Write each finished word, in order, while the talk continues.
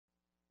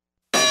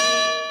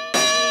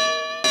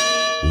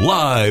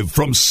Live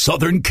from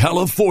Southern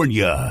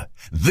California,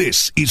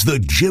 this is the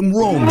Jim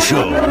Rome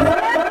Show.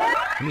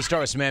 Let me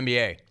start with some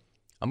NBA.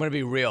 I'm going to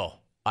be real.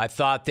 I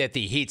thought that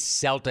the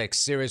Heat-Celtics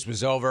series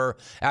was over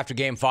after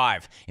Game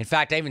 5. In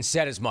fact, I even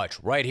said as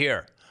much right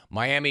here.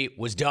 Miami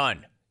was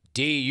done.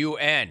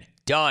 D-U-N.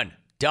 Done.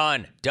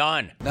 Done.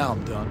 Done. Now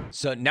I'm done.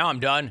 So now I'm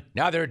done.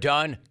 Now they're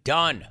done.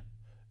 Done.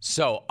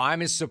 So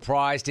I'm as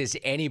surprised as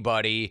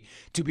anybody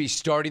to be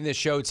starting the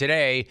show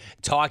today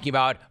talking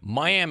about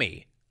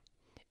Miami.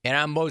 And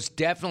I'm most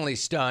definitely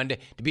stunned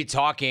to be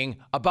talking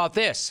about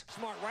this.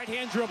 Smart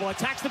right-hand dribble,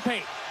 attacks the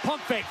paint.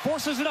 Pump fake,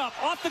 forces it up,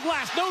 off the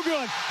glass, no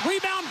good.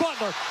 Rebound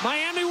Butler.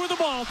 Miami with the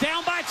ball,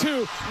 down by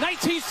 2.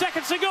 19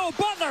 seconds to go.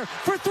 Butler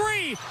for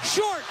 3.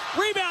 Short.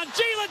 Rebound.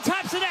 Jalen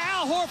taps it to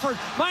Al Horford.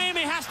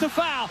 Miami has to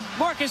foul.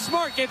 Marcus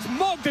Smart gets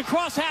mugged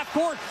across half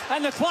court,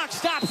 and the clock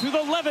stops with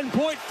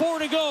 11.4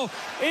 to go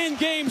in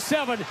Game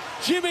 7.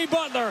 Jimmy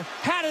Butler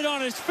had it on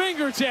his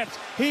fingertips.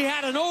 He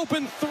had an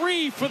open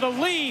 3 for the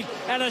lead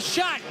and a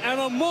shot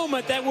and a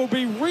moment that will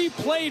be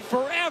replayed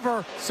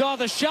forever. Saw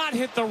the shot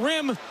hit the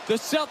rim. The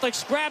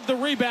Celtics grabbed the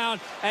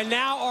rebound and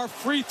now are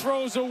free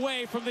throws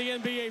away from the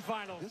NBA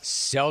Finals.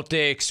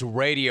 Celtics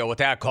radio with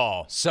that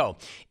call. So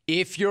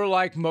if you're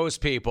like most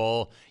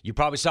people, you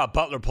probably saw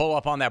Butler pull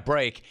up on that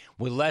break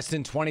with less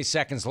than 20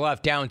 seconds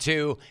left, down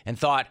 2, and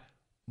thought,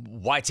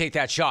 why take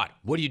that shot?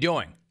 What are you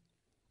doing?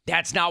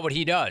 That's not what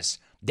he does.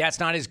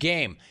 That's not his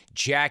game.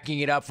 Jacking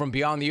it up from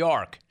beyond the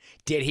arc.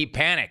 Did he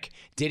panic?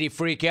 Did he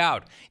freak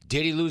out?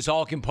 Did he lose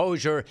all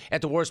composure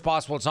at the worst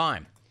possible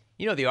time?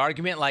 You know the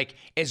argument, like,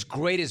 as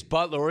great as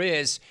Butler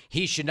is,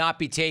 he should not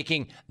be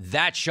taking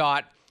that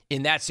shot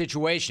in that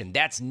situation.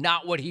 That's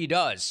not what he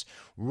does.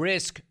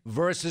 Risk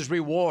versus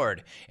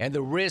reward. And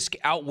the risk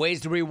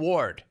outweighs the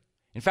reward.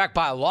 In fact,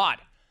 by a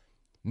lot.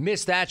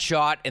 Miss that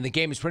shot and the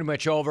game is pretty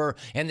much over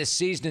and the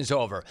season is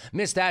over.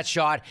 Miss that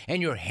shot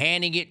and you're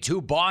handing it to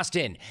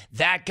Boston.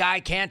 That guy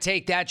can't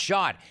take that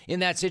shot in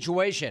that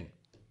situation.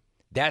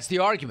 That's the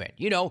argument.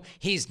 You know,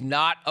 he's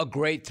not a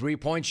great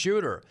three-point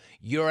shooter.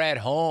 You're at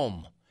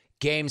home.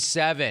 Game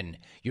 7.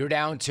 You're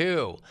down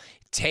 2.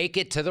 Take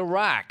it to the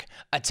rack.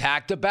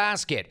 Attack the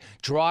basket.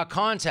 Draw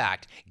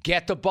contact.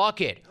 Get the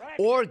bucket.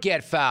 Or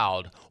get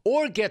fouled.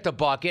 Or get the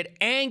bucket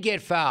and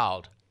get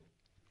fouled.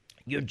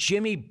 You're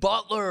Jimmy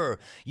Butler.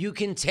 You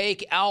can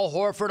take Al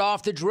Horford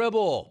off the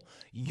dribble.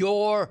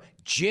 You're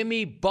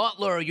Jimmy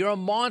Butler. You're a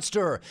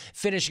monster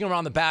finishing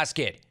around the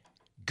basket.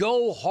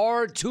 Go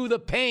hard to the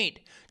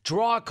paint.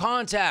 Draw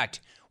contact.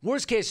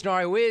 Worst case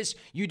scenario is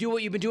you do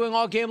what you've been doing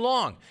all game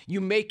long.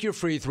 You make your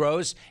free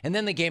throws, and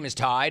then the game is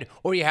tied,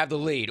 or you have the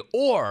lead.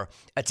 Or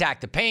attack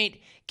the paint,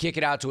 kick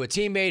it out to a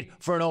teammate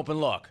for an open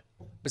look.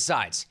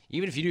 Besides,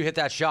 even if you do hit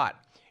that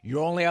shot,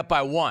 you're only up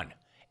by 1.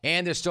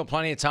 And there's still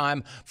plenty of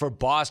time for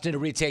Boston to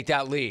retake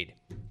that lead.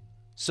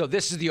 So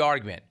this is the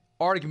argument.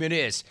 Argument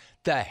is,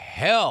 the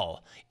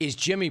hell is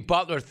Jimmy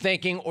Butler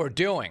thinking or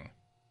doing?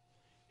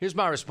 Here's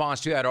my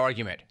response to that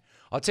argument.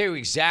 I'll tell you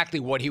exactly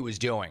what he was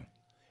doing.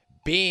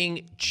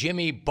 Being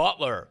Jimmy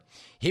Butler.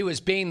 He was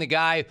being the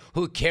guy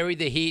who carried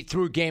the Heat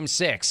through Game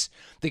 6.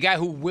 The guy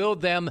who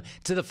willed them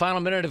to the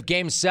final minute of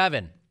Game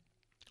 7.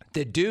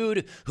 The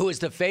dude who is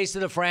the face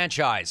of the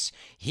franchise.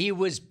 He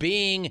was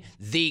being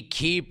the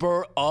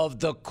keeper of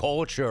the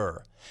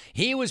culture.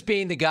 He was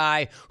being the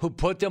guy who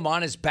put them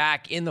on his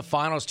back in the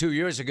finals 2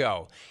 years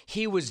ago.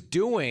 He was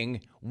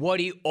doing what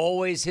he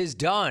always has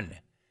done.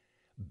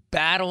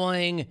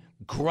 Battling,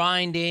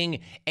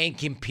 grinding, and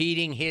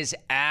competing his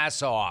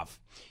ass off.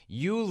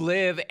 You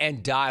live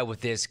and die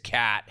with this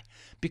cat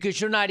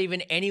because you're not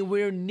even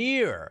anywhere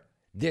near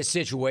this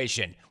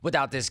situation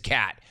without this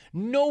cat.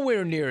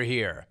 Nowhere near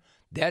here.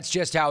 That's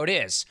just how it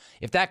is.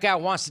 If that guy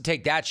wants to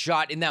take that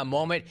shot in that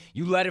moment,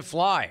 you let it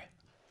fly.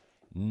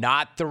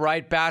 Not the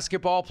right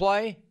basketball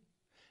play?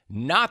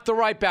 Not the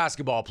right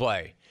basketball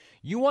play.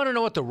 You want to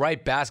know what the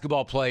right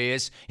basketball play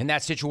is in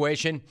that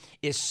situation,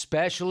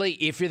 especially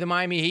if you're the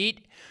Miami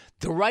Heat?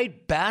 The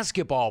right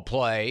basketball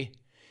play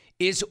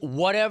is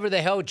whatever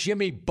the hell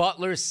Jimmy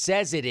Butler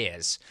says it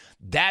is.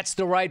 That's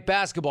the right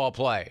basketball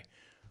play.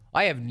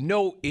 I have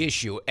no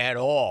issue at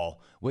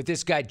all with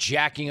this guy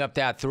jacking up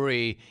that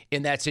 3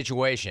 in that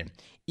situation,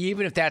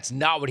 even if that's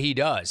not what he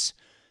does.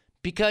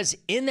 Because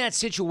in that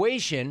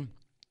situation,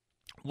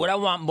 what I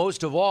want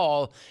most of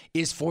all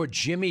is for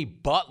Jimmy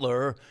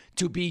Butler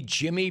to be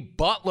Jimmy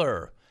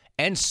Butler.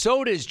 And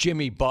so does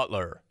Jimmy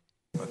Butler.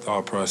 My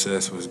thought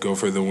process was go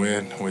for the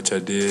win, which I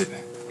did.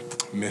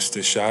 Missed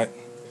the shot,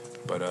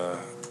 but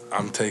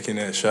I'm taking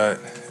that shot.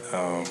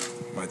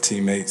 My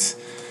teammates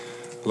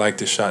liked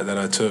the shot that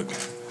I took,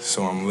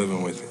 so I'm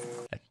living with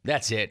it.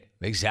 That's it.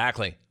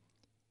 Exactly.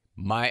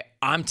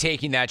 I'm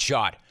taking that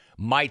shot.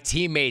 My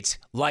teammates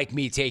like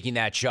me taking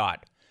that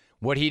shot.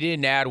 What he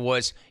didn't add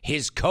was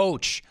his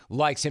coach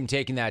likes him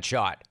taking that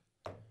shot.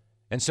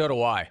 And so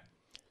do I.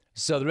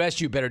 So the rest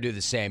of you better do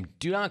the same.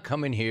 Do not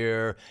come in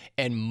here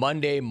and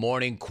Monday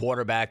morning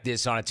quarterback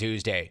this on a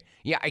Tuesday.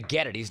 Yeah, I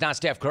get it. He's not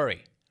Steph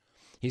Curry.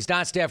 He's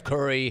not Steph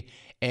Curry,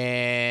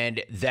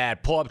 and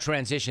that pull-up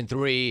transition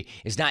three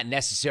is not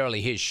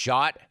necessarily his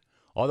shot,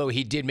 although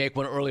he did make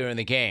one earlier in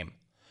the game.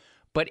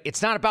 But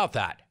it's not about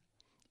that.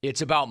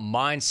 It's about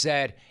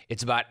mindset.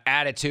 It's about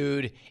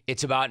attitude.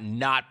 It's about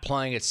not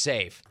playing it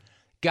safe.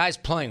 Guy's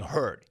playing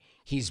hurt.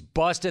 He's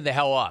busted the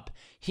hell up.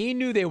 He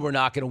knew they were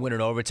not going to win in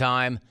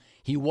overtime.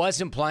 He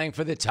wasn't playing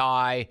for the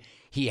tie.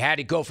 He had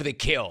to go for the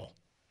kill.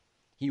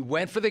 He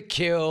went for the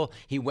kill.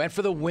 He went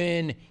for the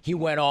win. He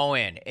went all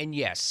in. And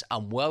yes,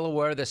 I'm well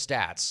aware of the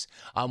stats.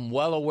 I'm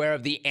well aware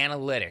of the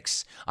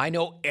analytics. I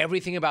know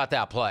everything about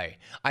that play.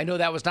 I know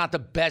that was not the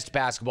best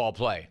basketball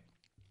play.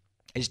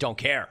 I just don't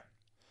care.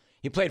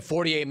 He played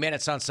 48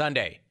 minutes on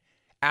Sunday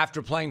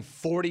after playing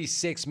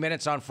 46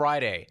 minutes on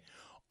Friday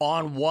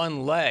on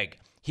one leg.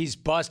 He's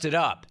busted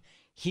up.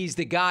 He's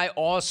the guy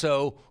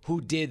also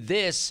who did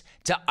this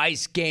to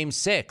ice Game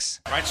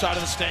 6. Right side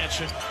of the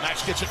stanchion.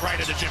 Max gets it right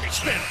into Jimmy.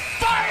 Spin.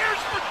 Fires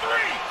for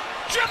three.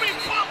 Jimmy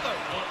Butler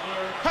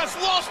has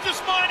lost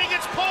his mind. He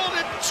gets pulled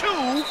at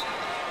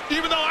two.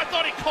 Even though I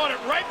thought he caught it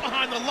right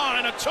behind the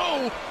line. A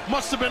two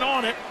must have been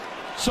on it.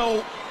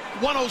 So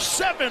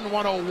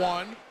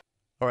 107-101.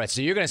 All right,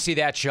 so you're going to see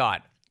that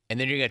shot, and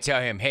then you're going to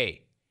tell him,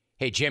 hey,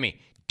 Jimmy,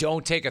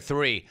 don't take a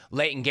three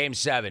late in Game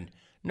 7.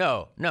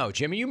 No,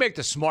 Jimmy, you make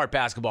the smart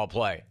basketball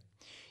play.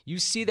 You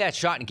see that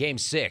shot in Game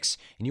 6,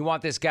 and you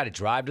want this guy to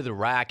drive to the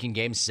rack in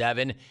Game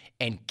 7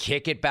 and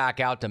kick it back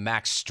out to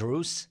Max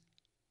Strus?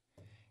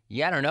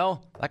 Yeah, I don't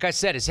know. Like I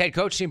said, his head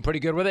coach seemed pretty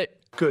good with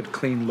it. Good,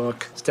 clean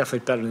look. It's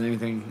definitely better than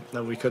anything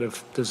that we could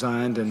have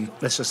designed, and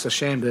it's just a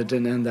shame that it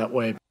didn't end that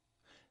way.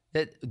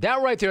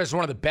 That right there is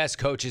one of the best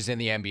coaches in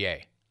the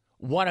NBA.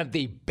 One of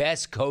the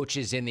best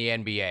coaches in the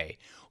NBA.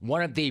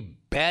 One of the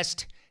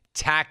best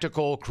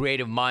tactical,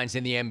 creative minds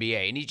in the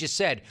NBA. And he just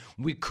said,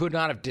 we could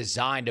not have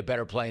designed a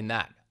better play than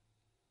that.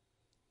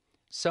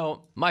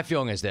 So my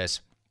feeling is this.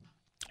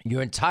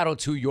 You're entitled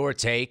to your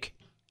take,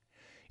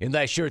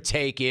 unless your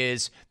take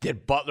is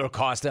that Butler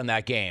cost them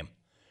that game.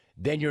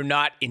 Then you're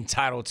not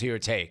entitled to your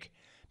take,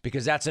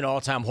 because that's an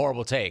all-time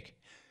horrible take.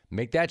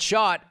 Make that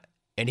shot,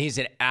 and he's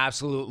an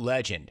absolute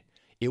legend.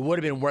 It would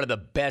have been one of the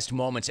best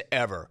moments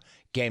ever.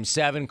 Game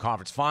 7,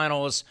 conference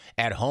finals,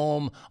 at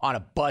home, on a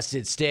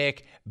busted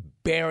stick,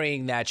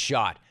 burying that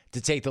shot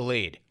to take the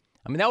lead.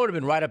 I mean, that would have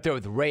been right up there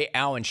with Ray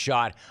Allen's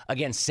shot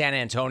against San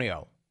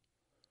Antonio.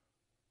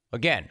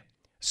 Again,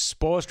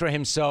 Spoelstra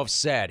himself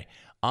said,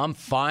 I'm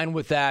fine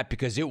with that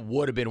because it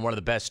would have been one of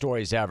the best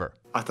stories ever.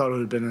 I thought it would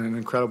have been an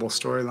incredible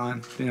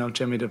storyline,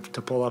 Jimmy to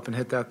pull up and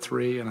hit that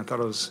three, and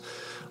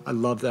I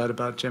love that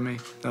about Jimmy.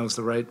 That was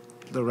the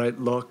right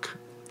look,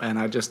 and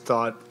I just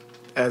thought,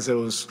 as it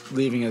was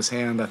leaving his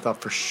hand, I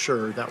thought for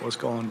sure that was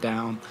going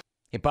down.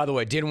 Hey, by the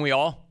way, didn't we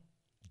all?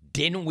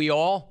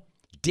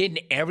 Didn't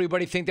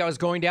everybody think that was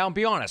going down?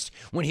 Be honest.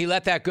 When he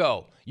let that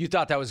go, you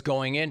thought that was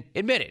going in?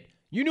 Admit it.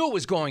 You knew it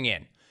was going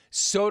in.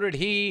 So did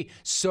he.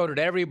 So did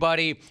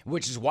everybody,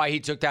 which is why he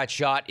took that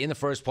shot in the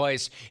first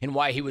place and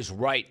why he was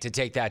right to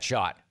take that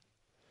shot.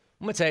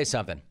 I'm going to tell you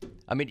something.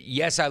 I mean,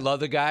 yes, I love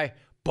the guy,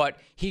 but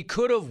he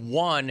could have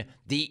won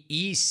the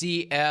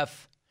ECF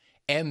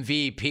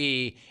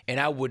MVP, and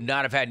I would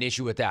not have had an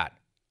issue with that.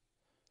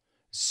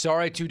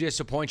 Sorry to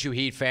disappoint you,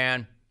 Heat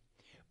fan,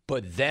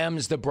 but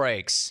them's the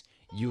breaks.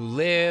 You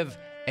live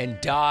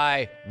and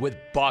die with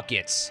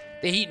buckets.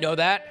 The Heat know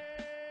that.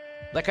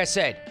 Like I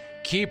said,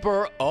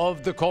 keeper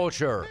of the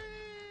culture.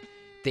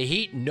 The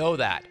Heat know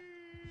that.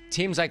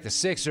 Teams like the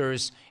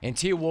Sixers and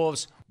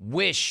T-Wolves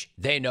wish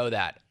they know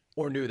that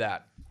or knew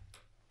that.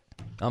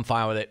 I'm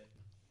fine with it.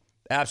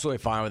 Absolutely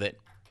fine with it.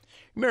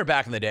 Remember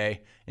back in the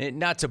day,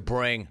 not to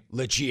bring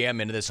Le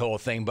GM into this whole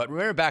thing, but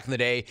remember back in the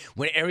day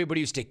when everybody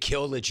used to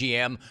kill Le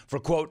GM for,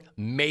 quote,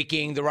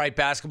 making the right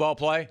basketball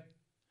play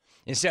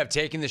instead of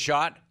taking the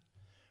shot?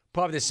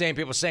 Probably the same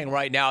people saying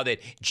right now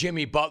that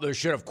Jimmy Butler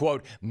should have,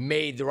 quote,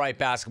 made the right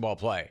basketball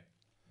play.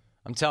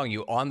 I'm telling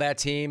you, on that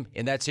team,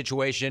 in that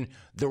situation,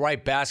 the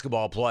right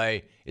basketball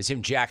play is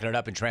him jacking it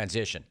up in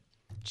transition.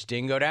 Just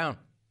didn't go down.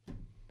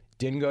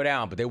 Didn't go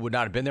down, but they would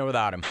not have been there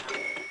without him.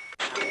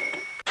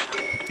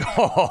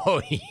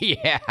 Oh,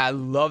 yeah, I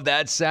love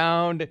that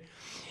sound.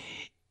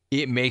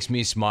 It makes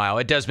me smile.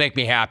 It does make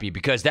me happy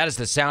because that is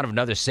the sound of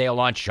another sale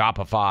on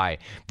Shopify,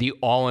 the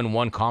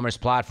all-in-one commerce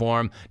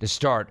platform to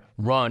start,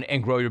 run,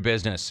 and grow your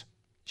business.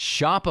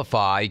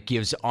 Shopify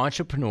gives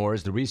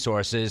entrepreneurs the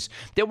resources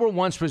that were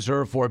once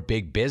reserved for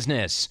big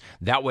business.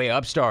 That way,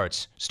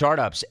 upstarts,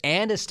 startups,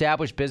 and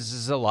established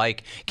businesses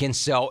alike can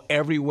sell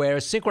everywhere,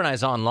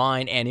 synchronize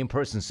online and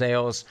in-person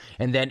sales,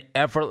 and then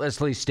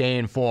effortlessly stay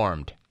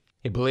informed.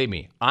 Hey, believe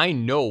me, I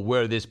know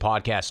where this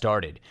podcast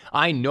started.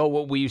 I know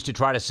what we used to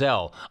try to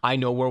sell. I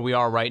know where we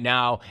are right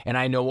now, and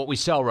I know what we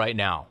sell right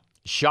now.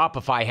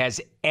 Shopify has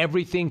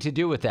everything to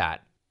do with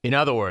that. In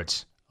other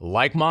words,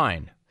 like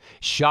mine,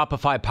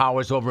 Shopify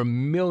powers over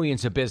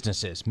millions of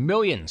businesses,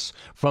 millions,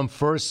 from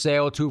first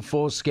sale to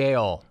full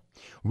scale.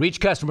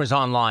 Reach customers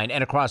online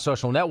and across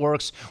social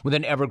networks with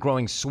an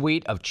ever-growing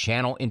suite of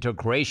channel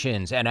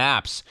integrations and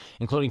apps,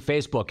 including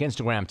Facebook,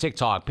 Instagram,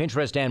 TikTok,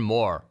 Pinterest, and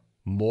more.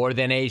 More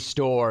than a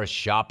store,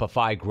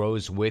 Shopify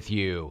grows with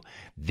you.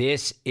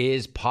 This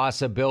is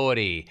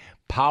Possibility,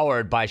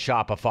 powered by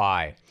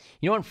Shopify.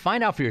 You know what?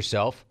 Find out for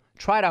yourself.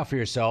 Try it out for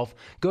yourself.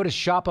 Go to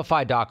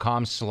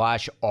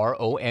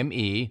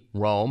shopify.com/ROME,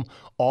 Rome,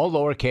 all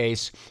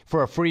lowercase,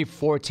 for a free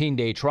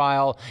 14-day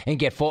trial and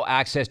get full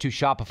access to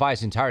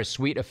Shopify's entire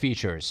suite of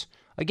features.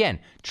 Again,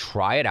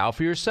 try it out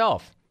for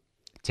yourself.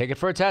 Take it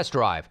for a test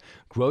drive.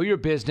 Grow your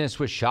business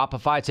with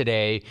Shopify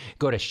today.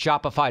 Go to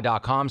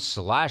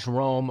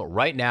shopify.com/Rome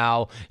right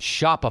now.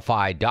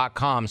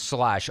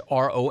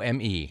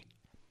 Shopify.com/ROME.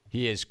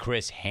 He is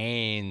Chris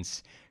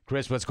Haynes.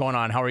 Chris, what's going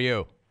on? How are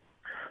you?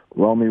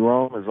 Rome,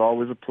 is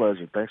always a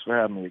pleasure. Thanks for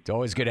having me. It's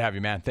always good to have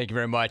you, man. Thank you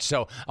very much.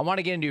 So I want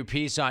to get into your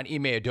piece on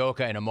Ime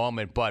Udoka in a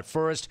moment, but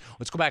first,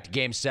 let's go back to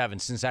Game 7.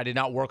 Since I did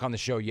not work on the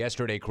show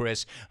yesterday,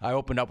 Chris, I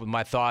opened up with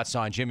my thoughts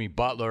on Jimmy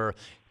Butler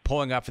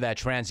pulling up for that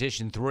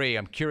transition three.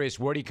 I'm curious,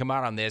 where do you come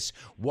out on this?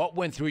 What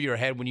went through your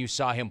head when you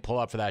saw him pull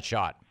up for that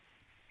shot?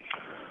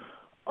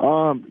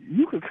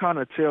 You could kind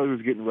of tell he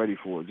was getting ready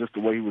for it, just the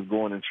way he was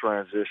going in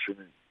transition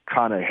and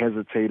kind of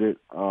hesitated.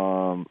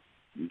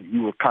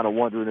 You were kind of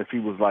wondering if he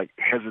was, like,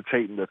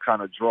 hesitating to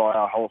kind of draw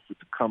out Horford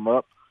to come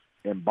up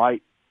and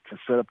bite to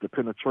set up the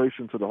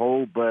penetration to the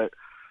hole. But,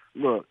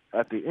 look,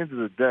 at the end of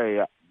the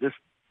day, this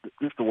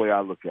is the way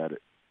I look at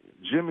it.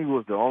 Jimmy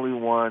was the only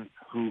one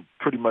who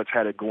pretty much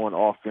had it going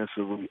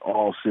offensively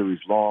all series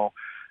long.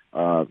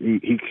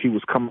 He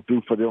was coming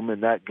through for them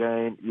in that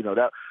game. You know,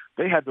 that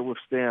they had to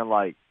withstand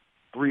like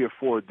 3 or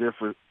 4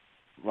 different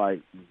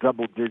like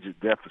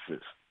double-digit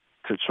deficits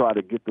to try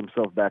to get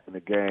themselves back in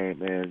the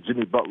game. And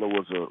Jimmy Butler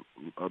was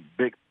a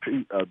big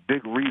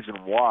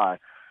reason why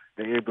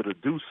they were able to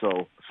do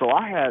so. So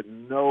I had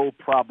no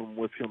problem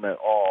with him at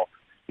all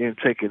in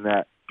taking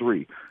that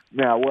three.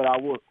 Now,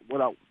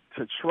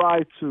 to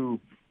try to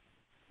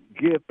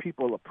give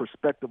people a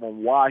perspective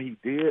on why he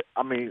did.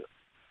 I mean,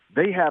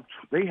 they had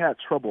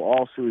trouble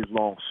all series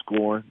long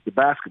scoring the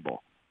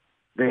basketball.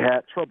 They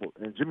had trouble,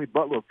 and Jimmy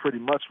Butler pretty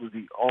much was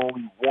the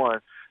only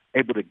one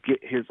able to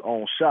get his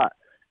own shot.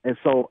 And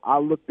so I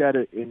looked at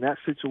it in that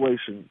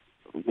situation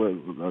with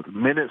a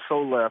minute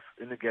so left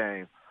in the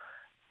game.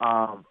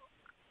 I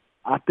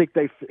think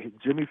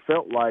Jimmy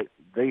felt like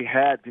they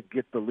had to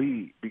get the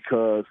lead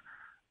because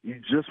you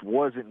just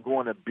wasn't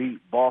going to beat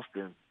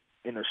Boston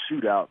in a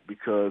shootout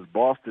because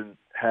Boston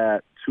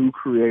had 2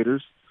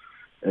 creators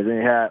and they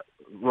had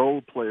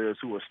role players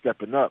who were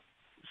stepping up.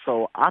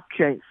 So I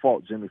can't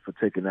fault Jimmy for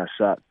taking that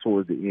shot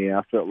towards the end.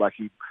 I felt like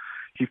he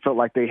felt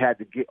like they had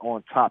to get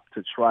on top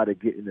to try to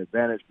get an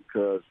advantage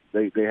because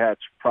they had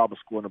problems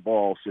scoring the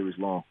ball all series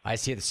long. I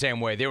see it the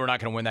same way. They were not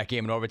going to win that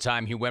game in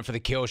overtime. He went for the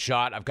kill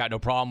shot. I've got no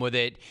problem with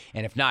it.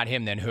 And if not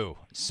him, then who?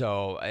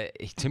 So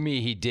to me,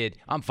 he did.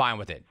 I'm fine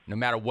with it, no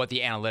matter what the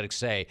analytics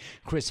say.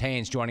 Chris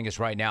Haynes joining us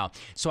right now.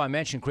 So I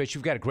mentioned, Chris,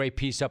 you've got a great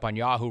piece up on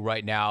Yahoo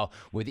right now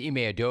with Ime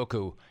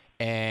Udoka.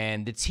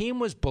 And the team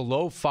was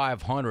below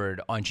 500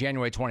 on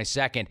January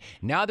 22nd.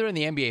 Now they're in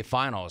the NBA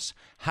Finals.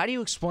 How do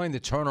you explain the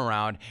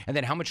turnaround, and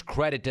then how much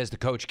credit does the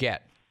coach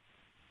get?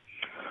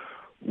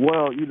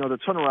 Well, you know, the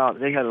turnaround,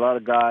 they had a lot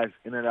of guys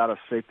in and out of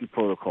safety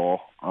protocol.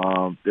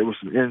 There were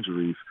some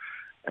injuries.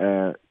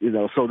 You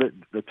know, so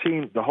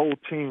the whole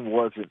team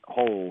wasn't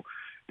whole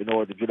in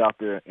order to get out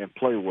there and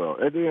play well.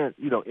 And then,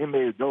 you know,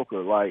 Ime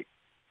Udoka, like,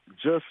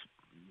 just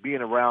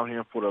being around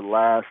him for the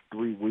last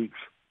 3 weeks,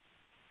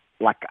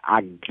 like,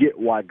 I get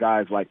why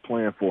guys like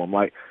playing for him.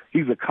 Like,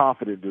 he's a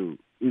confident dude.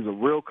 He's a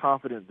real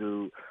confident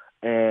dude,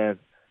 and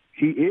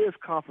he is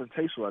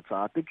confrontational at times.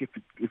 I think if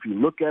you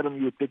look at him,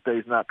 you would think that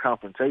he's not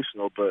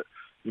confrontational. But,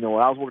 you know,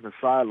 when I was working the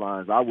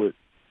sidelines, I would,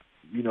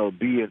 you know,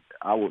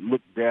 I would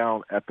look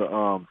down at the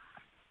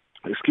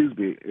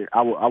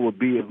I would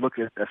be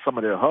looking at some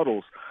of their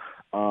huddles,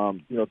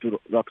 you know,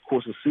 throughout the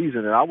course of the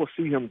season, and I would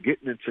see him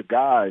getting into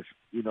guys,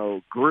 you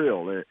know,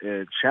 grill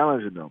and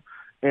challenging them.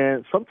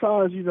 And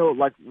sometimes, you know,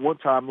 like one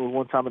time in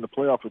the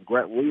playoffs when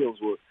Grant Williams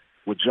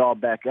would jaw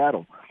back at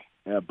him.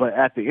 But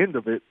at the end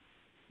of it,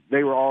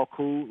 they were all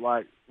cool.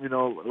 Like, you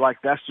know, like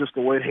that's just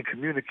the way they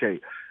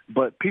communicate.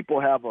 But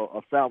people have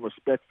a found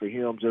respect for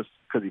him just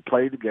because he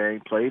played the game,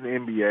 played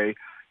in the NBA.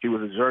 He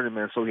was a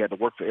journeyman, so he had to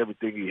work for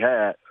everything he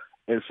had.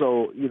 And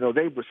so, you know,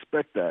 they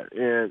respect that.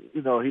 And,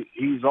 you know,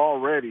 he's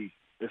already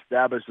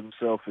established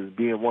himself as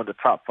being one of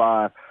the top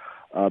 5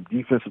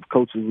 defensive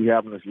coaches we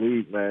have in this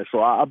league, man.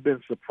 So I've been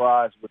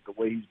surprised with the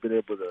way he's been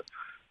able to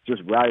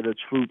just rally the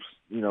troops,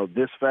 you know,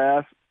 this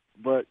fast.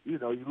 But, you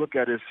know, you look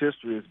at his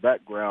history, his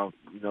background,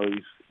 you know,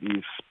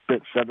 he's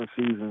spent 7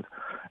 seasons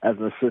as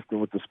an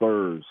assistant with the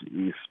Spurs.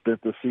 He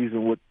spent the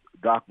season with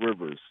Doc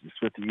Rivers. He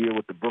spent the year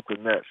with the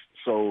Brooklyn Nets.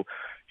 So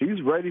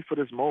he's ready for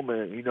this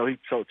moment. You know, he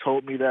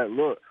told me that,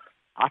 look,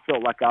 I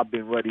felt like I've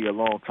been ready a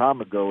long time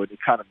ago, and he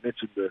kind of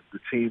mentioned the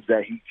teams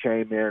that he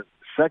came in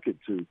second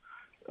to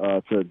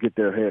get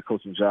their head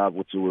coaching job,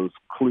 which was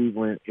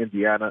Cleveland,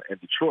 Indiana, and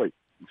Detroit.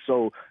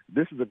 So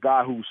this is a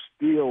guy who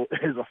still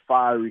is a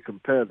fiery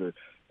competitor.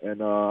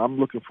 And I'm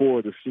looking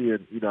forward to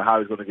seeing, how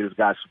he's going to get his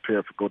guys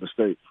prepared for Golden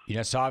State.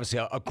 So obviously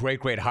a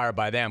great hire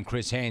by them.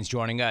 Chris Haynes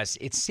joining us.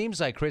 It seems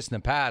like, Chris, in the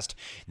past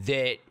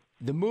that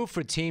the move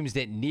for teams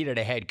that needed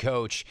a head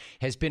coach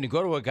has been to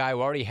go to a guy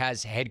who already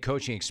has head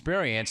coaching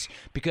experience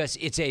because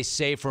it's a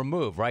safer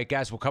move, right?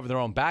 Guys will cover their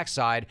own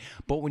backside.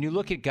 But when you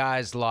look at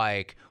guys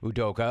like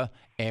Udoka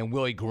and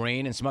Willie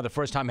Green and some other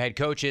first-time head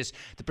coaches,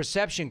 the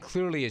perception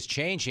clearly is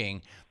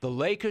changing. The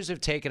Lakers have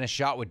taken a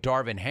shot with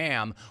Darvin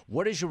Ham.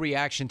 What is your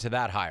reaction to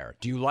that hire?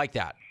 Do you like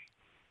that?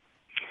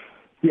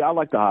 Yeah, I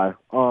like the hire.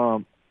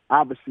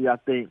 Obviously, I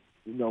think,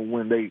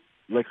 when the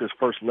Lakers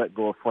first let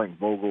go of Frank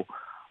Vogel,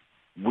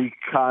 we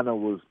kind of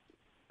was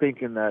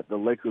thinking that the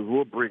Lakers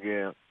will bring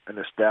in an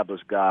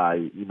established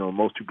guy.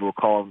 Most people will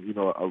call him,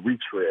 a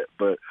retread.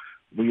 But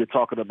when you're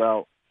talking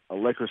about a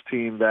Lakers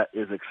team that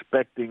is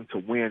expecting to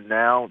win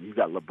now, you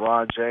got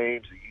LeBron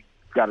James. You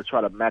got to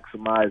try to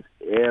maximize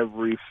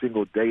every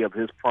single day of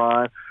his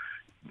prime.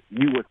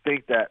 You would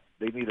think that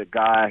they need a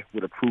guy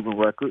with a proven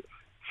record,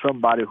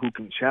 somebody who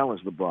can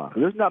challenge LeBron.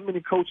 There's not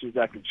many coaches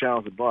that can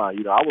challenge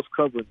LeBron.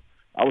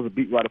 I was a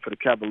beat writer for the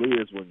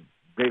Cavaliers when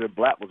David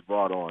Blatt was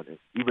brought on. And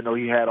even though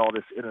he had all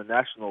this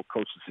international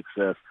coaching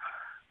success,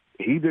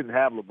 he didn't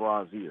have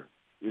LeBron's ear.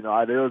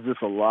 There was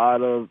just a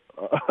lot of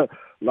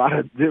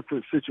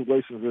different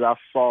situations that I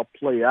saw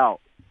play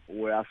out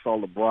where I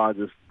saw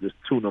LeBron just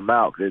tune them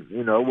out. It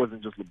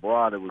wasn't just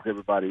LeBron; it was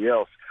everybody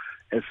else.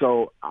 And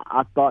so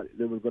I thought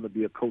there was going to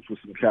be a coach with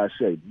some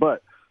cachet.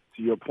 But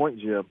to your point,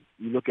 Jim,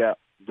 you look at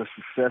the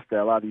success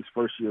that a lot of these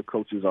first-year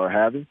coaches are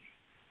having,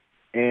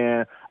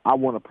 and I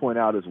want to point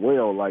out as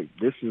well,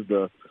 this is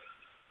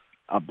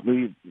I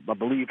believe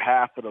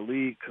half of the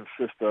league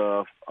consists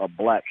of a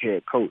black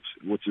head coach,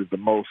 which is the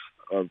most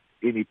of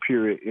any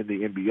period in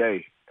the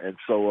NBA. And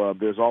so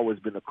there's always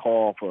been a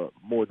call for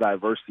more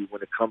diversity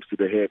when it comes to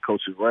the head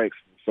coaching ranks.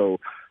 And so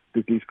I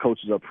think these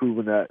coaches are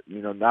proving that,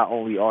 not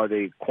only are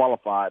they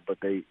qualified, but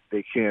they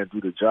can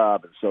do the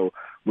job. And so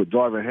with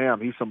Darvin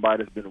Ham, he's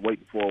somebody that's been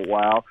waiting for a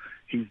while.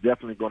 He's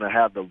definitely going to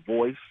have the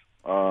voice.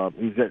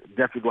 He's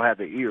definitely going to have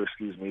the ear,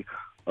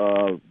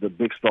 the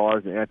big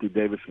stars, Anthony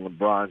Davis and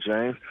LeBron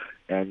James.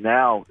 And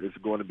now it's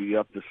going to be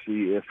up to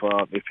see if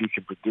he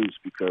can produce,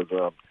 because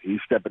he's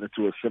stepping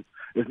into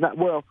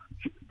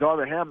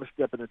Darvin Ham is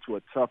stepping into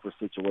a tougher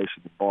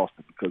situation than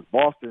Boston, because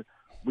Boston,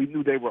 we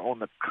knew they were on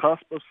the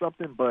cusp of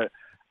something, but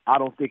I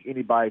don't think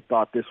anybody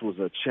thought this was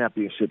a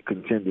championship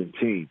contending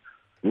team.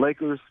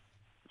 Lakers,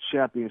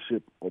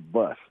 championship or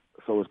bust.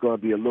 So it's going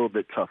to be a little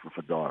bit tougher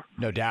for Dar.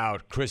 No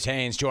doubt. Chris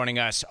Haynes joining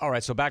us. All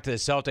right, so back to the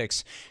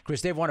Celtics.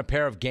 Chris, they've won a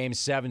pair of Game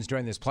 7s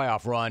during this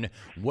playoff run.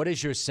 What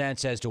is your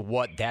sense as to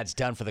what that's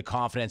done for the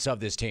confidence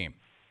of this team?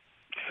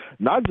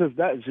 Not just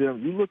that,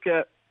 Jim. You look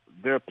at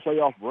their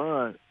playoff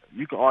run,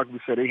 you can arguably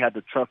say they had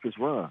the toughest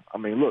run. I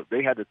mean, look,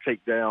 they had to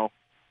take down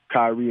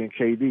Kyrie and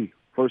KD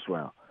first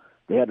round.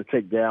 They had to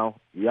take down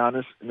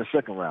Giannis in the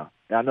second round.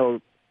 And I know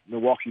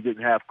Milwaukee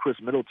didn't have Chris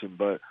Middleton,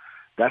 but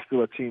that's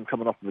still a team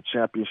coming off of a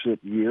championship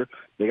year.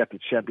 They got the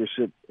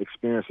championship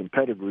experience and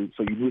pedigree,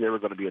 so you knew they were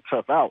going to be a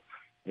tough out.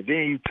 And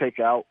then you take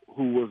out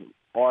who was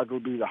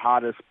arguably the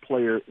hottest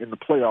player in the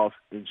playoffs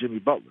in Jimmy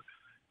Butler.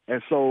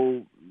 And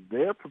so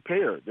they're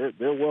prepared.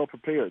 They're well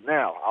prepared.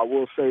 Now, I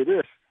will say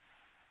this,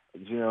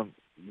 Jim,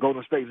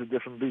 Golden State's a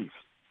different beast.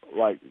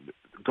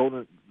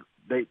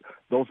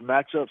 Those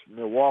matchups,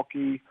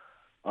 Milwaukee,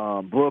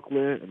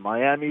 Brooklyn, and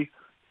Miami,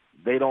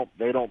 they don't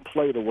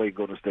play the way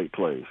Golden State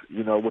plays,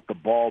 with the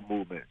ball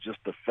movement, just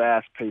the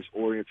fast-paced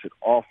oriented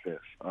offense.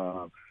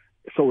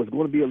 So it's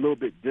going to be a little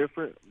bit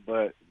different,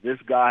 but this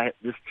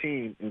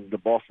team in the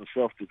Boston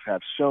Celtics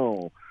have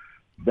shown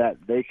that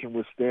they can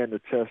withstand the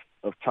test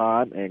of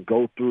time and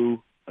go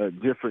through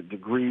different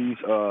degrees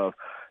of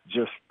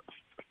just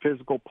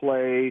physical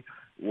play,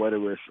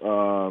 whether it's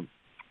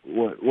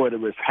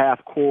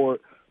half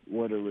court,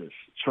 whether it's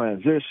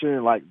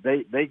transition.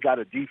 They got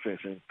a defense,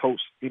 and Coach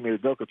Ime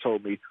Udoka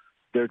told me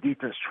their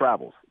defense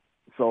travels.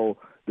 So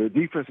their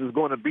defense is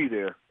going to be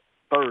there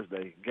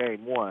Thursday,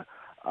 Game 1.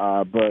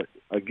 But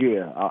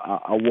again,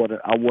 I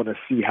want to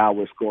see how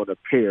it's going to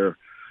pair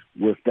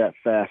with that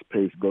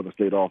fast-paced Golden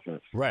State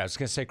offense. Right. I was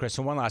going to say, Chris,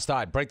 so one last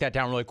thought. Break that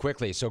down really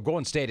quickly. So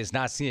Golden State has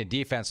not seen a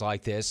defense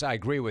like this. I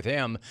agree with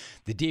him.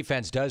 The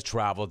defense does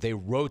travel. They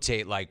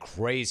rotate like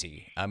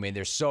crazy. I mean,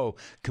 they're so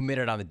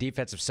committed on the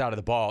defensive side of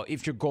the ball.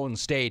 If you're Golden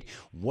State,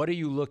 what are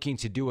you looking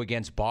to do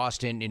against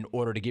Boston in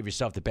order to give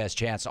yourself the best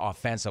chance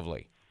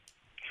offensively?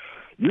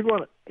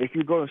 If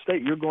you're Golden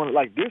State, you're going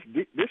to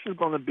this is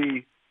going to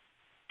be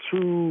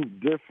two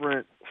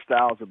different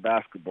styles of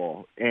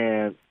basketball,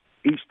 and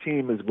each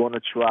team is going to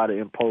try to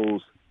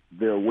impose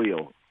their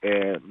will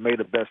and make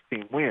the best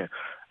team win.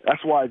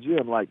 That's why,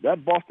 Jim,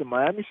 that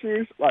Boston-Miami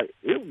series,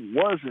 it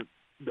wasn't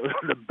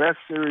the best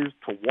series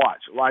to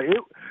watch.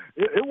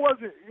 It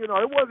wasn't,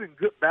 it wasn't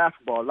good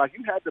basketball.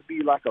 You had to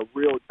be a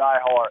real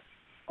diehard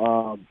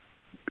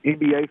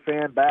NBA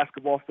fan,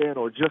 basketball fan,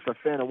 or just a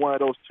fan of one of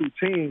those two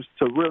teams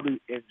to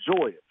really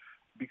enjoy it.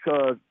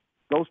 Because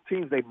those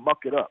teams, they muck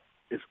it up.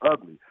 It's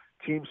ugly.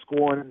 Teams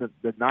scoring in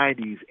the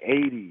 90s,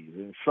 80s,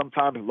 and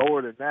sometimes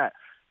lower than that.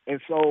 And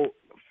so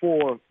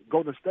for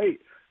Golden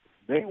State,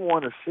 they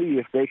want to see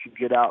if they can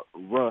get out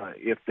run,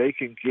 if they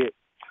can get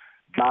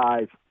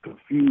guys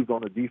confused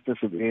on the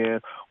defensive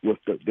end with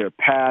their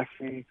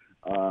passing,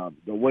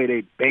 the way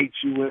they bait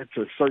you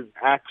into certain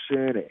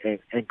action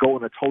and go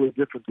in a totally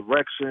different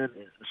direction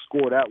and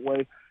score that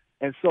way.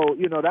 And so,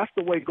 that's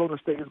the way Golden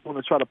State is going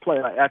to try to play.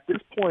 At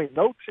this point,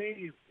 no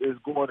team is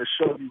going to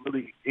show you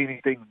really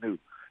anything new.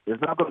 There's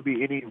not going to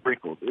be any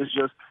wrinkles. It's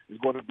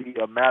going to be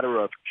a matter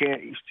of can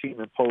each team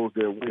impose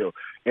their will.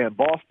 And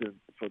Boston,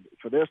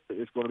 for this,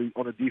 it's going to be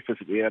on the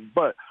defensive end.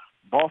 But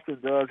Boston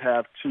does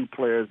have two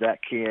players that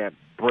can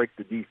break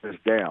the defense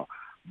down.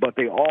 But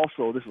this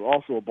is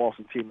also a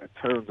Boston team that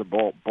turns the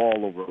ball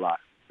over a lot.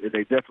 And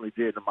they definitely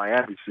did in the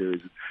Miami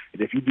series.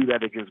 And if you do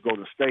that against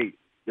Golden State,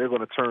 they're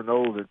going to turn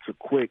those into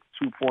quick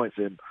 2 points,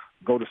 and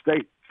Golden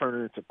State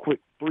turn it into quick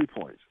 3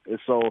 points. And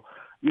so,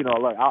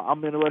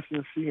 I'm interested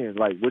in seeing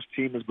which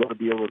team is going to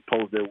be able to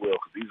pose their will,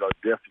 because these are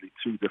definitely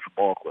two different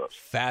ball clubs.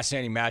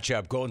 Fascinating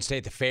matchup. Golden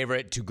State, the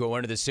favorite to go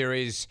into the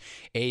series.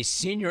 A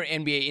senior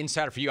NBA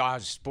insider for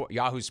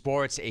Yahoo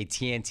Sports, a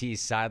TNT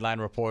sideline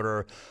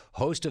reporter,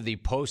 host of the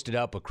Posted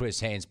Up with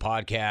Chris Haynes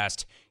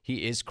podcast.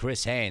 He is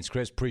Chris Haynes.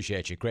 Chris,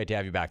 appreciate you. Great to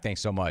have you back.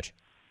 Thanks so much.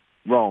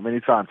 Rome,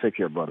 anytime. Take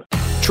care, brother.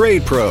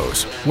 Trade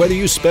pros. Whether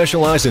you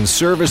specialize in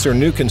service or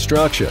new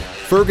construction,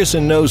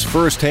 Ferguson knows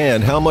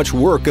firsthand how much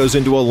work goes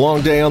into a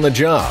long day on the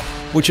job,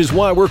 which is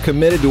why we're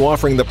committed to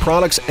offering the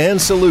products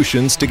and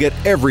solutions to get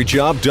every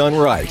job done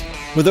right.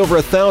 With over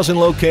 1,000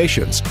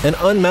 locations, an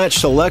unmatched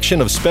selection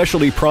of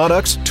specialty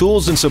products,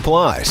 tools, and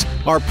supplies,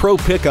 our pro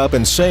pickup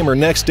and same or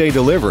next day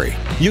delivery,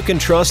 you can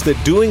trust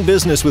that doing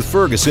business with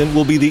Ferguson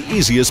will be the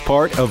easiest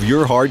part of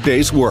your hard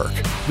day's work.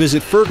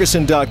 Visit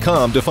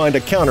Ferguson.com to find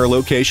a counter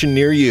location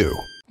near you.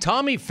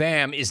 Tommy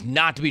Pham is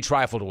not to be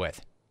trifled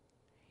with,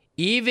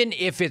 even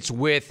if it's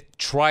with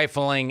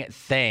trifling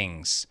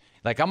things.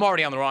 I'm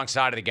already on the wrong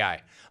side of the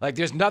guy.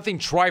 There's nothing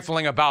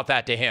trifling about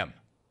that to him.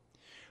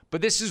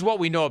 But this is what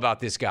we know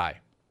about this guy.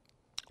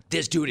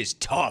 This dude is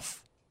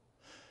tough.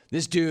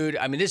 This dude,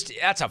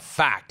 that's a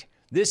fact.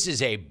 This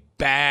is a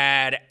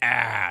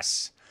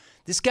badass.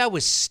 This guy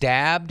was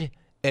stabbed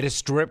at a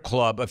strip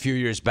club a few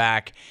years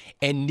back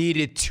and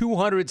needed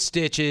 200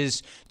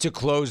 stitches to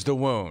close the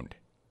wound.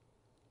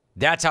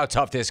 That's how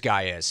tough this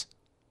guy is.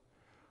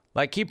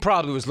 He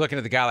probably was looking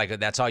at the guy like,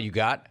 that's all you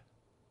got?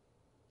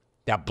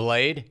 That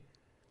blade?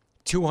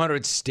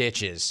 200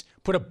 stitches.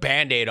 Put a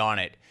Band-Aid on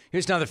it.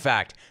 Here's another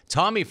fact.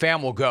 Tommy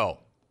Pham will go.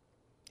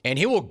 And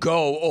he will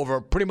go over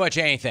pretty much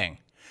anything.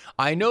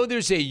 I know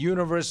there's a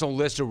universal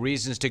list of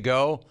reasons to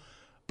go,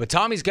 but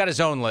Tommy's got his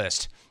own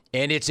list.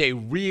 And it's a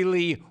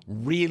really,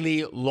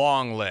 really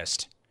long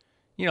list.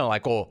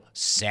 Old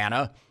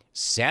Santa.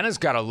 Santa's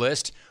got a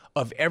list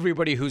of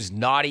everybody who's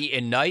naughty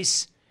and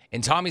nice,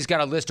 and Tommy's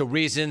got a list of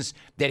reasons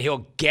that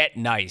he'll get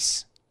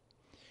nice.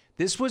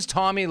 This was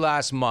Tommy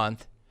last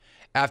month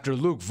after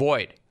Luke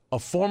Voigt, a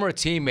former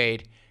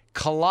teammate,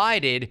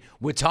 collided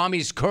with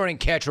Tommy's current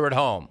catcher at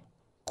home.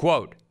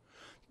 Quote,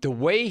 "The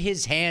way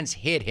his hands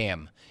hit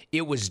him,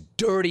 it was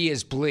dirty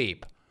as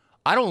bleep.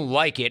 I don't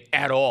like it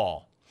at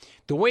all.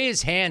 The way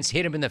his hands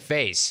hit him in the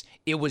face,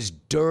 it was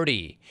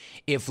dirty.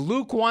 If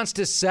Luke wants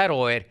to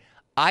settle it,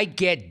 I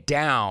get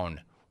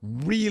down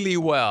really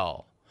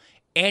well.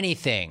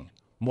 Anything,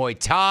 Muay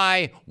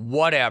Thai,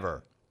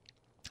 whatever.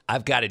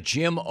 I've got a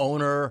gym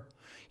owner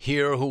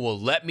here who will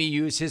let me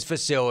use his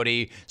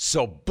facility,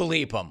 so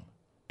bleep him."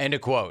 End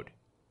of quote.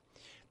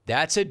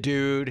 That's a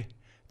dude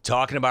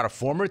talking about a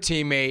former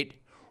teammate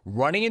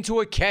running into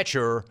a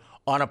catcher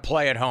on a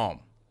play at home.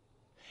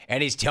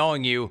 And he's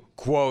telling you,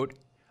 quote,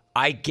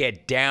 "I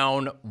get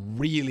down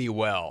really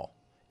well."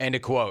 End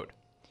of quote.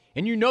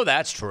 And you know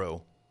that's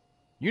true.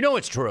 You know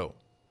it's true.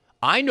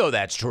 I know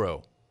that's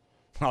true.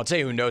 I'll tell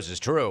you who knows it's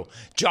true.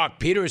 Jock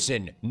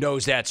Peterson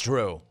knows that's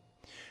true.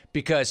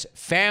 Because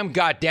Pham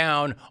got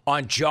down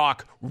on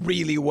Jock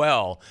really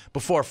well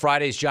before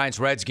Friday's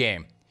Giants-Reds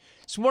game.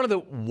 It's one of the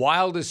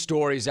wildest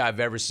stories I've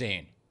ever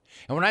seen.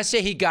 And when I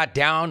say he got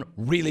down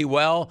really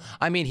well,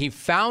 I mean he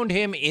found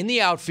him in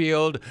the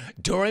outfield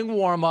during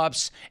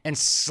warm-ups and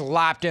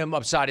slapped him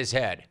upside his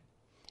head.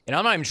 And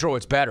I'm not even sure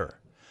what's better,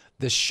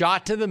 the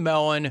shot to the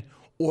melon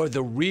or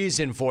the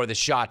reason for the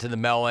shot to the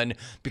melon,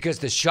 because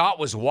the shot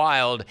was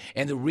wild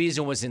and the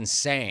reason was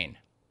insane.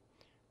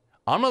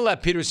 I'm going to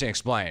let Peterson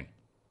explain.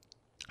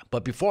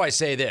 But before I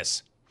say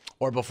this,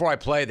 or before I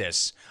play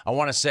this, I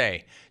want to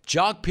say,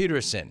 Jock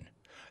Peterson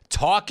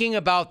talking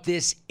about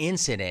this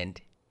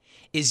incident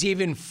is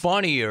even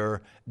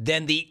funnier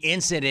than the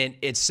incident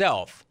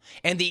itself.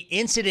 And the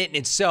incident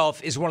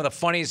itself is one of the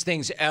funniest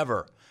things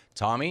ever.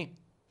 Tommy,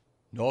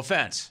 no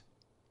offense.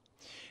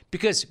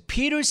 Because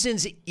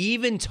Peterson's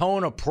even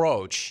tone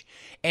approach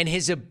and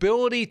his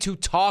ability to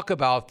talk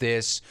about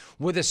this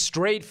with a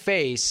straight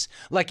face,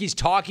 like he's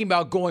talking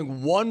about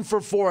going 1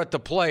 for 4 at the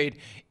plate,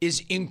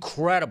 is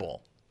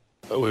incredible.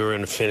 We were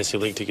in a fantasy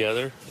league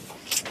together.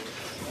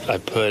 I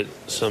put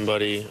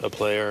a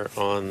player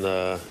on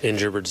the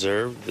injured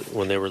reserve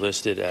when they were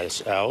listed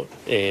as out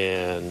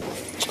and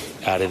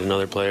added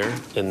another player.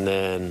 And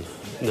then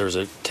there was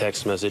a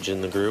text message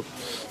in the group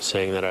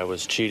saying that I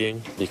was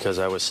cheating because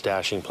I was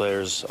stashing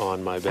players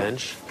on my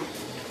bench.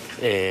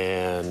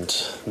 And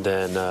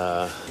then,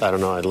 I don't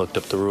know, I looked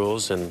up the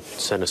rules and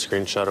sent a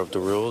screenshot of the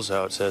rules,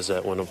 how it says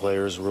that when a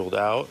player is ruled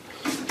out,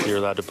 you're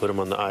allowed to put him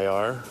on the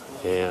IR.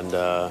 And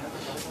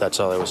that's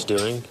all I was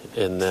doing.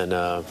 And then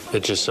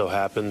it just so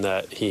happened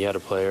that he had a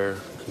player,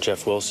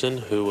 Jeff Wilson,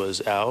 who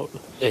was out,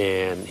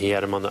 and he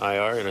had him on the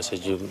IR. And I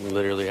said, you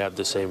literally have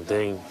the same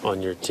thing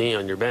on your team,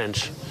 on your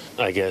bench.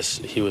 I guess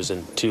he was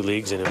in 2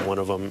 leagues, and in one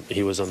of them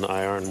he was on the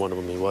IR, and one of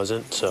them he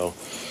wasn't. So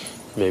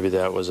maybe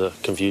that was a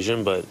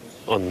confusion, but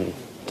on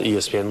the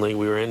ESPN league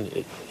we were in,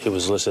 it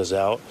was listed as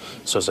out.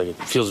 So it's like, it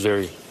feels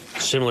very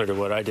similar to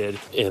what I did.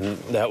 And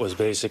that was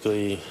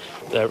basically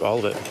all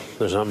of it.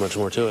 There's not much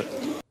more to it.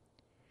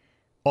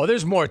 Oh,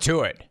 there's more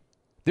to it.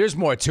 There's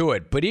more to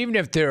it. But even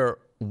if there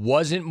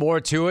wasn't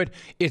more to it,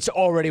 it's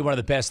already one of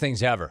the best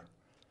things ever.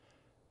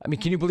 I mean,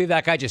 can you believe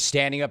that guy just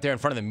standing up there in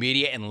front of the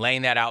media and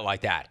laying that out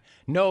like that?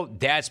 No,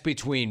 that's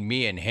between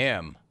me and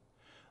him.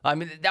 I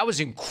mean, that was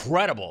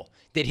incredible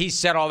that he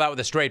said all that with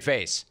a straight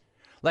face.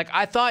 Like,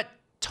 I thought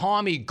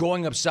Tommy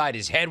going upside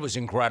his head was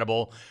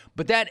incredible,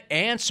 but that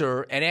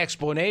answer and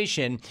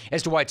explanation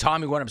as to why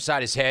Tommy went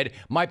upside his head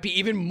might be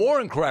even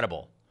more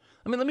incredible.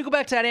 I mean, let me go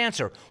back to that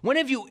answer. When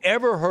have you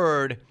ever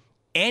heard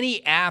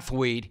any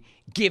athlete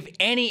give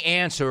any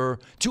answer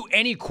to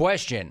any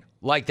question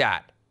like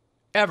that?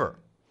 Ever.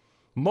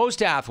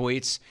 Most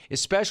athletes,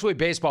 especially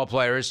baseball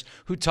players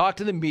who talk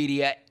to the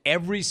media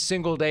every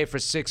single day for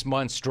 6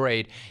 months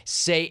straight,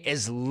 say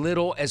as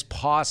little as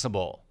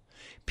possible.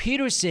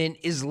 Peterson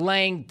is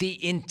laying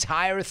the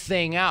entire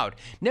thing out.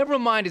 Never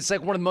mind, it's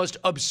like one of the most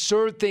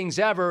absurd things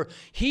ever.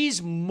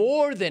 He's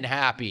more than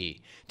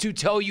happy to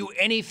tell you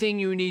anything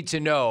you need to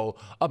know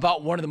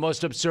about one of the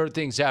most absurd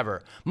things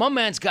ever. My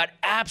man's got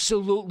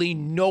absolutely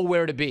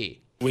nowhere to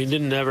be. We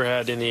never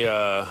had any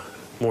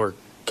more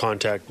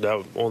contact.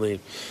 The only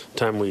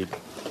time we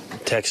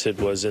texted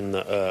was in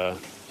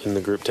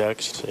the group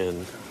text,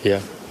 and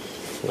yeah.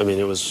 I mean,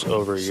 it was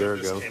over a year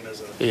ago.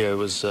 Yeah, it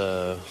was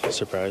a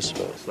surprise.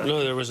 But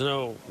no, there was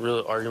no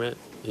real argument.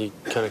 He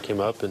kind of came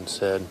up and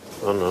said,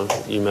 I don't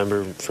know, you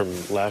remember from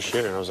last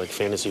year? And I was like,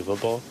 fantasy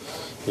football?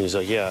 And he's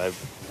like, yeah.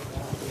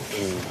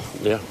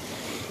 Yeah.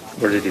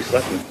 Where did you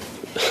slap him?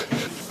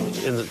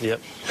 Yep.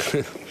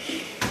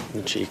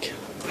 In the cheek.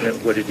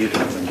 What did you do?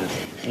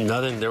 Just...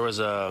 Nothing. There was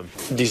a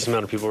decent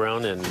amount of people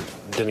around and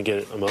didn't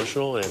get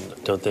emotional,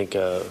 and don't think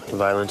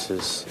violence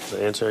is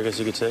the answer, I guess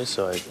you could say.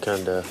 So I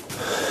kind of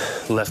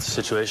left the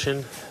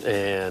situation,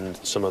 and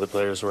some other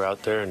players were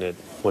out there, and it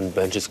wasn't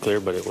benches clear,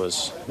 but it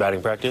was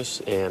batting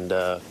practice, and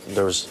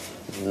there was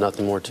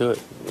nothing more to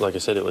it. Like I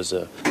said, it was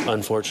an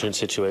unfortunate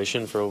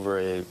situation for over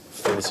a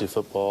fantasy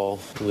football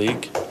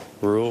league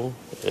rule,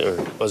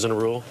 or wasn't a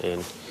rule,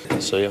 and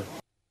so yeah.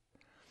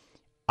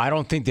 I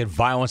don't think that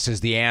violence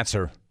is the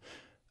answer.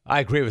 I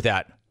agree with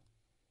that.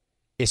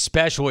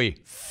 Especially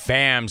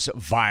FAM's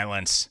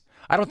violence.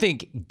 I don't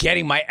think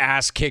getting my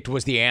ass kicked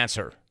was the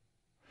answer.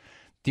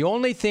 The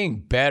only thing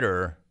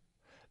better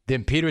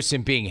than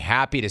Peterson being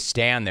happy to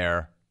stand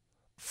there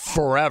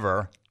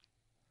forever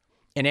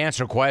and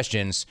answer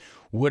questions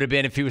would have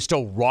been if he was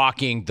still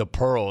rocking the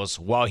pearls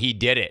while he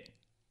did it.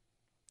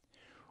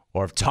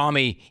 Or if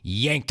Tommy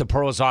yanked the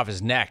pearls off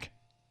his neck.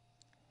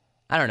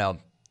 I don't know.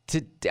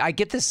 I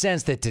get the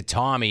sense that to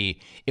Tommy,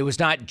 it was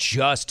not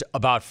just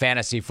about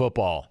fantasy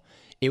football.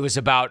 It was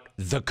about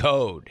the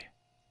code.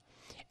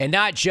 And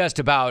not just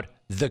about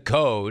the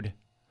code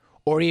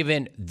or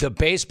even the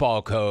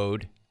baseball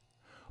code,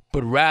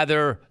 but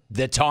rather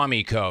the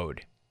Tommy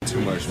code. Too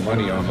much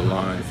money on the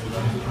line,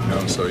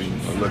 so you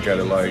look at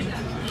it like,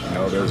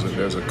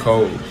 there's a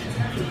code.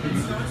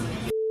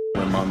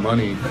 When my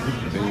money,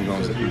 then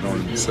you're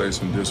gonna say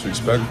some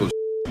disrespectful shit.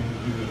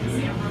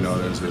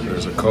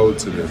 There's a code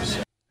to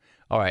this.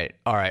 All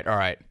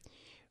right.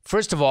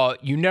 First of all,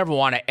 you never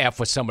want to F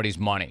with somebody's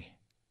money.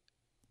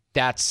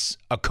 That's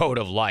a code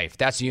of life.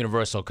 That's a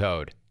universal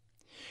code.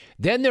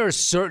 Then there are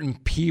certain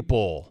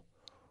people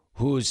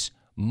whose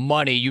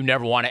money you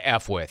never want to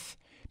F with.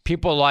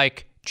 People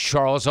like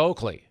Charles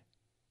Oakley.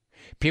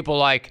 People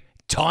like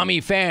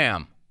Tommy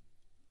Pham.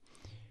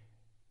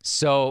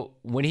 So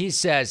when he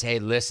says, hey,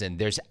 listen,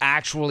 there's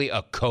actually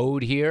a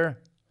code here,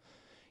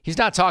 he's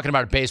not talking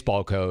about a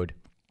baseball code.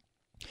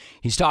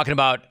 He's talking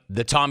about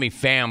the Tommy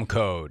Pham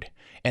code.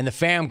 And the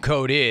Pham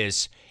code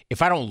is,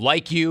 if I don't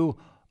like you,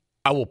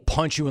 I will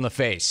punch you in the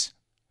face.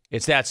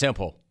 It's that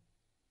simple.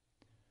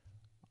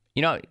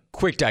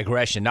 Quick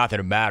digression, not that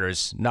it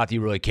matters, not that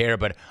you really care,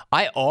 but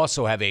I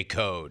also have a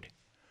code,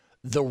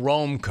 the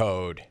Rome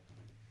code.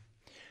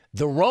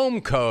 The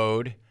Rome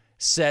code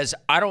says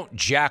I don't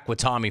jack with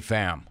Tommy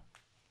Pham.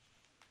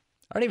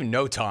 I don't even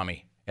know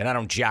Tommy, and I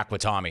don't jack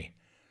with Tommy.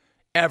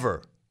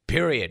 Ever.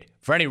 Period.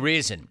 For any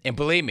reason. And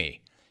believe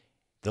me,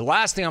 the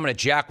last thing I'm going to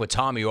jack with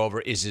Tommy over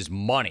is his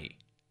money.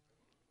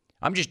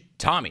 I'm just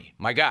Tommy,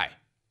 my guy.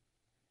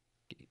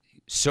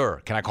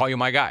 Sir, can I call you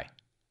my guy?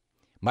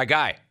 My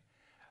guy.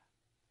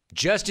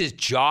 Just as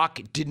Jock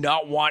did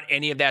not want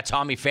any of that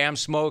Tommy Pham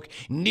smoke,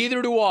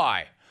 neither do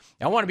I.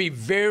 I want to be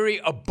very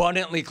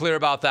abundantly clear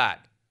about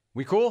that.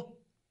 We cool?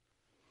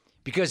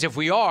 Because if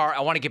we are,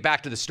 I want to get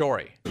back to the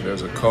story.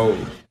 There's a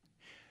code.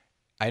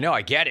 I know,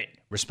 I get it.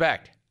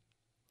 Respect.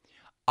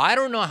 I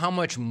don't know how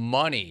much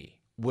money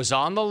was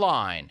on the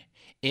line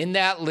in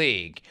that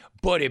league,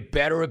 but it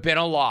better have been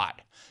a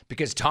lot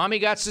because Tommy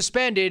got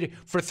suspended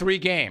for 3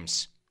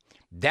 games.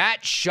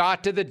 That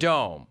shot to the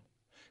dome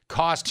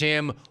cost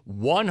him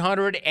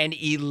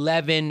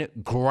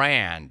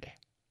 $111,000.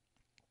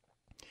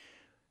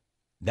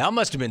 That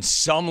must have been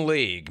some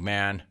league,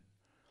 man.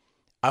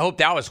 I hope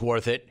that was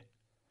worth it.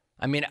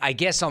 I mean, I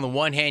guess on the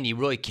one hand, you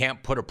really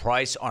can't put a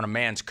price on a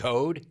man's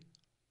code,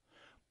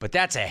 but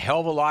that's a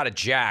hell of a lot of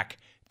jack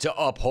to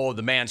uphold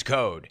the man's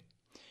code.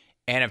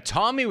 And if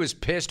Tommy was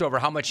pissed over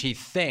how much he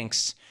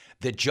thinks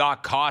that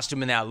Jock cost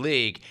him in that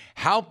league,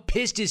 how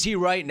pissed is he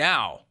right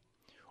now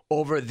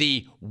over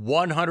the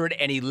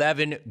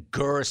 111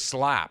 Gurr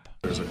slap?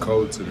 There's a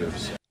code to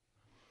this.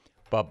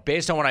 But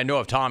based on what I know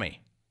of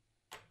Tommy,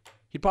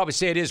 he'd probably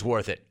say it is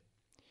worth it.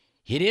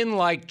 He didn't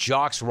like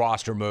Jock's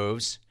roster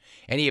moves,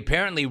 and he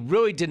apparently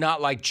really did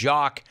not like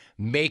Jock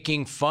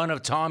making fun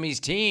of Tommy's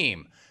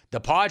team, the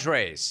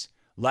Padres,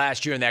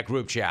 last year in that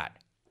group chat.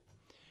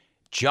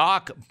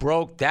 Jock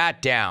broke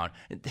that down.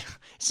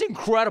 It's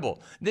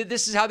incredible.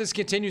 This is how this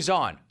continues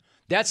on.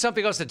 That's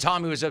something else that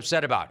Tommy was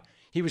upset about.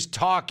 He was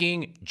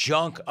talking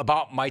junk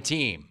about my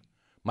team,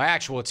 my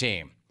actual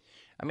team.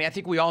 I mean, I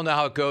think we all know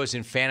how it goes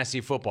in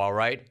fantasy football,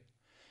 right?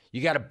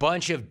 You got a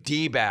bunch of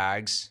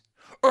D-bags,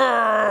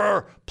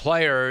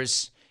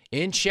 players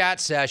in chat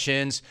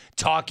sessions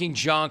talking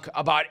junk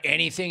about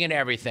anything and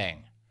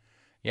everything.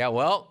 Yeah,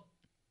 well,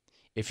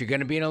 if you're going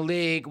to be in a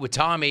league with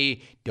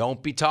Tommy,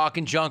 don't be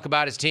talking junk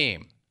about his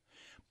team.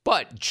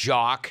 But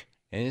Jock,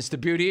 and it's the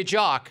beauty of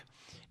Jock,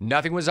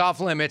 nothing was off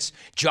limits.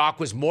 Jock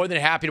was more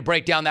than happy to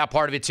break down that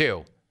part of it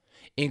too,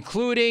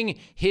 including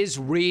his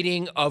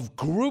reading of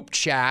group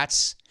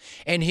chats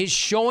and his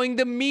showing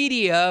the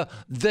media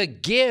the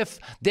GIF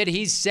that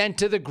he sent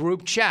to the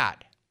group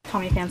chat.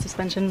 Tommy Pham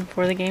suspension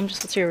before the game.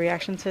 Just what's your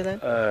reaction to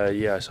that?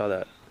 Yeah, I saw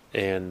that,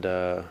 and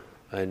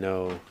I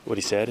know what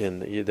he said,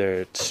 and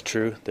it's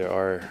true. There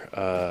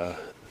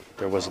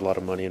was a lot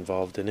of money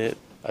involved in it.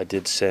 I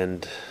did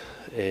send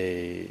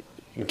a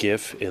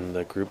GIF in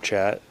the group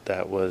chat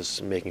that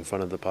was making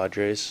fun of the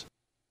Padres.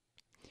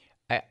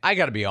 I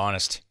got to be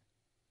honest.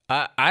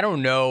 I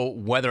don't know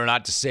whether or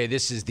not to say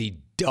this is the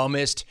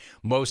dumbest,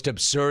 most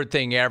absurd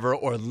thing ever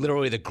or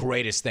literally the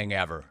greatest thing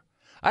ever.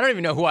 I don't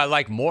even know who I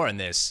like more in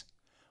this,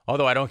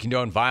 although I don't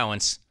condone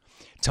violence.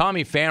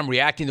 Tommy Pham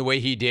reacting the way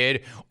he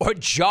did, or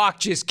Jock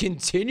just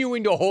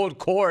continuing to hold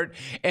court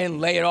and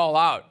lay it all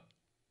out.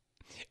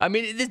 I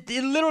mean, it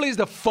literally is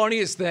the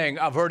funniest thing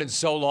I've heard in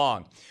so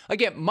long.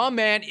 Again, my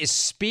man is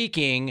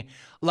speaking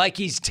like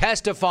he's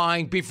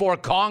testifying before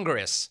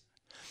Congress.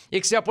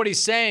 Except what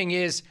he's saying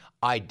is,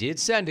 I did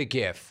send a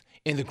GIF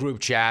in the group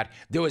chat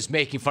that was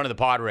making fun of the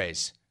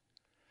Padres.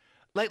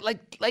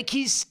 Like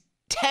he's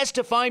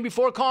testifying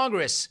before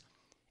Congress.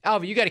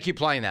 Alvin, you got to keep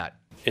playing that.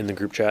 In the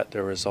group chat,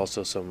 there was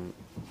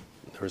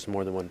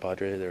more than one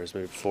Padre. There was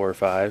maybe 4 or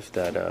 5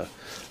 that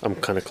I'm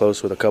kind of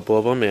close with a couple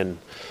of them, and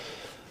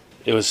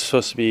it was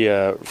supposed to be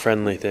a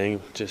friendly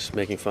thing, just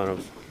making fun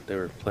of they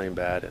were playing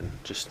bad and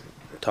just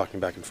talking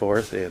back and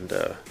forth. And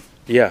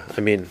yeah,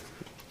 I mean,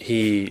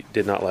 he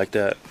did not like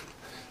that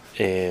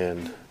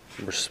and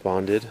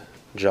responded,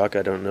 Jock,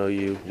 I don't know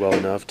you well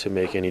enough to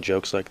make any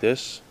jokes like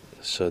this.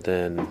 So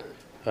then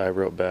I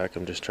wrote back,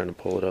 I'm just trying to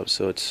pull it up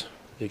so it's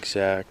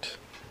exact.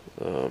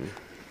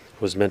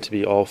 Was meant to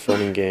be all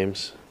fun and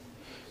games.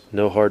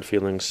 No hard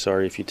feelings,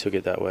 sorry if you took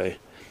it that way.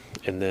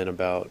 And then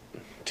about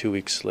 2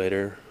 weeks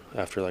later,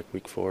 after like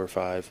week 4 or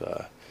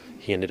 5,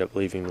 he ended up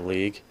leaving the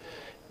league.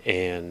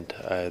 And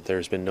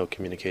there's been no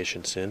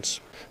communication since.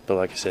 But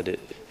like I said,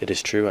 it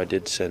is true. I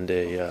did send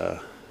a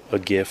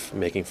GIF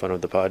making fun of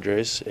the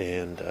Padres.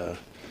 And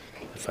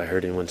if I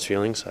hurt anyone's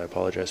feelings, I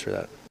apologize for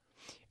that.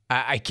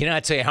 I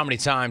cannot tell you how many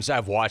times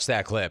I've watched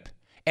that clip.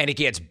 And it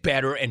gets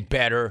better and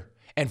better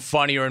and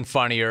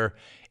funnier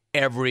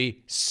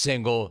every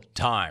single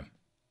time.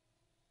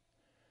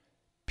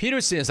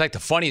 Peterson is like the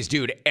funniest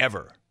dude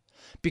ever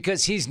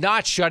because he's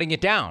not shutting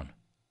it down.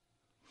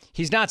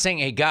 He's not saying,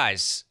 hey,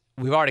 guys,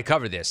 we've already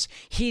covered this.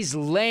 He's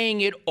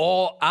laying it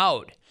all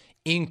out,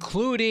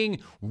 including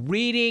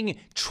reading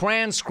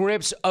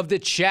transcripts of the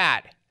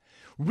chat,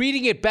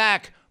 reading it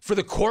back for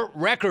the court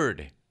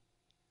record.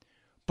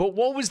 But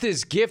what was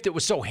this gift that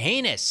was so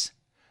heinous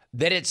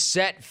that it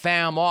set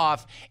Pham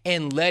off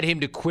and led him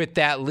to quit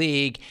that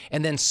league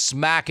and then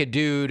smack a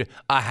dude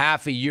a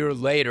half a year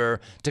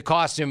later to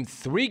cost him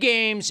 3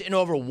 games and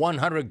over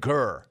 100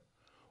 Gurr?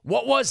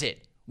 What was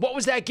it? What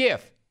was that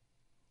gift?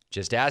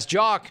 Just ask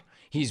Jock.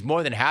 He's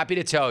more than happy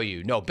to tell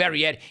you. No, better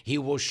yet, he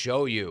will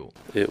show you.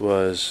 It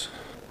was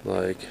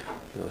like,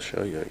 I'll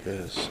show you, I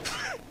guess.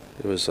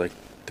 It was like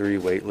 3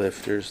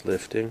 weightlifters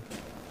lifting,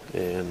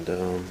 and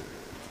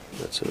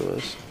that's what it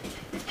was.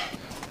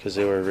 Because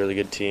they were a really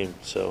good team,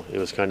 so it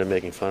was kind of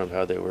making fun of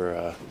how they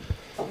were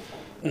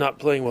not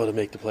playing well to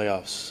make the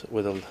playoffs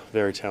with a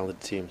very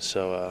talented team.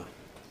 So,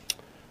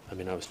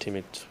 I was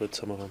teammates with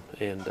some of them,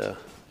 and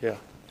it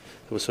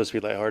was supposed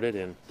to be lighthearted,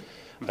 and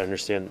I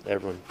understand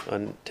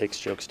everyone takes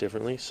jokes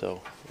differently.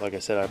 So, like I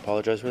said, I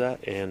apologize for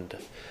that, and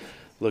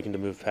looking to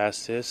move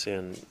past this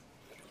and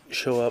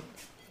show up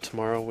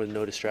tomorrow with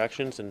no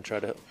distractions and try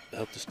to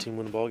help this team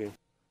win the ballgame.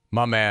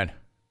 My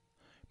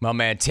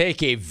man,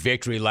 take a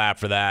victory lap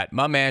for that.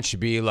 My man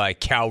should be like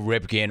Cal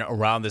Ripken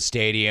around the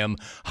stadium,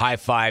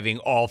 high-fiving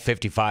all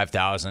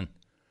 55,000.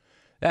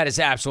 That is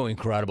absolutely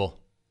incredible,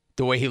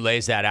 the way he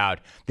lays that out,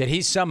 that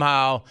he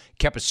somehow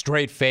kept a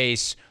straight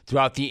face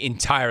throughout the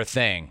entire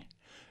thing,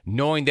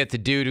 knowing that the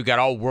dude who got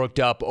all worked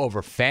up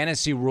over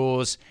fantasy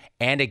rules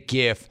and a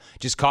GIF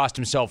just cost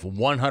himself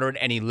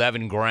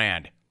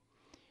 $111,000.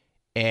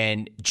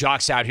 And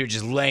Jock's out here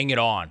just laying it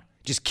on,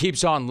 just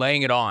keeps on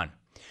laying it on.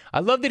 I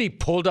love that he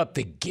pulled up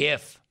the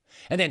GIF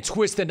and then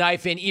twist the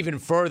knife in even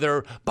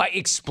further by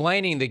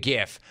explaining the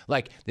GIF.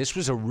 Like, this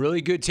was a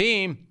really good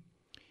team,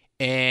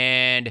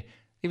 and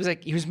he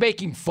was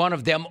making fun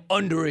of them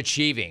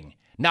underachieving,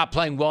 not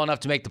playing well enough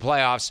to make the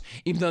playoffs,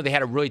 even though they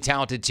had a really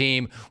talented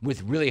team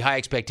with really high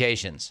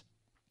expectations.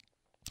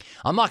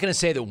 I'm not going to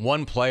say that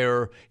one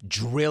player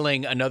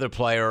drilling another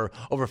player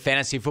over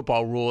fantasy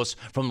football rules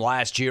from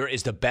last year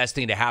is the best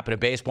thing to happen to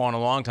baseball in a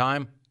long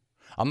time.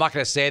 I'm not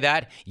going to say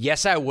that.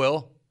 Yes, I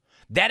will.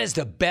 That is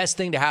the best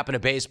thing to happen to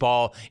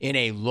baseball in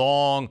a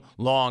long,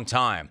 long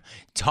time.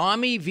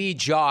 Tommy V.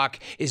 Jock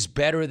is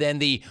better than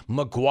the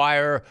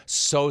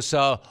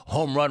McGwire-Sosa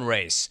home run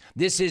race.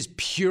 This is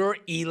pure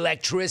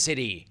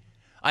electricity.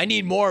 I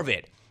need more of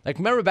it. Like,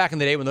 remember back in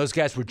the day when those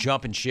guys were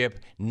jumping ship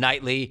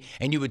nightly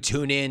and you would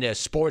tune in to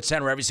Sports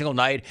Center every single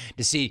night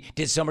to see,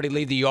 did somebody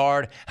leave the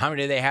yard? How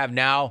many do they have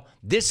now?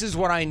 This is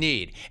what I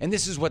need, and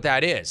this is what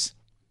that is.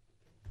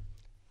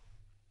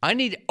 I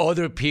need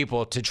other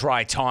people to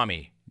try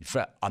Tommy.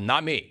 I'm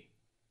not me.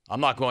 I'm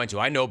not going to.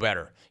 I know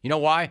better. You know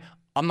why?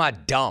 I'm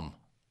not dumb.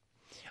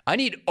 I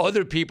need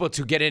other people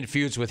to get in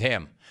feuds with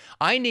him.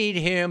 I need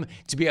him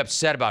to be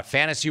upset about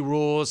fantasy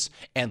rules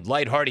and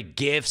lighthearted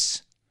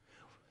gifts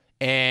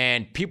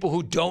and people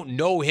who don't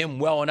know him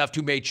well enough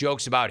to make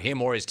jokes about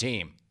him or his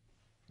team.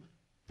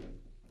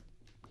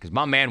 Because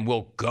my man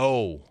will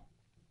go.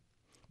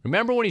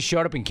 Remember when he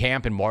showed up in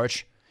camp in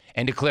March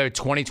and declared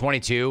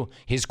 2022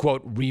 his,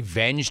 quote,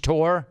 revenge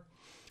tour?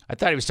 I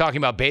thought he was talking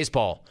about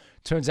baseball.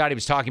 Turns out he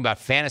was talking about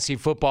fantasy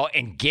football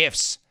and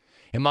gifts.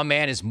 And my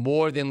man is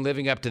more than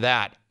living up to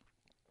that.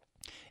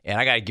 And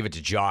I got to give it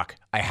to Jock.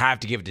 I have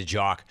to give it to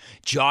Jock.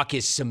 Jock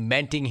is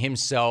cementing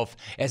himself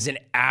as an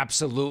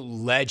absolute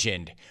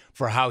legend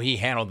for how he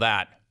handled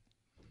that.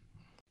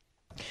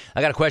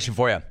 I got a question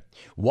for you.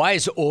 Why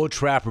is Old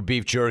Trapper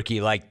beef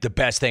jerky like the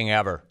best thing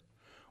ever?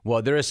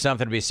 Well, there is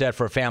something to be said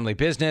for a family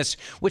business,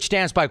 which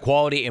stands by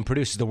quality and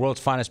produces the world's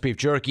finest beef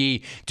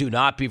jerky. Do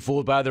not be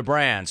fooled by other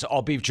brands.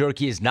 All beef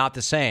jerky is not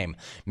the same.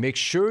 Make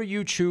sure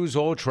you choose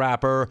Old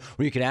Trapper,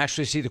 where you can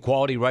actually see the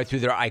quality right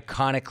through their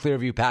iconic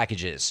Clearview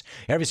packages.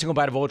 Every single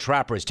bite of Old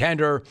Trapper is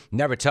tender,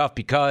 never tough,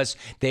 because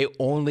they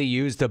only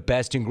use the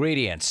best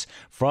ingredients.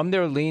 From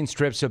their lean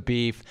strips of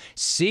beef,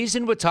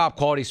 seasoned with top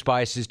quality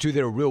spices, to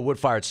their real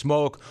wood-fired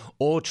smoke,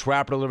 Old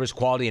Trapper delivers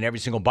quality in every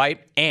single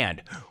bite.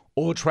 And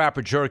Old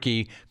Trapper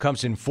jerky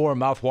comes in 4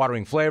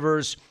 mouth-watering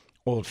flavors: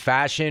 Old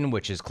Fashioned,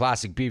 which is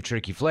classic beef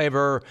jerky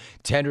flavor;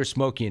 tender,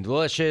 smoky, and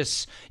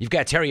delicious. You've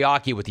got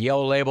teriyaki with the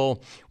yellow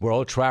label, where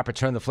Old Trapper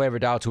turned the flavor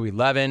dial to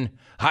 11.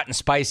 Hot and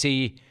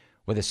spicy,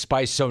 with a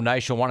spice so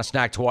nice you'll want to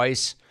snack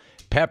twice.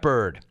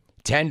 Peppered,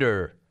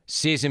 tender,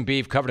 seasoned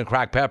beef covered in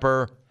cracked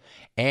pepper.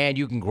 And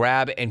you can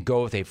grab and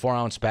go with a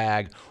 4-ounce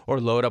bag or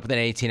load up with an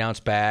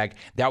 18-ounce bag.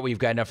 That way you've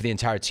got enough for the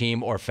entire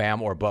team or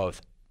fam or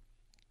both.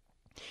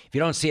 If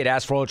you don't see it,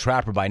 ask for Old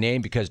Trapper by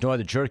name, because no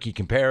other jerky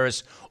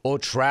compares.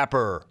 Old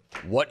Trapper,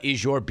 what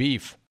is your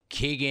beef?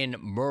 Keegan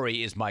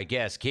Murray is my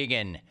guest.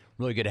 Keegan,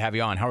 really good to have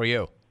you on. How are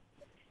you?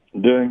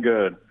 Doing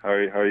good. How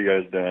are you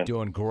guys doing?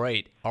 Doing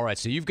great. All right,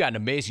 so you've got an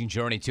amazing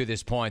journey to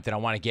this point that I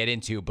want to get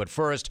into. But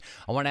first,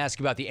 I want to ask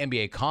you about the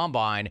NBA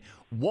Combine.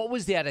 What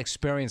was that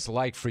experience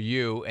like for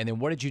you? And then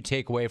what did you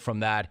take away from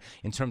that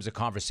in terms of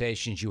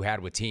conversations you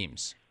had with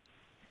teams?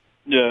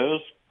 Yeah, it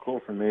was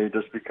cool for me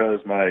just because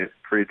my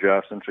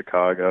pre-draft's in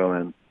Chicago,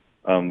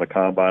 and the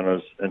Combine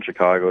was in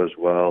Chicago as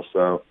well.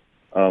 So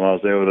I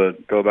was able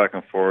to go back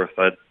and forth.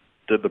 I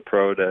did the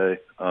pro day,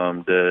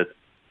 did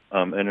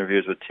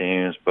interviews with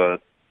teams,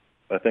 but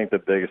I think the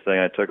biggest thing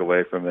I took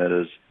away from it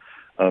is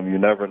you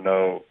never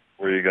know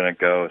where you're going to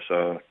go.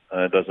 So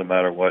it doesn't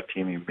matter what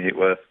team you meet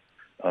with.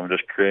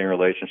 Just creating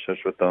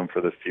relationships with them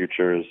for the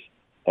future is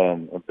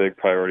a big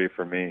priority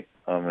for me,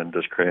 and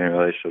just creating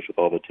relationships with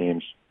all the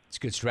teams. It's a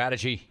good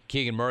strategy.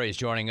 Keegan Murray is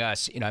joining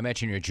us. You know, I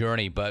mentioned your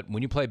journey, but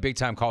when you play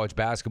big-time college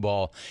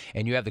basketball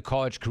and you have the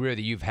college career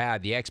that you've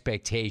had, the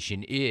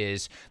expectation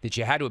is that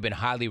you had to have been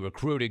highly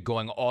recruited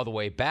going all the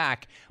way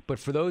back. But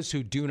for those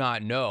who do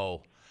not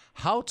know,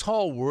 How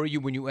tall were you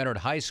when you entered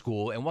high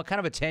school, and what kind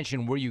of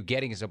attention were you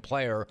getting as a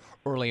player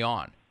early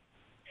on?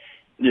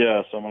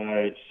 Yeah, so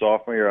my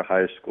sophomore year of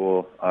high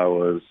school, I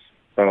was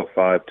about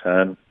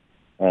 5'10",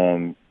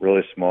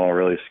 really small,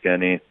 really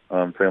skinny,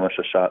 pretty much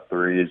just shot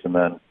threes, and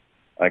then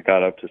I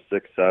got up to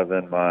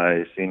 6'7"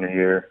 my senior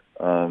year,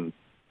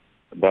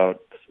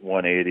 about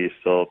 180,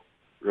 still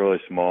really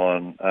small,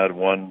 and I had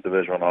one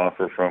Division I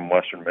offer from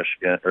Western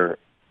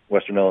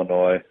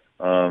Illinois,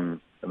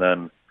 and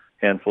then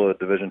a handful of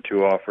Division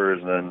II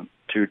offers, and then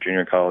 2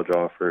 junior college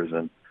offers,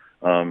 and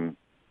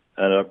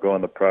ended up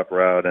going the prep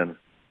route, and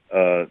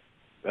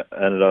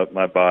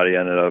my body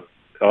ended up,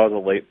 I was a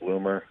late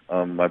bloomer.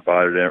 My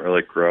body didn't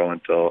really grow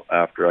until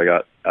after I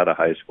got out of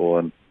high school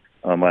and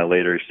my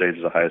later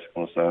stages of high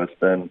school. So it's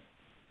been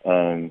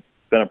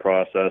a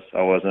process.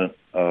 I wasn't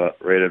a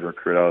rated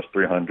recruit. I was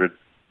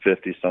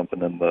 350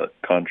 something in the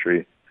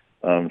country.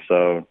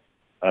 So,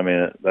 I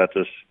mean, that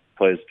just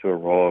plays to a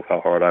role of how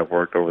hard I've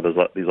worked over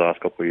these last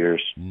couple of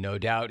years. No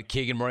doubt.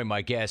 Keegan Murray,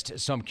 my guest.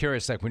 So I'm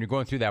curious, like when you're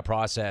going through that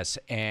process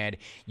and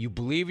you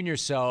believe in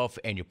yourself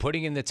and you're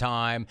putting in the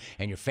time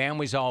and your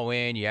family's all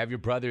in, you have your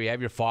brother, you have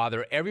your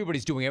father,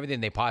 everybody's doing everything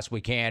they possibly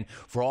can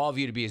for all of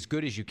you to be as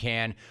good as you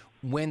can.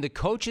 When the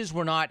coaches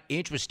were not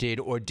interested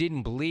or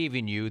didn't believe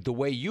in you the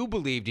way you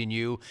believed in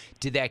you,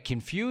 did that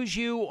confuse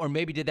you or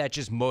maybe did that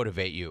just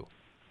motivate you?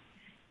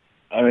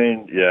 I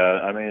mean, yeah.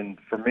 I mean,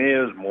 for me, it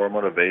was more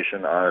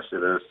motivation. Honestly,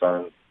 there's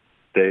some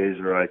days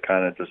where I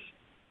kind of just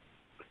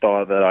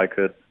thought that I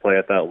could play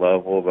at that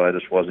level, but I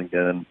just wasn't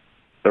getting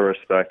the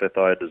respect I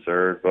thought I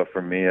deserved. But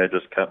for me, I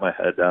just kept my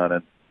head down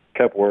and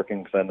kept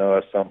working because I know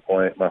at some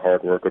point my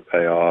hard work would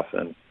pay off.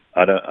 And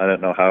I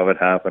didn't know how it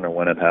happened or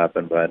when it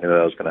happened, but I knew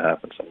that was going to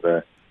happen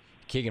someday.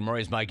 Keegan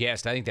Murray is my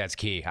guest. I think that's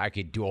key. I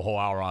could do a whole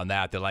hour on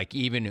that. That like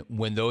even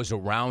when those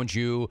around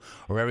you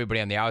or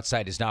everybody on the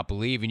outside does not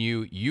believe in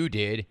you, you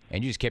did,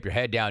 and you just kept your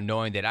head down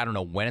knowing that I don't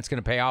know when it's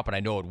going to pay off, but I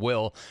know it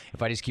will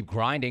if I just keep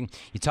grinding.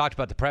 You talked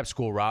about the prep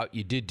school route.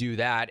 You did do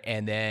that,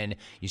 and then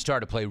you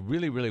started to play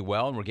really, really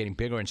well, and we're getting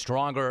bigger and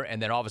stronger,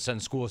 and then all of a sudden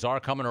schools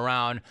are coming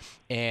around,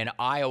 and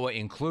Iowa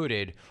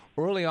included.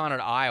 Early on at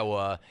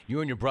Iowa, you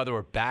and your brother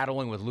were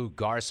battling with Luke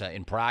Garza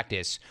in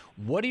practice.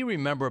 What do you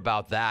remember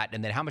about that?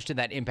 And then how much did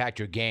that impact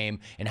your game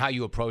and how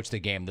you approached the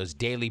game, those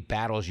daily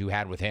battles you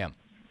had with him?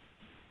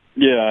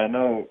 Yeah, I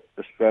know,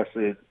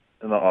 especially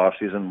in the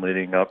offseason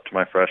leading up to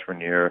my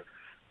freshman year,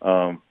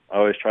 I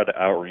always tried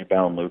to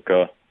out-rebound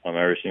Luka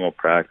every single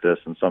practice,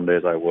 and some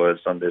days I would,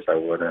 some days I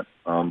wouldn't.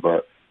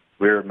 But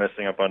we were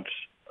missing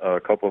a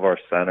couple of our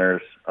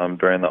centers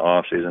during the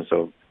offseason,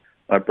 so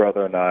my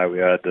brother and I, we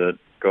had to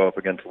go up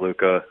against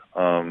Luka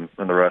and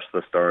the rest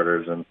of the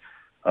starters, and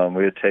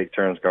we would take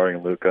turns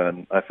guarding Luka,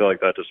 and I feel like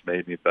that just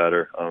made me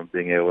better,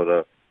 being able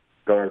to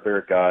guard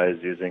their guys,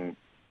 using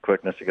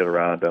quickness to get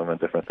around them and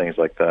different things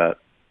like that.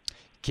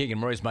 Keegan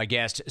Murray's my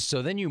guest.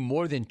 So then you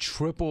more than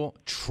triple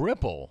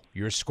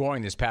your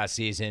scoring this past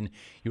season.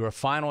 You were a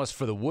finalist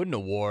for the Wooden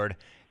Award.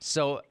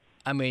 So,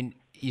 I mean,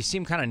 you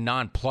seem kind of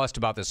nonplussed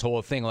about this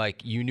whole thing,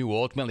 like you knew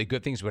ultimately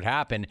good things would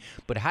happen.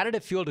 But how did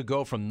it feel to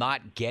go from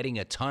not getting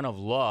a ton of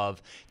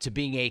love to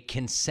being a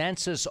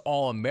consensus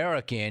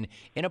All-American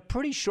in a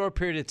pretty short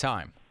period of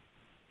time?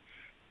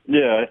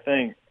 Yeah, I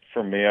think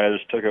for me, I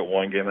just took it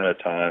one game at a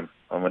time.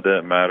 It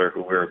didn't matter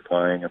who we were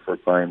playing. If we're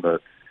playing the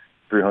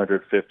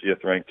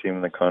 350th ranked team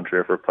in the country,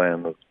 if we're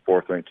playing the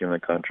 4th ranked team in the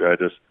country, I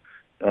just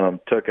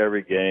took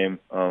every game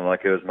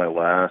like it was my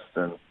last,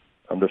 and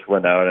just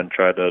went out and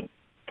tried to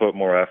put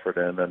more effort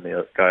in than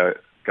the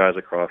guys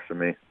across from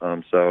me.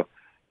 So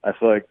I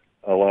feel like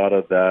a lot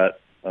of that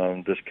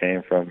just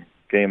came from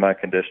getting my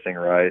conditioning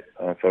right,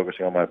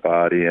 focusing on my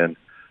body. And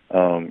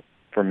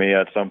for me,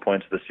 at some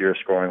points this year,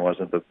 scoring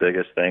wasn't the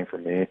biggest thing for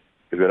me.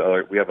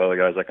 We have other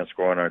guys that can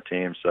score on our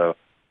team. So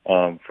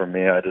for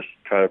me, I just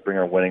try to bring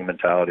a winning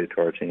mentality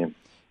to our team.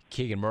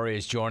 Keegan Murray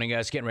is joining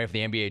us, getting ready for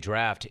the NBA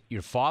draft.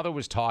 Your father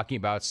was talking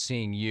about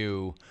seeing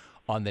you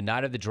on the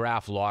night of the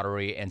draft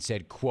lottery and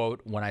said,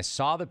 quote, "When I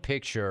saw the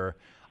picture,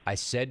 I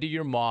said to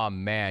your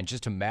mom, man,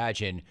 just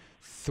imagine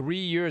 3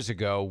 years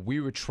ago,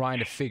 we were trying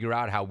to figure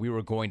out how we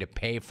were going to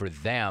pay for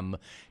them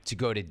to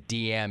go to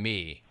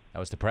DME. That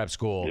was the prep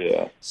school.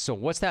 Yeah. So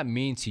what's that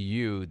mean to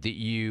you that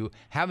you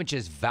haven't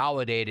just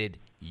validated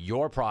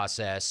your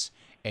process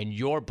and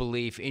your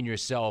belief in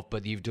yourself,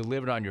 but you've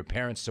delivered on your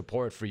parents'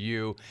 support for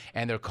you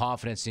and their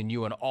confidence in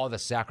you and all the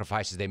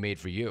sacrifices they made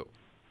for you?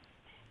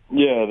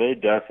 Yeah, they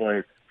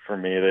definitely, for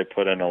me, they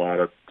put in a lot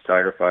of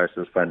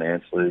sacrifices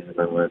financially,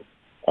 even when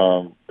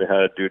they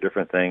had to do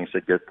different things to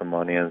get the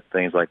money and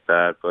things like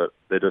that, but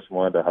they just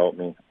wanted to help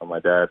me. My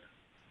dad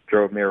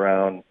drove me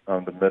around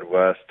the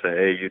Midwest to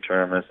AAU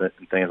tournaments and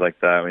things like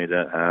that when he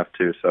didn't have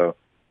to. So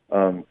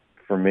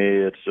for me,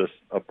 it's just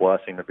a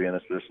blessing to be in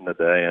this position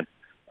today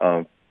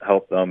and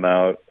help them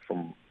out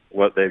from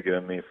what they've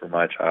given me from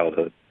my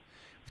childhood.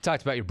 We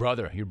talked about your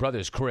brother. Your brother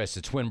is Chris,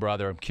 a twin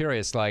brother. I'm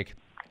curious, like,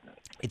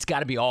 it's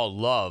got to be all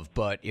love,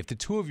 but if the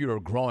two of you are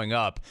growing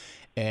up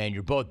and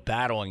you're both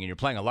battling and you're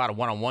playing a lot of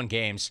one-on-one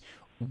games,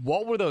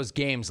 What were those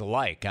games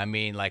like? I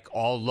mean, like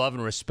all love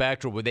and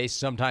respect, or would they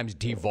sometimes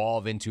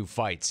devolve into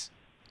fights?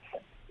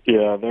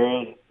 Yeah,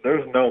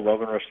 there's no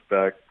love and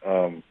respect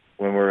when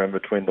we're in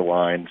between the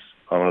lines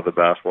of the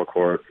basketball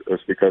court.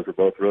 It's because we're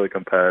both really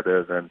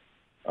competitive, and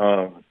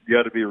you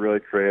had to be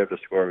really creative to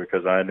score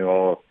because I knew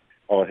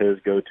all his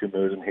go-to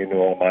moves and he knew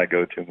all my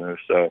go-to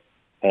moves. So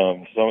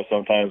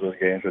sometimes those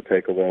games would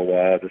take a little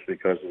while just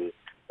because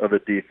of the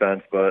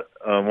defense. But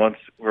once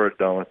we were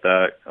done with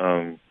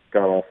that,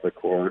 got off the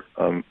court,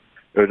 it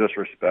was just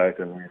respect,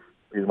 and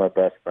he's my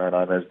best friend.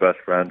 I'm his best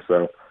friend,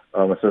 so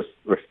it's just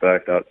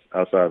respect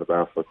outside of the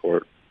basketball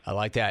court. I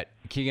like that.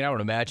 Keegan, I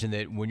would imagine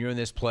that when you're in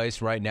this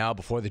place right now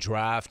before the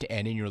draft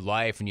and in your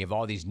life and you have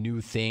all these new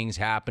things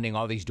happening,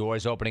 all these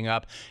doors opening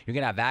up, you're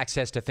going to have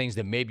access to things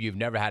that maybe you've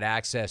never had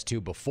access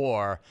to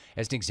before.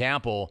 As an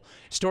example,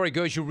 story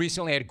goes you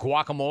recently had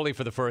guacamole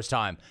for the first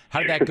time. How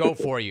did that go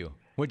for you?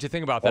 What did you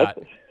think about that?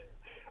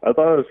 I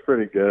thought it was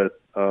pretty good.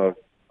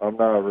 I'm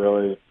not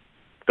really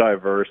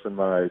diverse in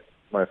my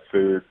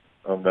food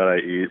that I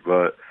eat,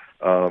 but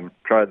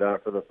tried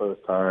that for the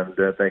first time.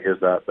 Didn't think it was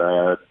that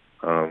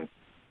bad.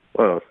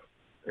 Well,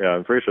 yeah,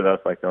 I'm pretty sure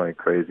that's like the only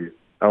crazy.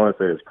 I don't want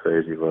to say it's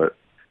crazy, but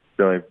it's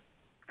the only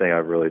thing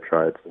I've really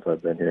tried since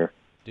I've been here.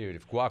 Dude,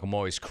 if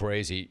guacamole's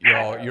crazy,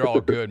 you're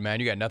all good, man.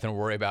 You got nothing to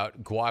worry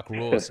about. Guac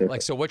rules.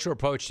 Like, so what's your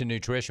approach to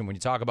nutrition? When you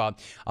talk about,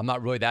 I'm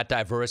not really that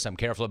diverse, I'm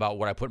careful about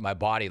what I put in my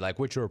body. Like,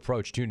 what's your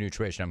approach to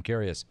nutrition? I'm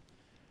curious.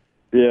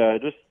 Yeah,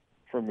 just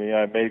for me,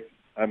 I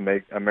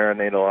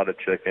marinate a lot of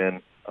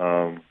chicken,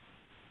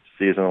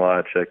 season a lot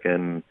of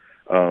chicken,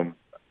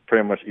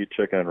 pretty much eat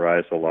chicken and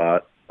rice a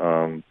lot.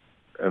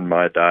 In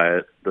my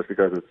diet, just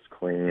because it's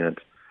clean.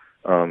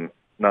 It's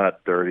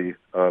not dirty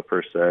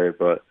per se,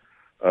 but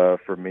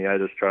for me, I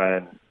just try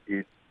and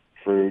eat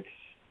fruits,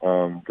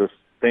 just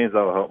things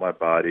that will help my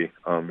body.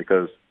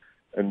 Because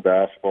in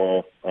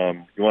basketball,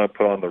 you want to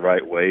put on the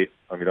right weight.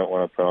 You don't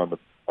want to put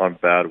on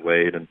bad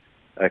weight and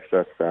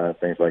excess fat,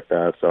 things like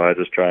that. So I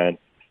just try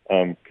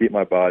and keep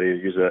my body,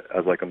 use it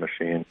as like a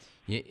machine.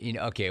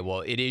 Okay,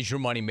 well, it is your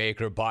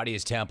moneymaker. Body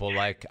is temple.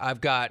 Like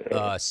I've got.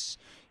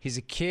 He's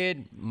a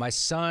kid. Our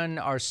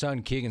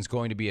son Keegan's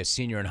going to be a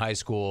senior in high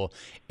school,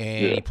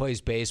 and he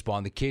plays baseball.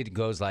 And the kid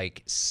goes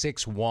like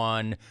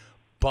 6'1",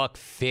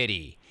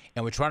 $150,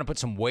 and we're trying to put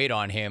some weight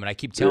on him. And I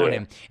keep telling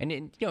him,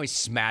 and he's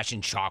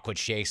smashing chocolate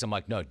shakes. I'm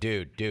like, no,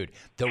 dude,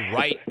 the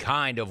right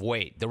kind of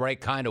weight,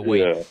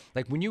 Yeah.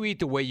 Like when you eat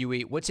the way you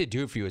eat, what's it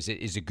do for you? Is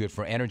it good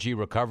for energy,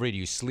 recovery? Do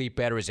you sleep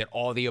better? Is it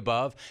all the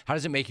above? How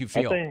does it make you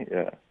feel?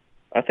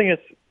 I think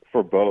it's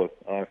for both.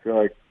 I feel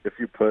like if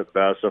you put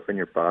bad stuff in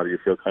your body, you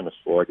feel kind of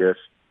sluggish.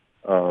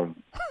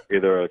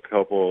 Either a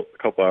couple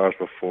hours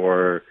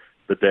before,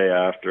 the day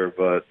after.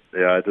 But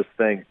yeah, I just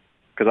think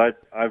because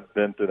I've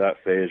been through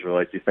that phase where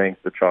like you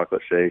think the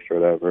chocolate shakes or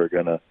whatever are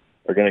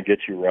gonna get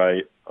you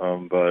right,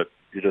 but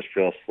you just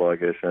feel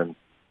sluggish. And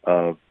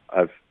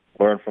I've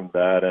learned from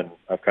that, and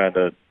I've kind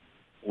of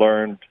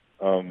learned,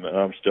 and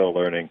I'm still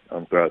learning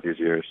throughout these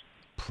years.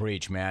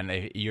 Preach,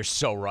 man. You're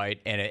so right.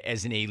 And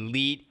as an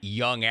elite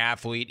young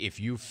athlete,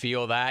 if you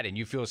feel that and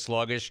you feel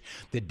sluggish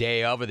the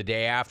day of or the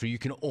day after, you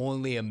can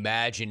only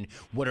imagine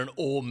what an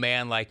old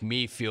man like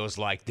me feels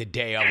like the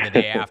day of and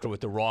the day after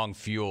with the wrong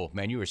fuel.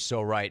 Man, you are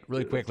so right.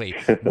 Really quickly,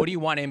 what do you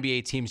want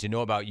NBA teams to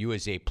know about you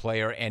as a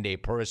player and a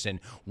person?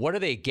 What are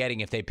they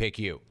getting if they pick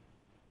you?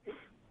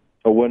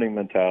 A winning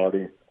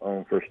mentality,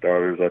 for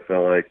starters. I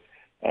feel like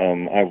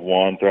I've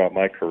won throughout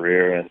my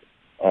career,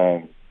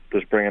 and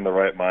just bringing the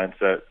right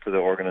mindset to the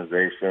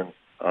organization.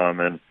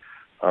 And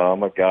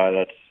I'm a guy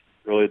that's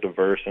really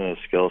diverse in his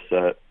skill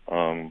set,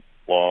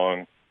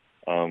 long,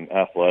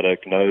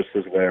 athletic, knows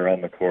his way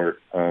around the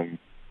court. And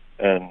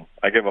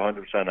I give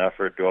 100%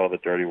 effort, do all the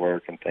dirty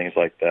work and things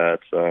like that.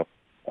 So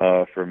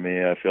for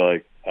me, I feel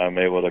like I'm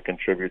able to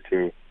contribute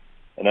to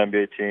an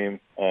NBA team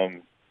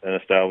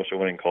and establish a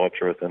winning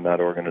culture within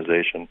that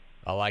organization.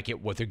 I like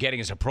it. What they're getting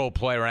is a pro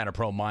player and a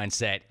pro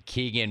mindset.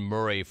 Keegan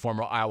Murray,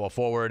 former Iowa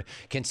forward,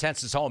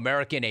 consensus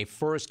All-American, a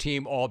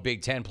first-team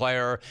All-Big Ten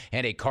player,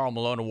 and a Karl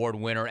Malone Award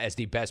winner as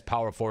the best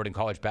power forward in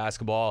college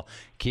basketball.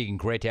 Keegan,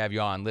 great to have you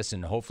on.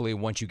 Listen, hopefully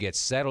once you get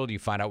settled, you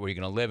find out where you're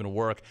going to live and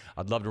work.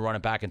 I'd love to run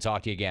it back and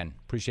talk to you again.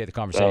 Appreciate the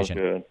conversation. Sounds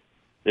good.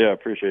 Yeah,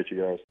 appreciate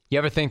you guys. You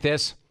ever think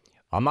this?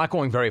 I'm not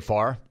going very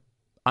far.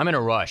 I'm in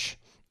a rush.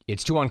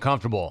 It's too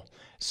uncomfortable.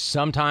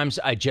 Sometimes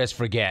I just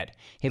forget.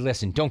 Hey,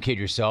 listen, don't kid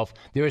yourself.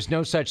 There is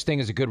no such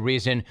thing as a good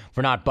reason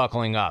for not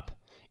buckling up.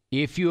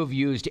 If you have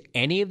used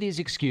any of these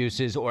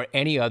excuses or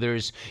any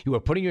others, you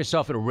are putting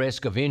yourself at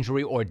risk of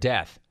injury or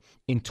death.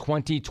 In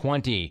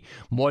 2020,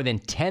 more than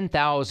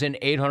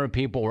 10,800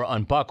 people were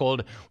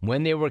unbuckled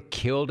when they were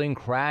killed in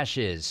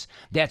crashes.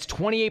 That's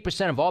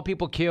 28% of all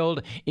people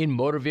killed in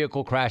motor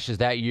vehicle crashes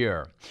that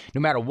year.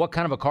 No matter what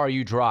kind of a car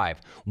you drive,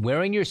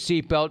 wearing your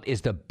seatbelt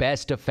is the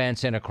best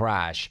defense in a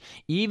crash.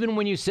 Even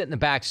when you sit in the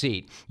back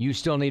seat, you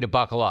still need to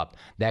buckle up.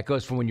 That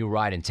goes for when you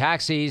ride in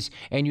taxis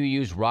and you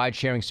use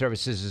ride-sharing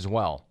services as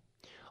well.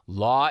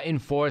 Law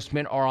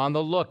enforcement are on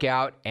the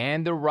lookout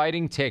and they're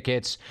writing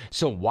tickets,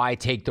 so why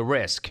take the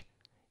risk?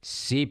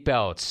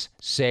 Seatbelts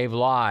save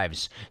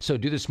lives. So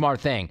do the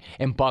smart thing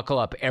and buckle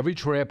up every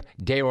trip,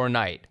 day or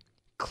night.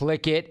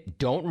 Click it,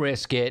 don't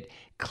risk it.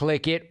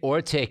 Click it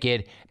or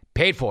ticket.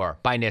 Paid for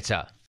by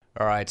NHTSA.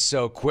 All right,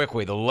 so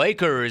quickly, the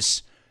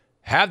Lakers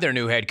have their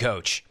new head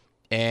coach,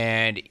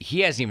 and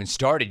he hasn't even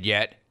started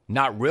yet.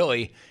 Not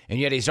really, and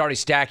yet he's already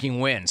stacking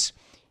wins.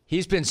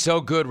 He's been so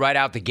good right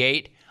out the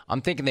gate,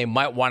 I'm thinking they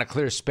might want to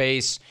clear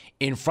space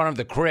in front of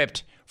the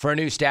crypt for a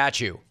new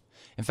statue.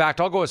 In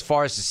fact, I'll go as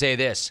far as to say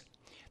this.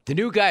 The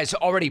new guy is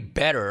already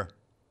better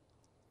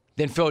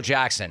than Phil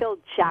Jackson. Phil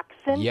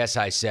Jackson? Yes,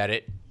 I said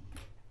it.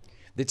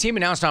 The team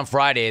announced on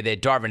Friday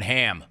that Darvin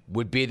Ham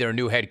would be their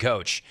new head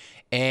coach.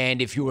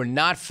 And if you are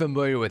not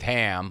familiar with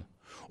Ham,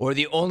 or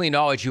the only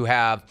knowledge you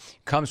have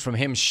comes from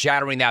him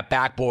shattering that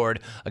backboard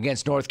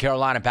against North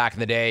Carolina back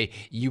in the day,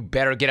 you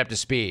better get up to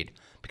speed.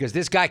 Because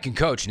this guy can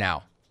coach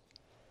now.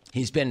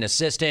 He's been an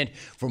assistant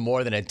for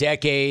more than a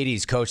decade.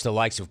 He's coached the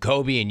likes of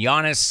Kobe and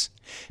Giannis.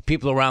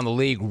 People around the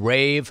league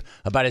rave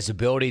about his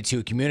ability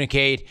to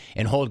communicate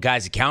and hold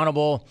guys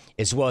accountable,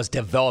 as well as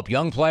develop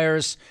young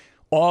players.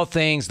 All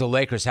things the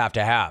Lakers have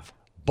to have.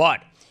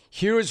 But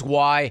here's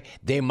why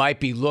they might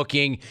be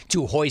looking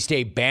to hoist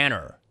a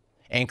banner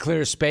and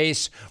clear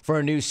space for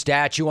a new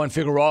statue on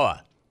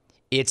Figueroa.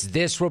 It's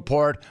this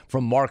report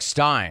from Mark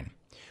Stein.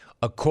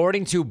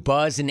 According to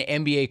buzz in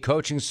NBA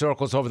coaching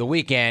circles over the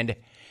weekend,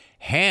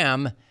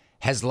 Ham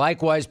has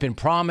likewise been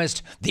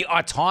promised the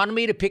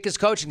autonomy to pick his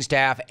coaching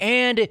staff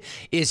and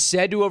is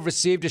said to have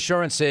received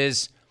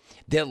assurances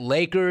that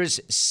Lakers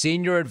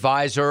senior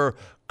advisor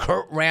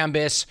Kurt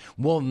Rambis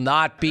will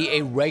not be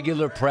a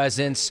regular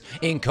presence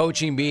in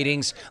coaching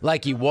meetings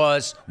like he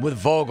was with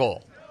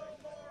Vogel.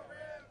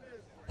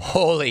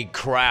 Holy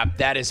crap,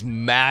 that is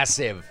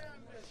massive.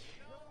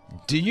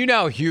 Do you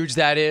know how huge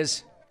that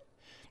is?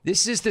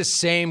 This is the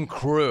same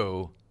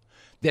crew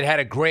that had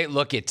a great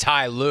look at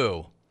Ty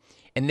Lue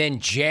and then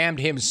jammed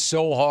him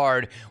so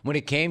hard when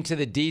it came to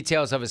the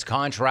details of his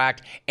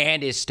contract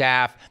and his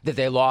staff that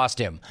they lost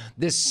him.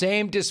 This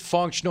same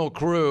dysfunctional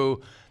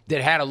crew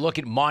that had a look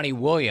at Monty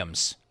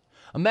Williams.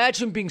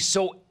 Imagine being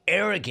so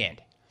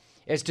arrogant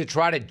as to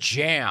try to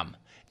jam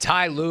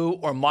Ty Lue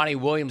or Monty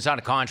Williams on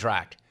a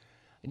contract.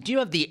 Do you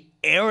have the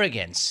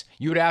arrogance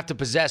you would have to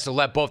possess to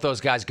let both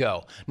those guys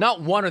go?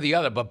 Not one or the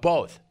other, but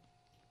both.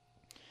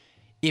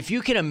 If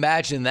you can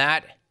imagine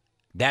that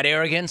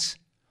arrogance,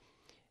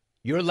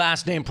 your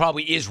last name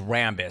probably is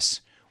Rambis,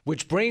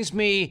 which brings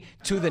me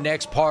to the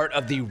next part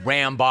of the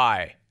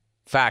Ramby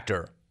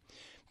factor.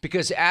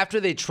 Because after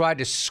they tried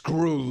to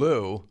screw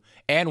Lue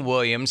and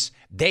Williams,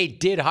 they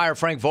did hire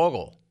Frank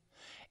Vogel.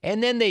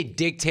 And then they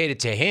dictated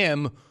to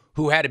him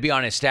who had to be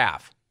on his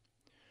staff.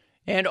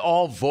 And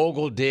all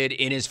Vogel did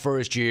in his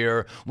first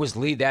year was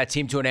lead that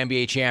team to an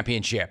NBA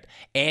championship.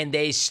 And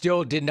they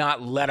still did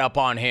not let up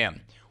on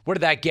him. What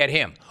did that get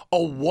him? A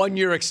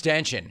 1-year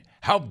extension.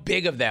 How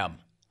big of them?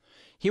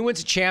 He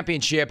wins a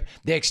championship,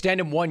 they extend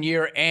him 1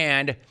 year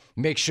and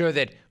make sure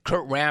that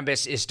Kurt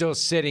Rambis is still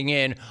sitting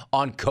in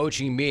on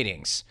coaching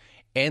meetings.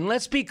 And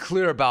let's be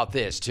clear about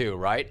this too,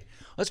 right?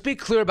 Let's be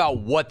clear about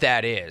what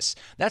that is.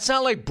 That's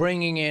not like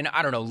bringing in,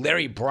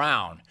 Larry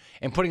Brown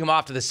and putting him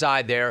off to the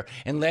side there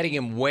and letting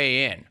him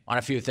weigh in on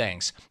a few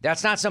things.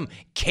 That's not some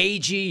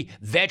cagey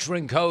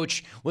veteran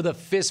coach with a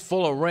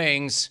fistful of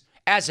rings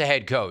as a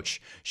head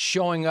coach,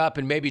 showing up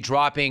and maybe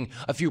dropping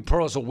a few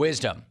pearls of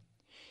wisdom.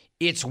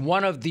 It's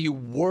one of the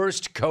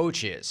worst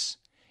coaches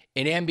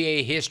in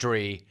NBA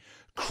history,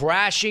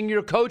 crashing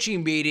your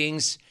coaching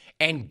meetings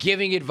and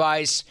giving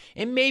advice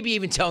and maybe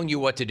even telling you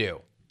what to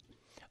do.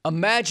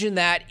 Imagine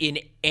that in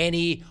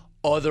any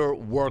other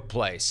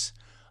workplace.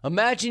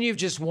 Imagine you've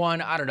just won,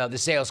 the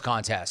sales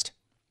contest.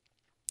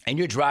 And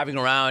you're driving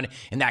around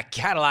in that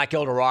Cadillac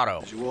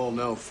Eldorado. As you all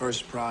know,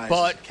 first prize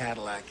but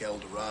Cadillac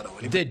Eldorado.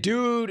 The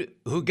dude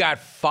who got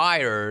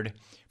fired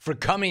for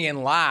coming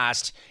in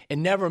last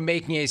and never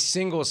making a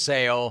single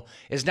sale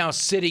is now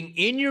sitting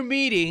in your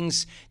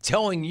meetings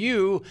telling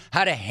you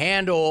how to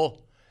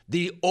handle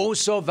the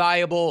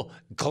oh-so-valuable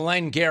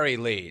Glengarry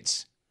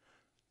leads.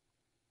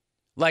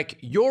 Like,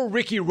 you're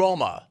Ricky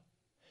Roma,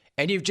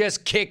 and you've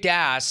just kicked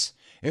ass,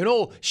 and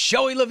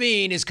Shelly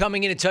Levine is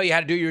coming in to tell you how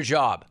to do your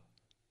job.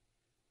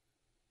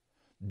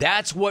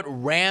 That's what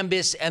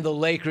Rambis and the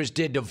Lakers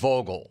did to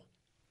Vogel.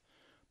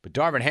 But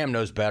Darvin Ham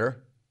knows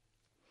better.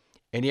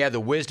 And he had the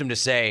wisdom to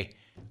say,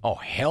 oh,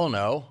 hell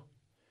no.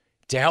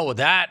 To hell with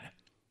that.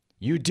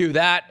 You do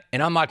that,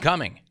 and I'm not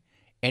coming.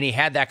 And he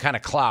had that kind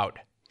of clout.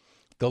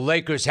 The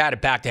Lakers had to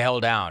back the hell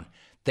down.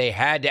 They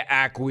had to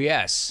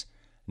acquiesce.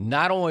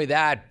 Not only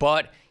that,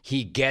 but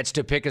he gets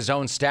to pick his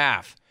own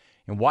staff.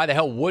 And why the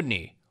hell wouldn't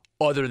he?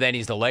 Other than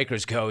he's the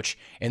Lakers coach,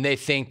 and they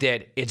think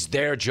that it's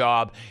their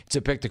job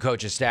to pick the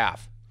coach's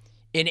staff.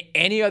 In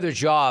any other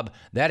job,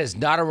 that is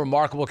not a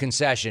remarkable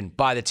concession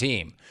by the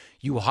team.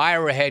 You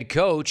hire a head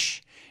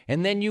coach,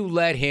 and then you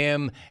let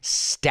him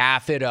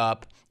staff it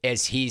up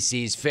as he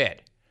sees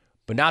fit.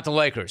 But not the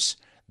Lakers.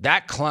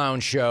 That clown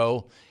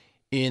show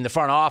in the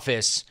front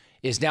office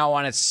is now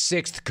on its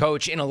 6th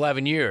coach in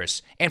 11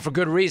 years, and for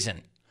good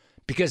reason.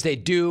 because they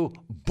do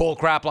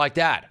bullcrap like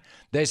that.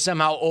 They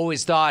somehow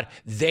always thought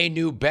they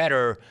knew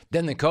better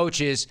than the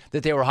coaches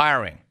that they were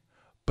hiring,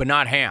 but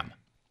not Ham.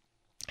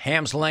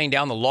 Ham's laying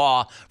down the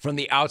law from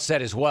the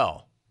outset as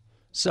well.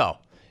 So,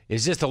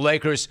 is this the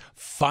Lakers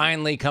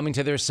finally coming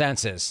to their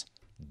senses?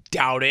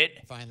 Doubt it.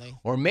 Finally.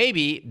 Or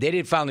maybe they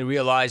did finally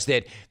realize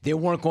that they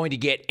weren't going to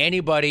get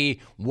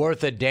anybody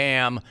worth a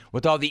damn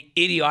with all the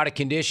idiotic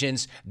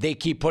conditions they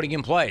keep putting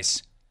in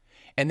place.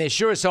 And they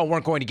sure as hell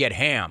weren't going to get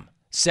Ham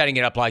setting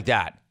it up like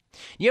that.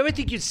 You ever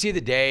think you'd see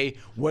the day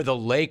where the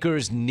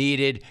Lakers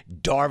needed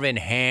Darvin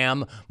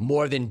Ham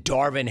more than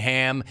Darvin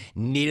Ham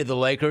needed the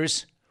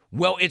Lakers?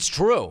 Well, it's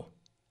true.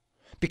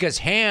 Because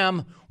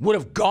Ham would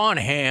have gone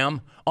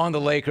ham on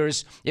the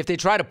Lakers if they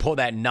tried to pull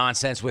that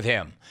nonsense with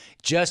him,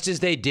 just as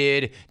they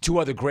did two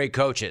other great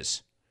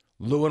coaches,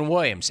 Lou and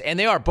Williams. And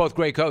they are both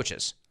great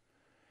coaches.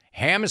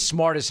 Ham is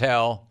smart as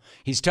hell,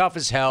 he's tough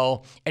as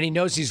hell, and he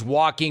knows he's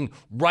walking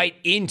right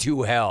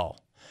into hell.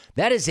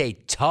 That is a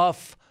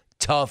tough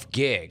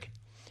gig.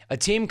 A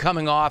team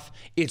coming off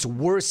its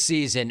worst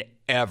season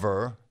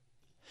ever,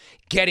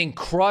 getting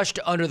crushed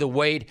under the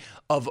weight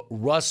of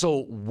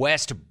Russell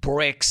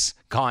Westbrook's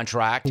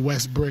contract.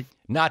 Westbrook.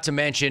 Not to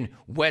mention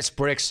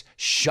Westbrook's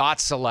shot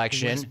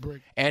selection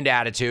and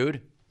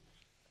attitude.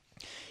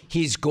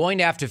 He's going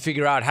to have to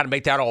figure out how to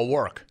make that all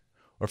work,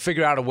 or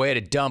figure out a way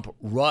to dump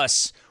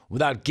Russ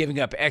without giving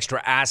up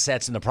extra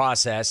assets in the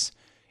process.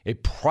 A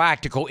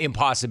practical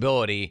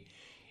impossibility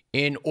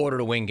in order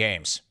to win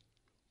games.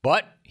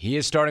 But he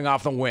is starting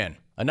off the win.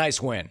 A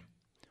nice win.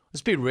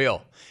 Let's be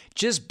real.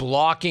 Just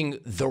blocking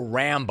the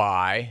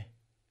Ramby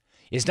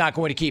is not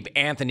going to keep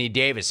Anthony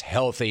Davis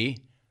healthy.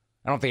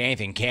 I don't think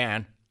anything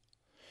can.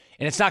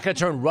 And it's not going to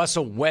turn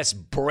Russell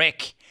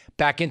Westbrook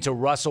back into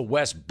Russell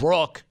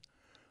Westbrook.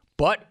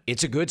 But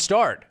it's a good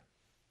start.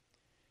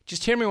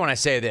 Just hear me when I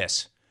say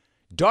this.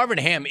 Darvin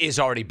Ham is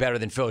already better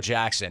than Phil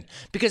Jackson,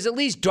 because at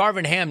least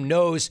Darvin Ham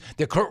knows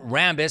that Kurt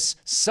Rambis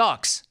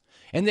sucks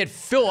and that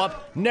Phillip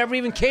never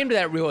even came to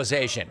that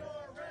realization.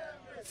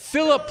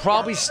 Phillip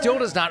probably still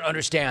does not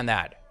understand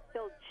that.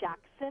 Phil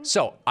Jackson.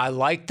 So I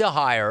like the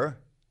hire.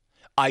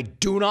 I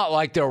do not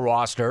like their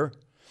roster.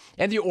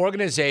 And the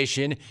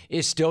organization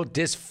is still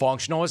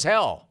dysfunctional as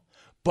hell.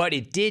 But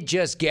it did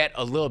just get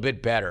a little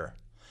bit better.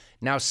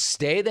 Now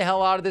stay the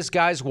hell out of this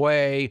guy's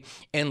way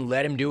and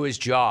let him do his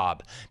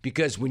job.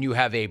 Because when you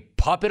have a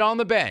puppet on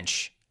the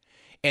bench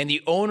and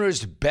the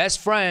owner's best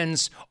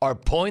friends are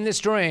pulling the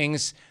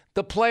strings,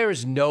 the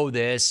players know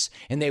this,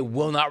 and they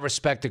will not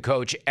respect the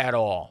coach at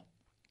all.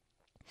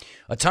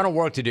 A ton of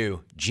work to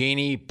do,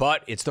 Jeannie,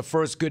 but it's the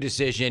first good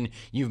decision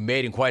you've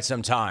made in quite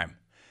some time.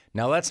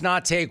 Now let's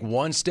not take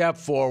one step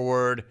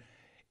forward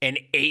and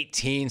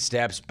 18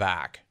 steps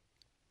back.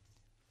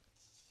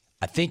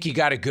 I think you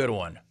got a good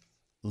one.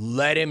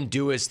 Let him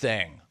do his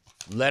thing.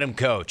 Let him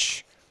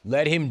coach.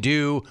 Let him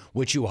do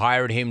what you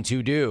hired him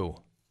to do.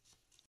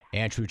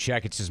 Andrew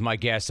Checketts is my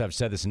guest. I've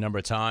said this a number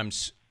of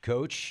times.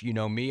 Coach, you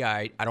know me,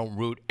 I don't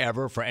root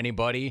ever for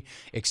anybody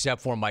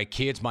except for my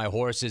kids, my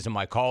horses, and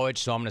my college.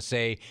 So I'm going to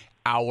say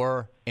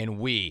our and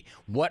we.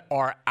 What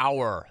are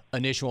our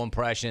initial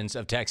impressions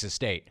of Texas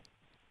State?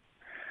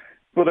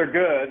 Well, they're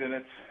good, and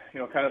it's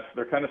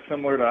they're kind of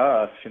similar to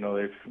us.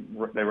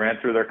 They ran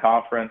through their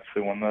conference.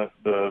 They won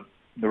the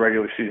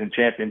regular season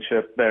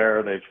championship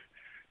there. They've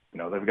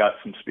got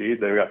some speed.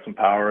 They've got some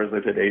power.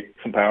 They've hit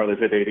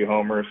 80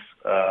 homers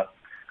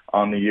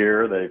on the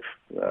year.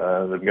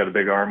 They've got a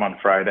big arm on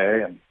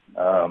Friday, and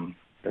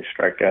they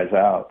strike guys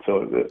out.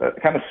 So a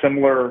kind of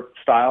similar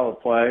style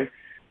of play.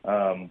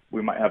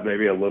 We might have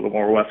maybe a little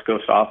more West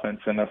Coast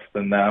offense in us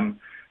than them.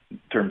 In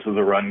terms of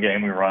the run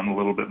game, we run a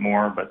little bit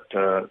more, but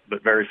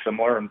very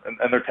similar. And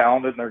they're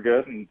talented and they're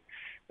good,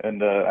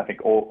 and I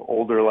think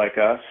older like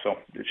us, so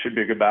it should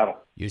be a good battle.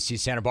 UC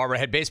Santa Barbara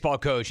head baseball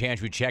coach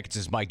Andrew Checketts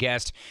is my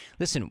guest.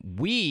 Listen,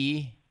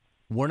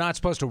 we're not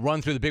supposed to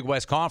run through the Big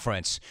West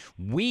Conference.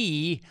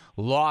 We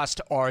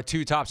lost our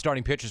two top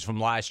starting pitchers from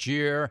last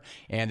year,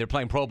 and they're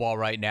playing pro ball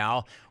right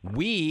now.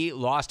 We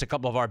lost a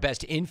couple of our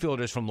best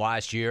infielders from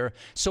last year.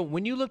 So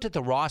when you looked at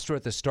the roster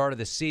at the start of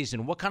the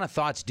season, what kind of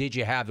thoughts did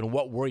you have, and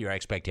what were your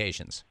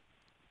expectations?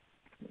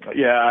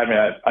 Yeah, I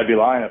mean, I'd be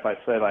lying if I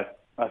said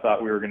I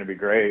thought we were going to be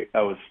great.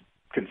 I was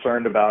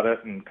concerned about it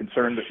and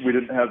concerned that we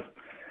didn't have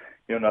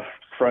enough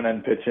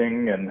front-end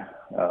pitching, and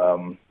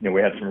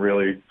we had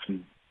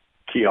some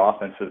key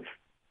offensive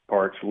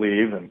parts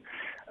leave, and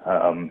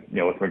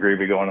with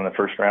McGreevy going in the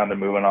first round and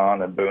moving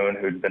on, and Boone,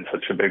 who'd been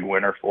such a big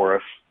winner for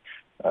us,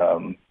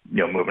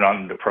 moving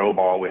on into pro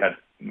ball, we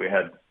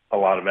had a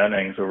lot of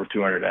innings, over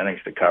 200 innings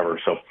to cover.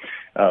 So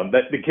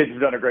the kids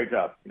have done a great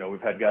job.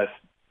 We've had guys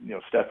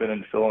step in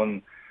and fill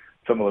in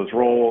some of those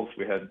roles.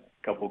 We had a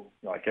couple,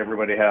 like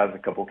everybody has, a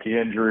couple key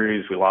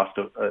injuries. We lost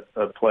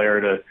a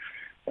player to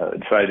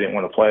decided he didn't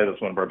want to play.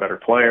 That's one of our better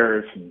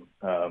players.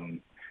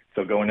 And,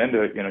 so going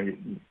into it,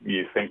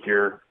 you think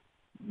you're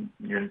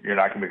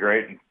not going to be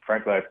great. And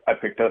frankly, I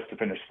picked us to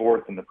finish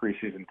fourth in the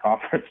preseason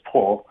conference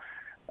poll.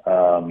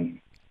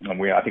 And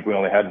I think we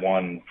only had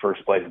one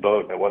first place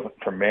vote, and it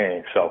wasn't from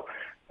me. So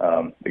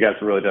the guys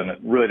have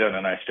really done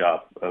a nice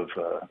job of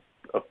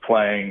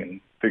playing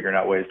and figuring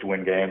out ways to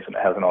win games, and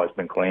it hasn't always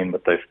been clean,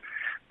 but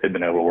they've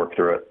been able to work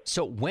through it.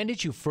 So when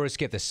did you first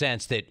get the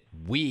sense that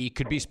we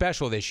could be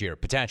special this year,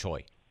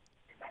 potentially?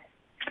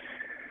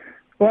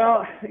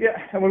 Well, yeah,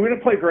 I mean, we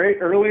didn't play great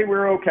early. We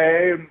were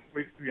okay.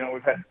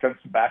 We've had some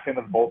back end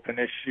of the bullpen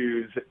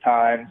issues at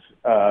times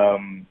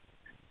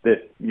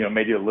that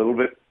made you a little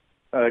bit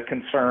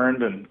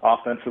concerned, and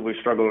offensively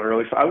struggled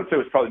early. So I would say it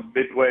was probably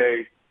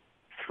midway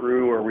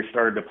through where we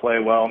started to play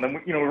well, and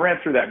then we ran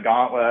through that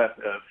gauntlet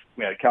of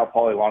we had Cal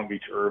Poly, Long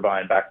Beach,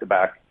 Irvine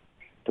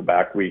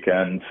back-to-back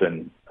weekends,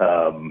 and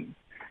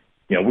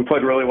we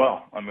played really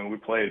well. I mean, we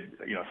played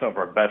some of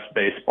our best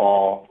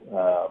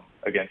baseball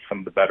against some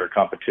of the better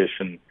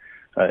competition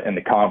in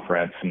the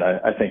conference, and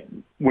I think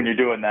when you're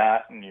doing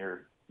that and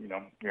you're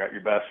at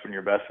your best when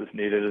your best is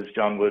needed, as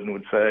John Wooden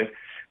would say,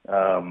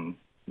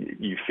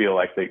 you feel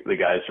like the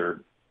guys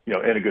are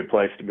in a good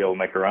place to be able to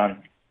make a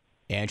run.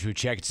 Andrew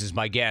Checketts is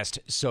my guest.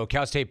 So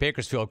Cal State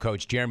Bakersfield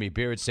coach Jeremy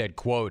Beard said,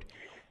 quote,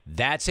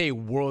 "That's a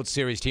World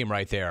Series team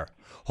right there.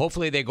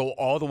 Hopefully they go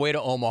all the way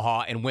to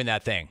Omaha and win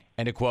that thing."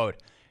 End of quote.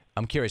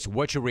 I'm curious,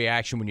 what's your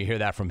reaction when you hear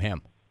that from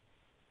him?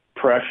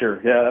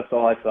 Pressure. Yeah, that's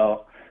all I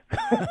felt.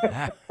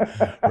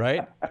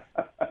 Right?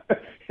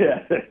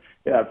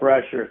 Yeah,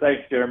 pressure.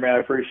 Thanks, Jeremy. I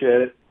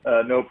appreciate it.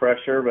 No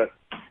pressure, but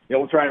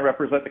we'll try and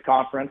represent the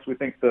conference. We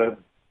think the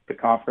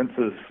conference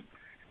is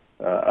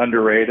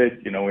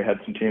underrated. We had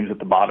some teams at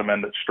the bottom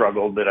end that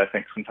struggled that I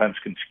think sometimes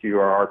can skew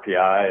our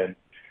RPI,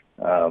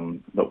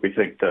 and but we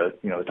think the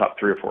top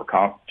 3 or 4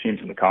 teams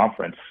in the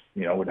conference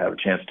would have a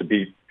chance to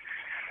beat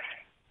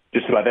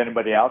just about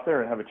anybody out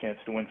there and have a chance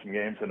to win some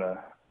games in a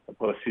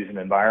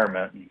postseason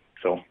environment. And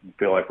so we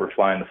feel like we're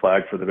flying the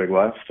flag for the Big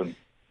West and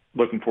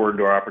looking forward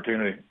to our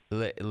opportunity.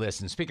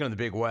 Listen, speaking of the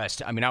Big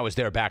West, I mean, I was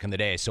there back in the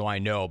day, so I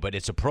know, but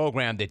it's a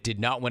program that did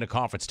not win a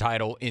conference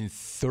title in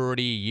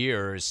 30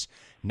 years.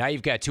 Now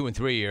you've got 2 in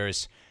 3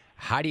 years.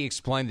 How do you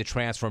explain the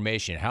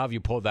transformation? How have you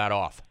pulled that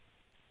off?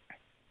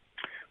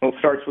 Well, it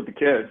starts with the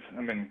kids.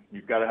 I mean,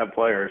 you've got to have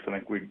players. I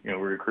think we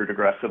recruit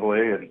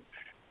aggressively, and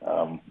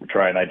we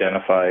try and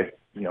identify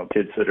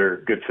kids that are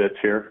good fits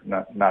here,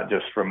 not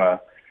just from a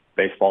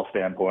baseball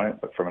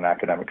standpoint, but from an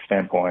academic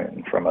standpoint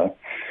and from a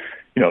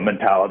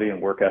mentality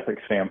and work ethic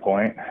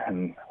standpoint.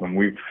 And when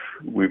we've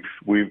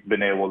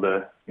been able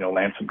to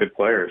land some good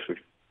players.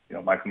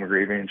 Michael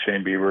McGreevy and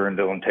Shane Bieber and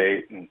Dylan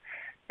Tate, and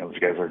those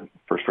guys are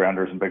first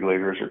rounders and big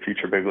leaguers or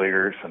future big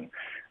leaguers, and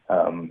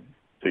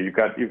so you've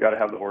got to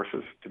have the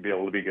horses to be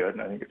able to be good.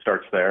 And I think it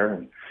starts there,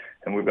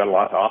 and we've got a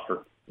lot to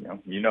offer.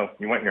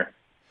 You went here,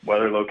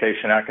 weather,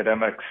 location,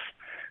 academics.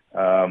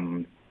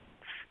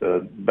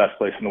 The best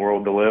place in the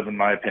world to live, in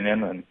my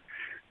opinion, and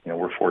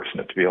we're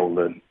fortunate to be able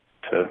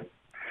to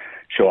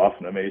show off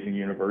an amazing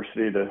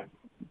university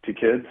to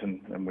kids,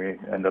 and we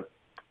end up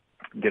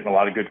getting a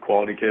lot of good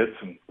quality kids,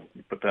 and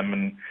you put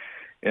them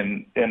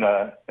in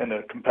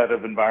a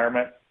competitive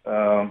environment,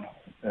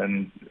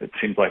 and it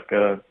seems like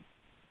the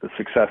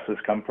success has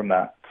come from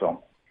that.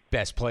 So.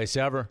 Best place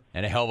ever,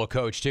 and a hell of a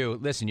coach, too.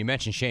 Listen, you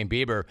mentioned Shane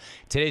Bieber.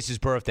 Today's his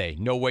birthday.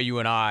 No way you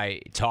and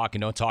I talk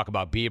and don't talk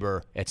about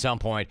Bieber at some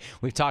point.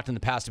 We've talked in the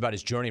past about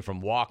his journey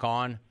from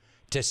walk-on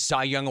to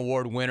Cy Young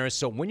Award winner.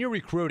 So when you're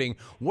recruiting,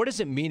 what does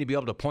it mean to be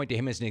able to point to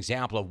him as an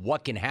example of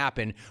what can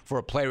happen for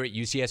a player at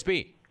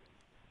UCSB?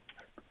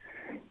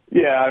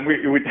 Yeah, and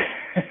we've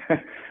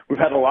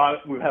had a lot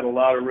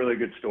of really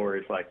good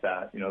stories like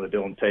that. The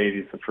Dylan Tate,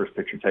 he's the first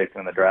pitcher taken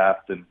in the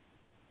draft in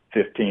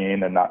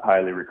 15 and not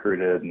highly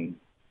recruited, and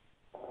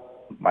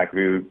Mike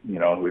Vu,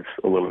 who's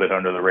a little bit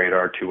under the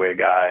radar, 2-way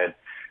guy.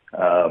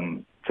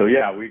 So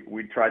yeah,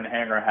 we tried to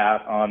hang our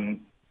hat on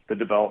the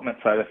development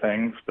side of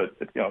things, but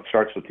it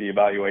starts with the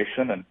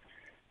evaluation. And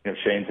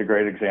Shane's a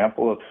great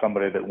example of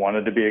somebody that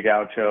wanted to be a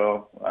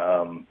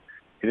Gaucho.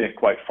 He didn't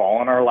quite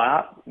fall in our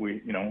lap. We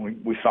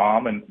saw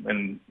him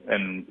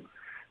and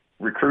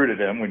recruited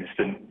him. We just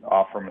didn't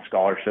offer him a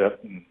scholarship,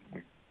 and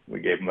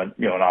we gave him an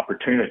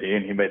opportunity,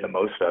 and he made the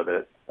most of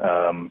it.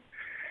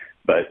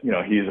 But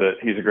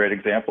he's a great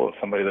example of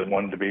somebody that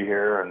wanted to be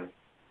here and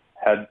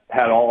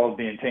had all of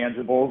the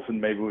intangibles,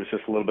 and maybe was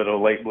just a little bit of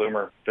a late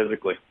bloomer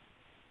physically.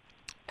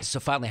 So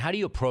finally, how do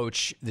you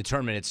approach the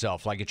tournament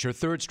itself? Like, it's your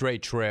 3rd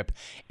straight trip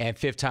and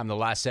 5th time in the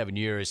last 7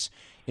 years.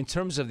 In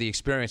terms of the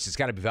experience, it's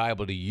got to be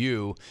valuable to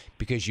you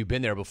because you've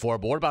been there before.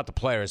 But what about the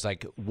players?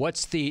 Like,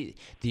 what's the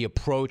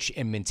approach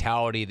and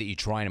mentality that you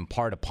try and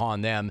impart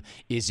upon them?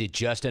 Is it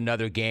just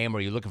another game? Or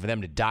are you looking for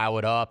them to dial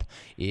it up?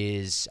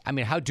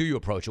 How do you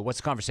approach it? What's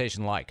the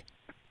conversation like?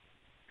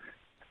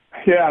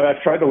 Yeah,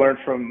 I've tried to learn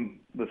from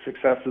the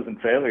successes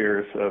and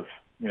failures of,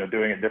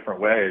 doing it different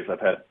ways. I've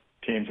had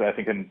teams, I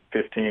think in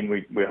 15,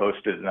 we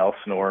hosted in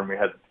Elsinore, and we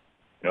had,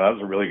 that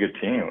was a really good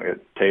team. We had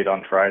Tate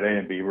on Friday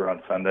and Bieber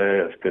on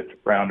Sunday, a 5th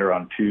rounder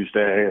on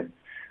Tuesday,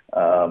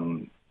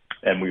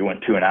 and we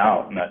went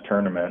 2-0 in that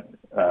tournament.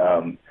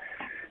 And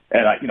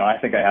I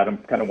think I had them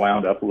kind of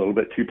wound up a little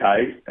bit too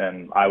tight,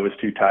 and I was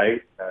too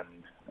tight.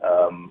 And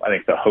I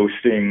think the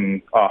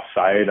hosting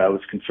off-site, I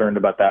was concerned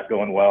about that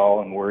going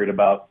well and worried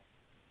about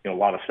a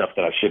lot of stuff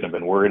that I shouldn't have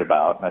been worried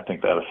about, and I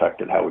think that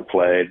affected how we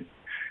played.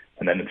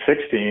 And then in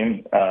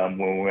 16,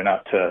 when we went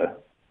out to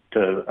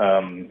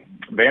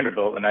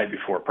Vanderbilt the night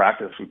before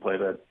practice, we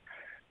played an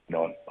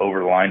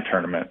over-the-line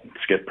tournament,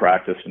 skipped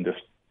practice, and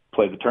just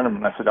played the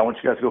tournament. And I said, I want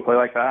you guys to go play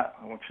like that.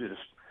 I want you to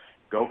just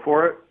go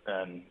for it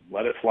and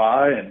let it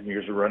fly, and you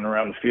guys are running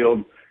around the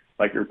field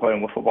like you're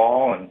playing wiffle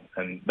ball,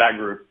 and that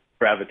group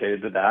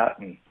gravitated to that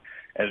and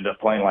ended up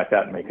playing like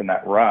that and making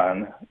that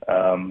run.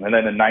 And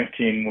then in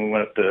 19, when we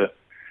went up to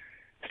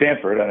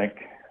Stanford, I think,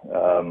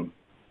 a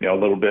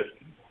little bit,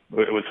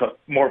 it was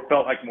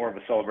felt like more of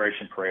a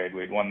celebration parade.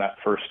 We'd won that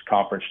first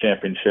conference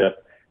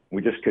championship.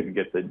 We just couldn't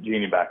get the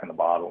genie back in the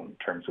bottle in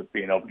terms of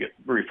being able to get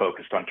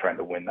refocused on trying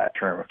to win that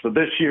tournament. So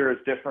this year is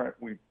different.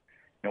 We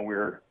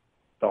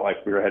felt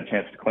like we had a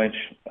chance to clinch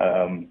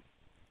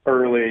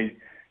early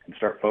and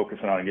start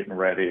focusing on getting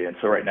ready. And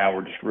so right now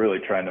we're just really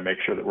trying to make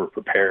sure that we're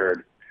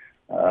prepared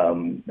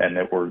and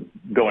that we're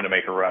going to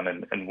make a run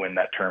and win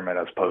that tournament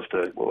as opposed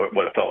to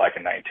what it felt like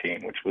in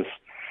 19, which was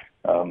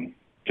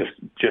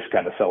just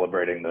kind of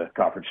celebrating the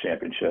conference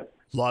championship.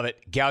 Love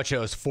it.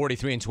 Gauchos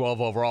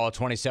 43-12 overall,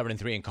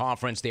 27-3 in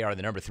conference. They are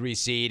the number 3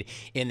 seed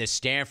in the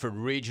Stanford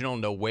Regional.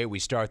 No way we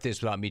start this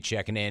without me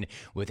checking in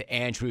with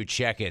Andrew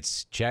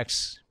Checketts.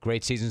 Checks,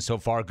 great season so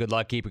far. Good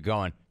luck. Keep it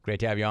going. Great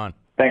to have you on.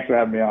 Thanks for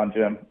having me on,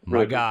 Jim.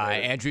 My guy,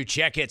 Andrew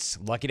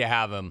Checketts. Lucky to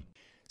have him.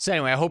 So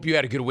anyway, I hope you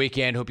had a good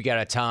weekend. Hope you got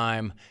a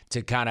time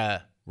to kind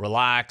of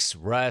relax,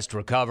 rest,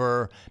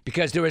 recover,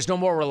 because there is no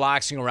more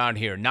relaxing around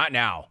here. Not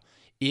now.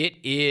 It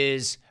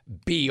is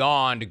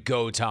beyond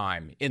go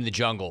time in the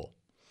jungle.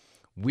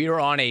 We are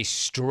on a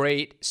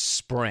straight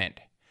sprint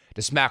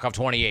to Smack Off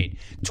 28.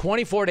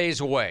 24 days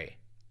away.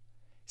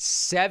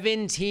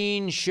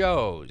 17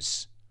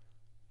 shows.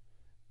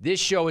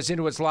 This show is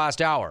into its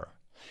last hour.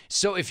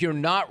 So if you're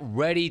not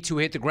ready to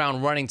hit the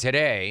ground running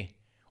today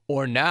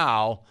or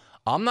now,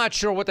 I'm not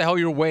sure what the hell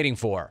you're waiting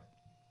for.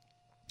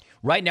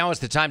 Right now is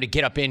the time to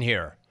get up in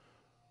here.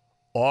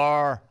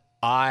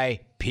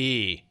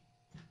 R.I.P.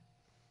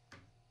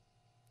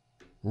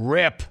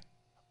 Rip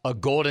a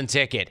golden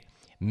ticket.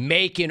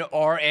 Make an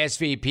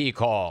RSVP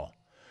call.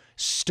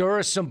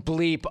 Stir some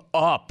bleep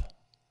up.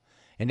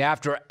 And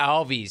after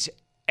Alvy's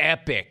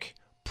epic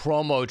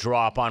promo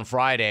drop on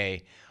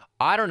Friday,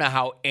 I don't know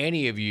how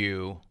any of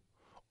you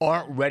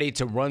aren't ready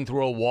to run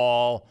through a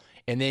wall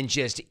and then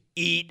just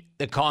eat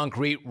the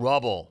concrete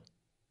rubble.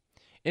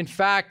 In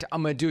fact,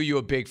 I'm going to do you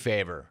a big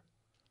favor.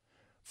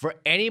 For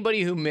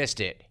anybody who missed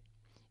it,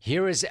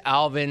 here is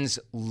Alvin's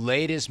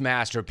latest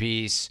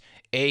masterpiece,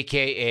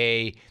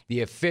 a.k.a.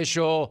 the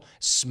official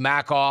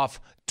Smack Off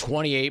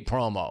 28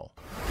 promo.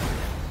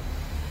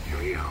 Here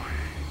we go.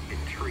 In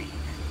 3,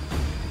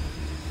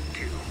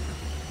 2,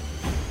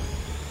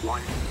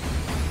 1.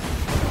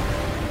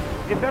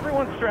 If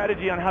everyone's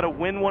strategy on how to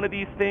win one of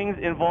these things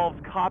involves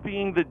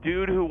copying the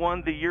dude who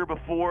won the year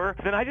before,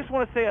 then I just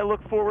want to say I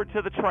look forward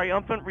to the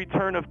triumphant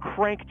return of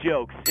crank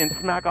jokes in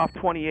Smack Off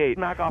 28.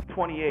 Smack Off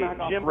 28.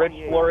 Jim Rich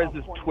Flores'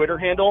 Twitter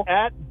handle,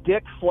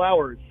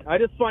 @DickFlowers. I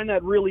just find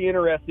that really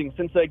interesting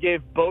since I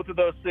gave both of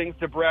those things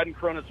to Brad and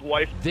Crona's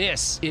wife.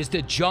 This is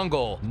the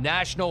Jungle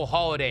National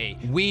Holiday.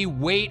 We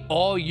wait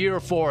all year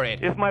for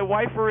it. If my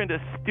wife were into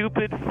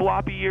stupid,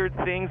 floppy-eared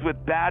things with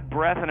bad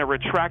breath and a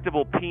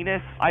retractable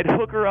penis, I'd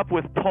hook her up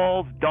with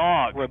Paul's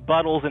dog.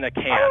 Rebuttals in a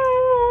can.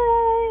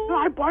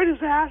 I bite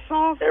his ass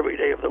off every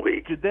day of the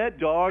week. Did that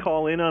dog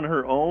call in on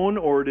her own,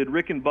 or did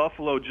Rick and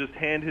Buffalo just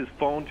hand his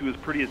phone to his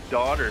prettiest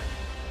daughter?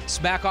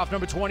 Smack Off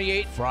number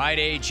 28,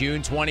 Friday,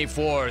 June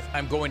 24th.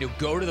 I'm going to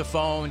go to the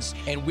phones,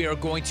 and we are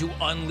going to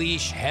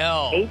unleash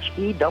hell.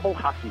 HE double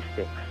hockey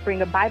sticks.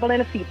 Bring a Bible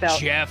and a seatbelt.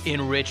 Jeff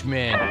in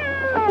Richmond.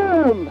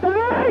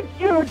 Thank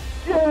you,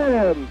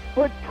 Jim,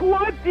 for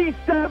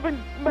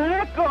 27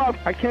 Smack Off.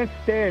 I can't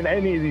stand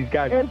any of these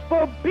guys. And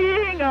for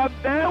being a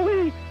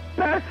very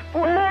best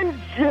friend,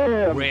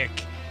 Jim. Rick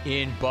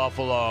in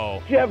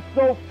Buffalo. Jeff's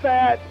so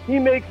fat, he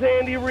makes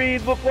Andy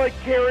Reid look like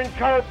Karen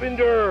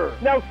Carpenter.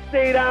 Now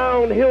stay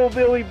down,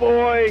 hillbilly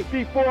boy,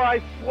 before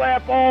I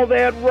slap all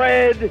that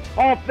red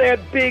off that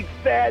big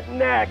fat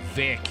neck.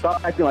 Vic.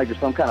 Stop acting like you're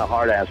some kind of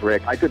hard-ass,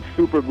 Rick. I could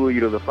super glue you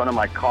to the front of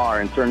my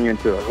car and turn you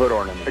into a hood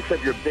ornament.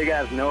 Except your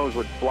big-ass nose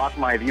would block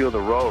my view of the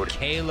road.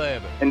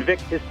 Caleb. And Vic,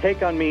 his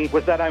take on me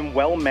was that I'm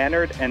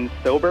well-mannered and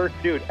sober.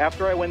 Dude,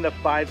 after I win the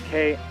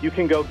 5K, you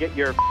can go get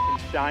your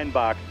shine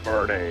box.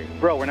 Burning.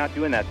 Bro, we're not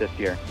doing that this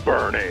year.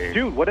 Burning.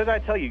 Dude, what did I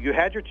tell you? You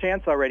had your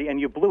chance already, and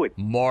you blew it.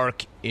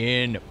 Mark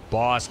in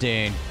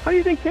Boston. How do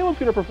you think Caleb's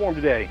going to perform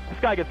today? This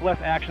guy gets less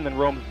action than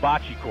Rome's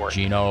bocce court.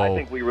 Gino. I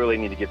think we really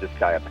need to give this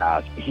guy a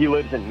pass. He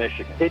lives in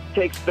Michigan. It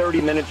takes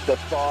 30 minutes to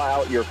thaw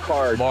out your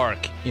card.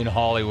 Mark in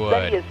Hollywood.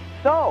 That is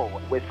so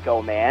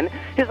Wisco man.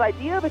 His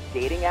idea of a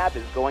dating app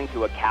is going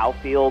to a cow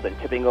field and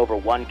tipping over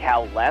one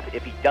cow left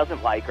if he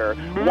doesn't like her,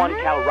 one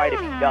cow right if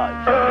he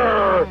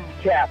does.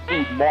 Cat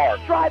food Mark.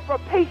 Strive for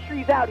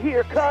pastries out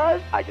here,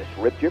 cuz. I just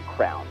ripped your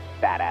crown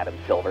Fat Adam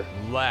Silver.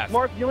 Left.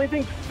 Mark, the only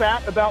thing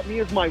fat about me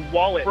is my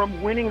wallet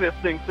from winning this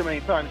thing so many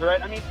times,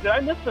 right? I mean, did I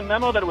miss the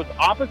memo that it was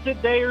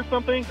opposite day or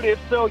something? If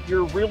so,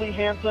 you're really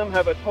handsome,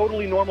 have a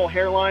totally normal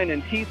hairline,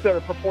 and teeth that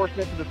are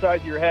proportionate to the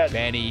size of your head.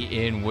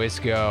 Benny in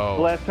Wisco.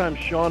 The last time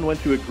Sean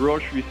went to a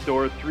grocery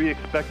store, 3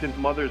 expectant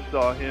mothers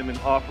saw him and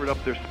offered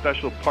up their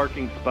special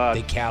parking spot.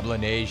 The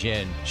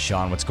Cablinasian.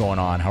 Sean, what's going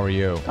on? How are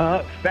you?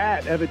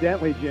 Fat,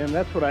 evidently, Jim.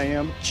 That's what I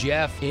am.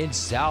 Jeff in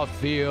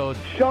Southfield.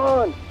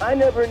 Sean, I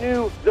never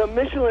knew the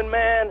Michelin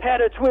Man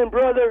had a twin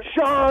brother.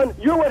 Sean,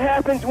 you're what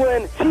happens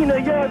when Tina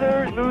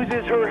Yothers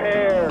loses her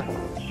hair.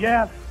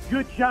 Jeff,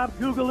 good job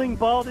Googling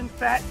bald and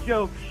fat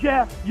jokes.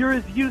 Jeff, you're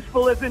as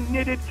useful as a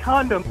knitted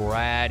condom.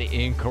 Brad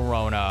in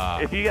Corona.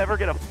 If you ever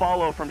get a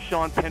follow from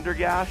Sean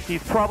Pendergast,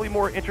 he's probably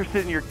more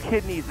interested in your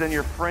kidneys than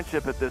your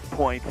friendship at this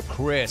point.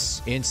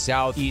 Chris in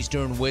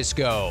Southeastern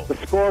Wisco. The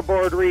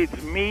scoreboard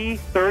reads me,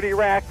 30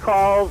 rack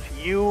calls,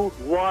 you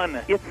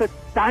 1. It's a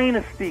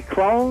dynasty,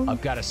 clone.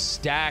 I've got a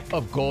stack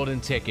of golden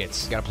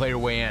tickets. Got to play your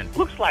way in.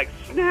 Looks like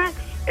snacks.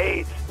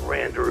 8,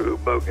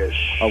 Randrew Bogus.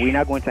 Are we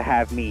not going to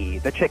have me,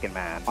 the chicken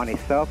man, on a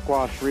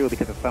self-squash reel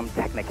because of some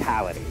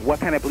technicality? What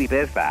kind of bleep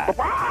is that?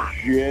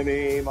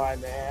 Jimmy, my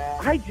man.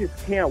 I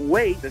just can't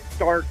wait to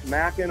start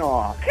smacking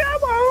off.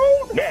 Come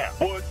on! Now,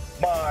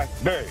 what's my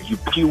name? You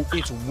puke.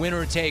 It's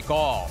winner take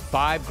all.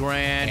 $5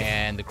 grand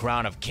and the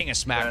crown of King of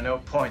Smack. There are no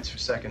points for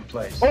second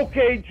place.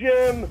 Okay,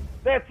 Jim.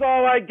 That's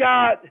all I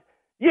got.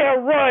 Yeah,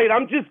 right.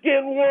 I'm just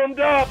getting warmed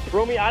up.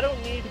 Romy, I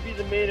don't need to be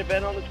the main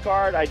event on this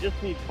card. I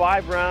just need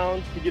 5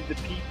 rounds to give the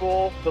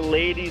people, the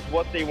ladies,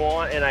 what they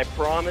want, and I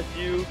promise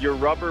you, your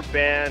rubber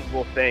band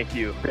will thank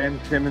you. Ben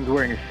Simmons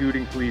wearing a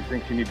shooting sleeve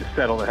thinks you need to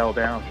settle the hell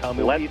down.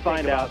 Let's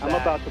find out. I'm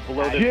about to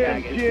blow this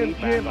bag.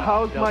 Jim,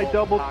 how's my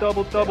double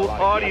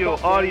audio?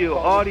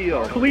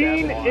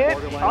 Clean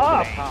it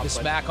up. The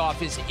Smack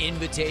Off is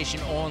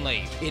invitation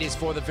only. It is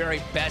for the very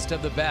best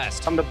of the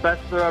best. I'm the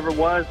best there ever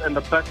was and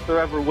the best there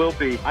ever will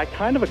be. I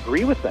kind of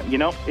agree with them. You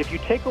know, if you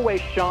take away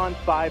Sean's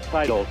 5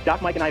 titles,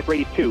 Doc Mike and I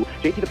Brady's 2,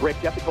 JT the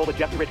Brick, Jeff Nicola,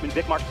 Jeffrey Richmond,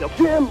 Vic Mark Silk.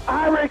 Jim,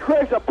 Ira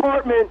Craig's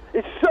apartment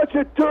is such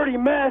a dirty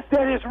mess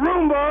that his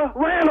Roomba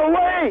ran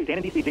away. Dan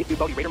and DC, JC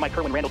Bodie, Raider Mike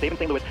Kerwin, Randall, David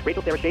St. Louis,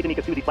 Rachel, Sarah Shea,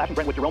 Danica, Susie, Flash and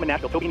Brentwood, Jerome and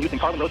Nashville, Toby and Houston,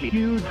 Carlin, Rosie.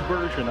 Huge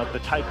version of the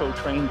Tyco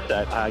train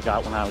set I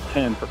got when I was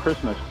 10 for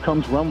Christmas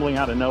comes rumbling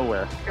out of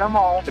nowhere. Come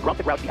on. The Grump,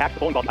 the Grouch, the Axe, the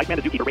Bowling Ball, Mike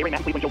Mandazuki, the Ray Ray,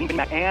 Matt Cleveland, Jolene,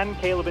 Matt, and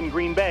Caleb in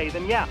Green Bay.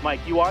 Then yeah, Mike,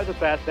 you are the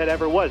best that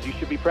ever was. You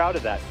should be proud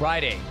of that.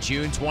 Friday,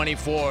 June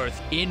 24th.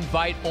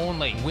 Invite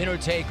only. Winner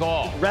take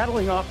all.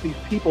 Rattling off these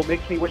people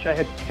makes me wish I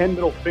had 10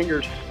 middle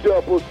fingers.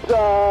 Double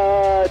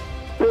side,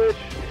 bitch.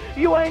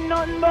 You ain't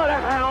nothing but a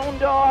hound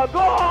dog.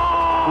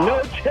 Oh!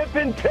 No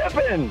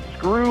tippin'.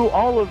 Screw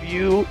all of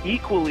you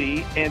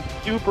equally and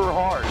super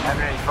hard.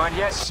 Having any fun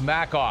yet?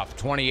 Smack Off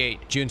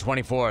 28, June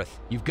 24th.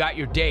 You've got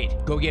your date.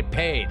 Go get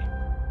paid.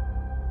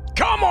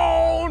 Come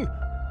on!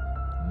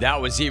 That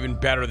was even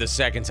better the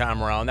second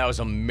time around. That was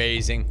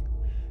amazing.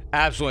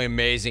 Absolutely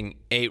amazing.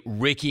 A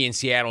Ricky in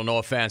Seattle, no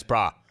offense,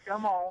 brah.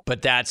 Come on.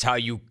 But that's how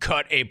you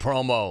cut a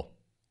promo.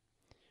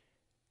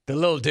 The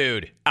little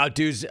dude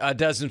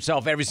does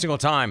himself every single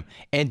time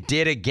and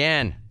did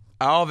again.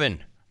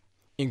 Alvin,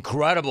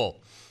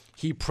 incredible.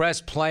 He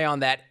pressed play on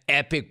that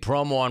epic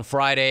promo on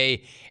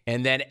Friday,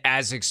 and then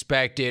as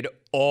expected,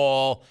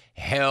 all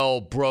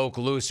hell broke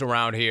loose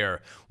around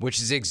here,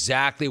 which is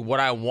exactly what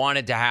I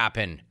wanted to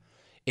happen.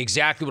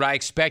 Exactly what I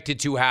expected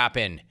to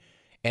happen.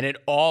 And it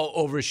all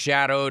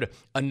overshadowed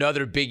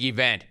another big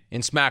event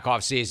in Smack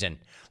Off season.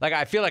 Like,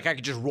 I feel like I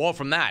could just roll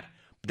from that.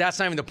 But that's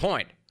not even the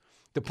point.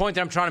 The point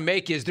that I'm trying to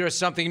make is there's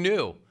something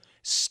new.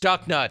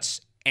 Stuck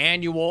Nuts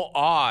annual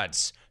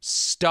odds.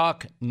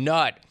 Stuck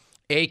Nut,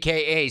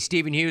 a.k.a.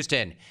 Stephen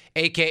Houston,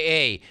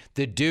 a.k.a.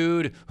 the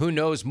dude who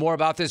knows more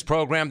about this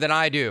program than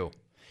I do.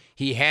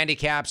 He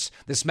handicaps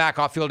the Smack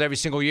Off field every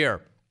single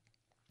year.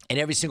 And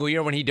every single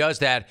year when he does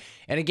that,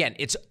 and again,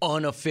 it's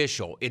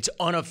unofficial. It's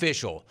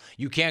unofficial.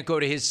 You can't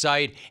go to his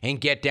site and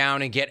get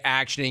down and get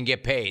action and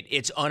get paid.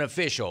 It's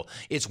unofficial.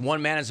 It's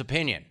one man's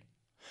opinion.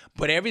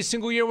 But every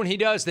single year when he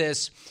does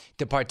this,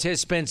 the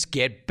participants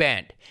get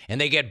bent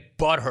and they get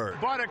butthurt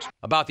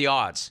about the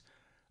odds,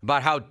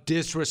 about how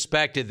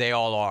disrespected they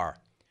all are.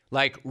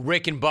 Like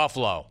Rick in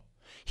Buffalo.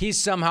 He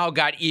somehow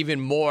got even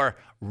more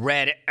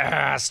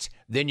red-assed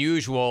than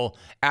usual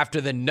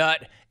after the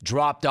Nut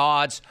dropped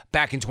odds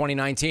back in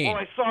 2019. Oh,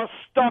 I saw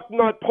Stuck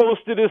Nut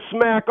posted his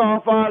Smack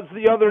Off odds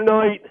the other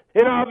night,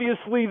 and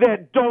obviously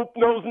that dope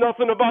knows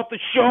nothing about the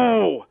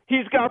show.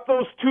 He's got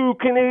those 2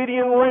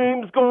 Canadian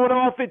Rams going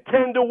off at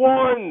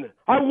 10-1.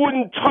 I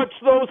wouldn't touch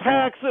those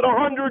hacks at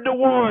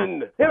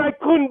 100-1. And I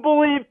couldn't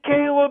believe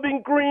Caleb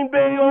in Green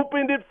Bay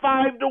opened at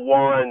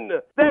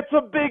 5-1. That's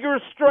a bigger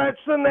stretch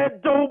than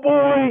that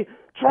doughboy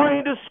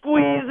trying to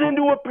squeeze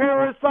into a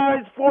pair of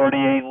size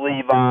 48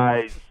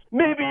 Levi's.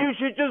 Maybe you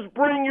should just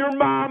bring your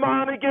mom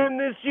on again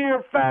this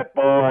year, fat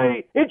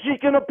boy, and she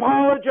can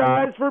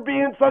apologize for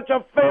being such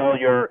a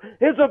failure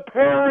as a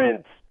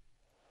parent.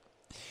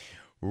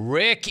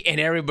 Rick and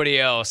everybody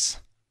else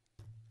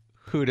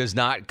who does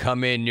not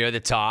come in near the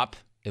top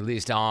at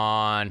least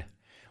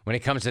when it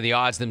comes to the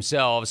odds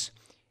themselves,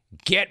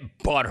 get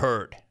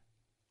butthurt.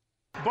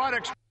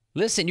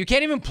 Listen, you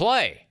can't even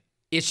play.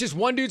 It's just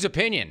one dude's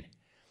opinion.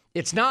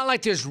 It's not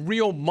like there's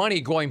real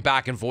money going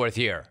back and forth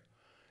here.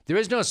 There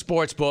is no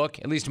sports book,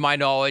 at least to my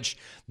knowledge,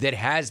 that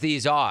has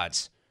these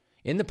odds.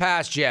 In the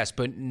past, yes,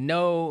 but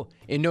no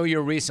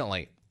year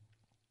recently.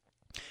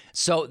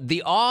 So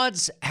the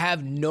odds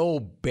have no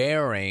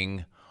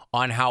bearing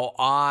on how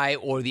I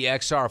or the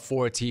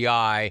XR4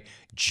 Ti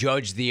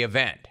judge the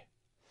event.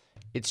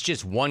 It's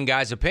just one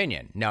guy's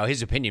opinion. Now,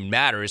 his opinion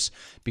matters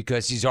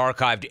because he's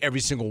archived every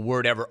single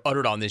word ever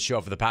uttered on this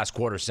show for the past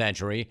quarter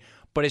century,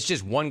 but it's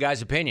just one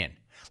guy's opinion.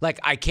 Like,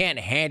 I can't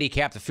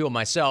handicap the field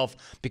myself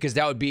because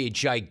that would be a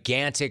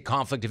gigantic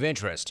conflict of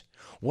interest.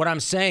 What I'm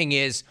saying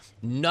is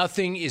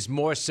nothing is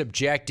more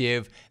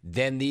subjective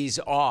than these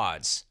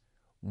odds.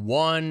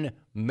 One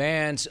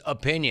man's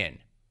opinion.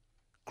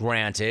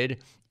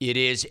 Granted, it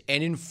is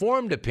an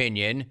informed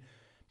opinion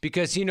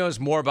because he knows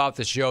more about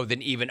the show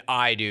than even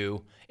I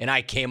do, and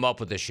I came up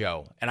with the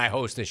show, and I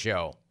host the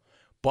show.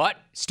 But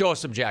still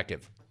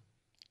subjective.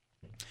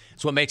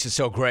 That's what makes it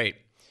so great.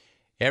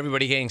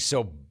 Everybody getting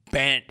so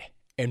bent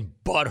and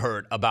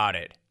butthurt about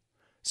it.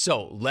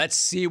 So let's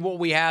see what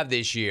we have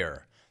this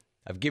year.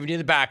 I've given you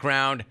the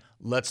background.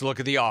 Let's look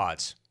at the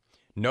odds.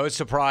 No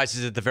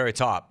surprises at the very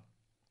top.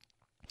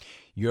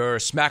 Your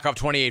Smack Off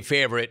 28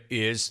 favorite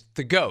is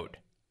the GOAT,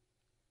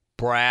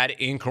 Brad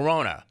in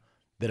Corona,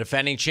 the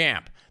defending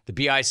champ, the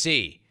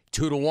BIC,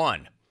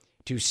 2-1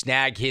 to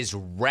snag his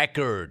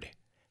record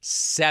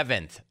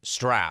 7th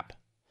strap.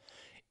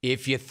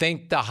 If you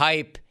think the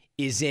hype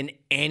is in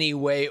any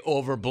way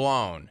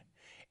overblown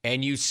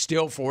and you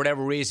still, for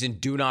whatever reason,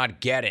 do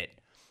not get it,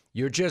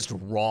 you're just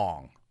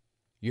wrong.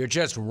 You're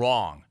just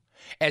wrong.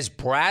 As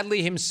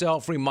Bradley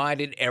himself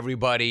reminded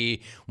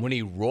everybody when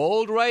he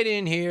rolled right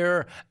in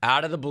here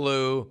out of the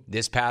blue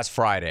this past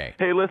Friday.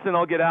 Hey, listen,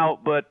 I'll get out,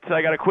 but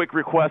I got a quick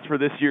request for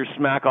this year's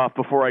Smack Off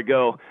before I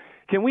go.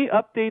 Can we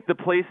update the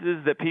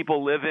places that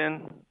people live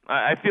in?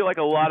 I feel like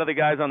a lot of the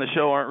guys on the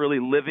show aren't really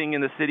living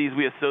in the cities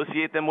we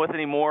associate them with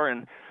anymore,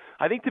 and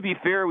I think to be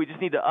fair, we just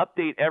need to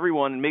update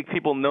everyone and make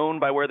people known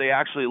by where they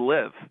actually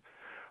live.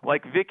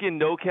 Like Vic in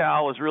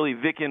NoCal is really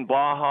Vic in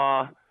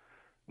Baja.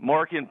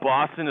 Mark in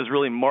Boston is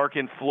really Mark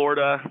in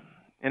Florida.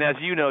 And as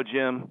you know,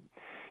 Jim,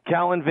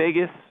 Cal in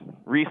Vegas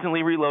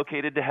recently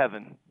relocated to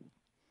heaven.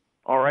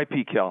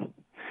 R.I.P. Cal.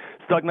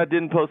 Stucknut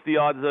didn't post the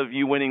odds of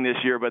you winning this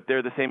year, but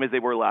they're the same as they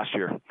were last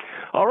year.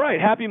 All right,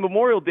 happy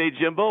Memorial Day,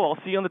 Jimbo. I'll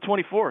see you on the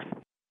 24th.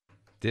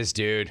 This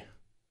dude.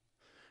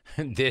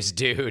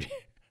 The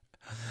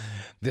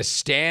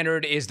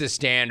standard is the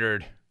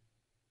standard.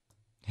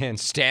 And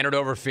standard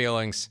over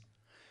feelings.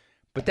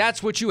 But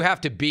that's what you have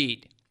to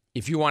beat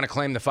if you want to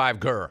claim the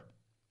 5 GER.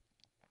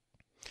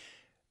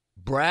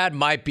 Brad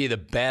might be the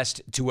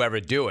best to ever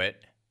do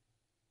it.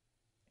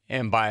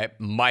 And by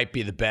might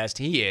be the best,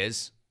 he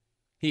is.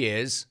 He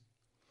is.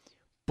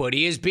 But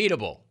he is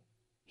beatable.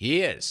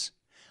 He is.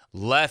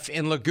 Lef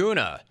in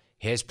Laguna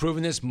has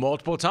proven this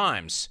multiple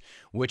times,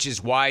 which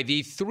is why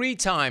the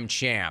 3-time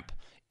champ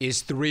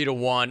is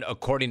 3-1,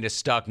 according to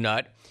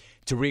Stucknut,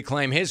 to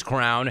reclaim his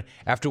crown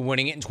after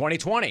winning it in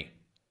 2020.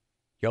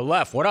 Yo,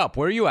 Lef, what up?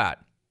 Where are you at?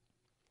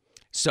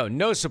 So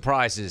no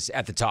surprises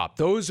at the top.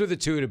 Those are the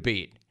 2 to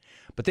beat.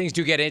 But things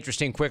do get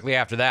interesting quickly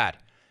after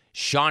that.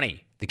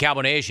 Shawnee, the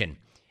Cowboy Nation,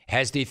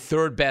 has the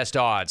 3rd best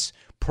odds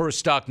per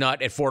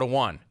Stucknut at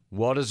 4-1.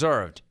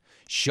 Well-deserved.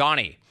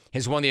 Shawnee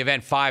has won the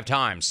event 5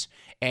 times,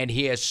 and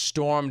he has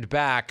stormed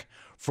back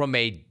from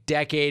a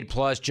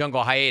decade-plus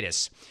jungle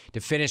hiatus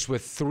to finish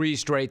with 3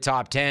 straight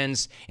top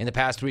 10s in the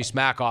past 3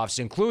 smack-offs,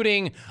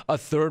 including a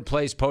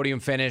 3rd-place podium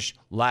finish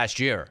last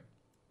year.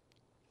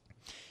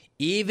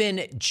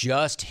 Even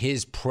just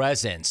his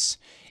presence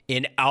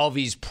in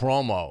Alvy's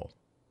promo,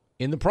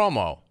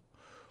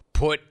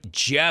 put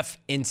Jeff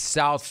in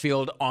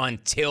Southfield on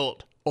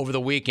tilt over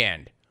the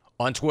weekend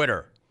on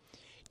Twitter.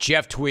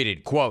 Jeff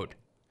tweeted, quote,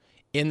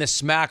 "In the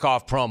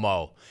Smack-Off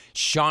promo,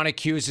 Sean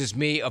accuses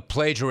me of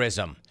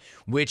plagiarism,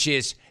 which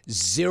is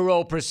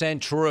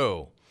 0%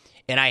 true,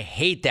 and I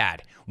hate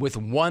that with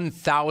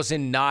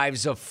 1,000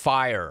 knives of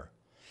fire."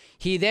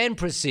 He then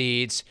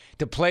proceeds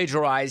to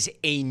plagiarize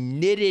a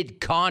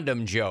knitted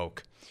condom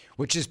joke,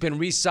 which has been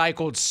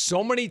recycled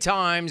so many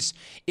times,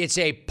 it's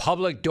a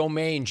public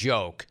domain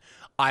joke.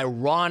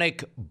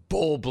 Ironic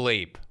bull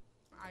bleep.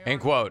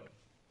 End quote.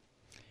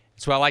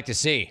 That's what I like to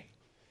see.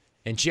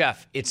 And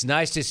Jeff, it's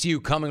nice to see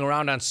you coming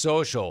around on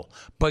social,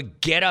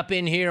 but get up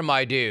in here,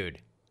 my dude.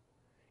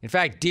 In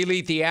fact,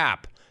 delete the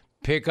app.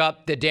 Pick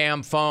up the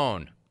damn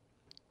phone.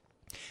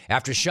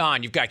 After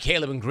Sean, you've got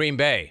Caleb in Green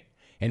Bay.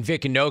 And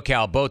Vic and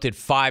NoCal both at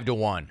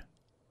 5-1.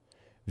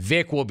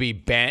 Vic will be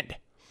bent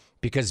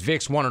because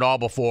Vic's won it all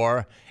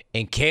before,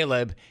 and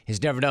Caleb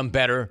has never done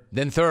better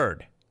than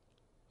 3rd.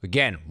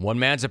 Again, one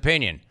man's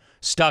opinion.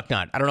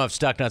 Stucknut. I don't know if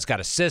Stucknut's got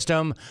a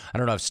system. I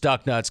don't know if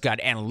Stucknut's got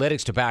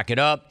analytics to back it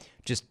up.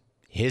 Just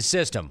his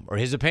system or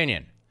his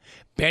opinion.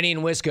 Benny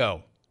and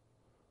Wisco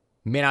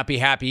may not be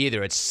happy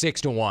either. It's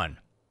 6-1.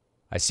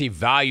 I see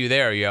value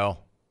there, yo.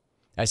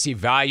 I see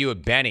value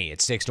at Benny at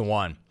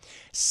 6-1.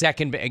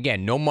 Second,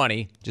 again, no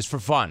money, just for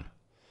fun.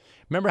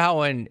 Remember how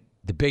when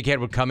the big head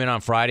would come in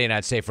on Friday and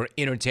I'd say for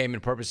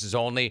entertainment purposes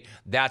only,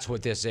 that's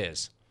what this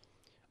is.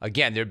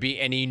 Again, there'd be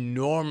an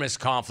enormous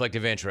conflict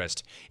of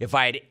interest if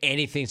I had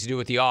anything to do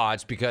with the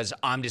odds because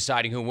I'm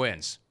deciding who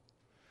wins.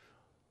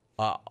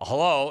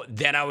 Hello,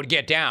 then I would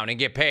get down and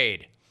get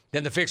paid.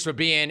 Then the fix would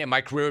be in and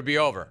my career would be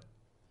over.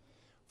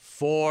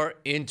 For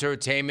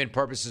entertainment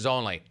purposes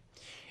only.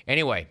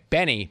 Anyway,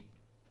 Benny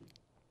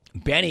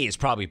is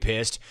probably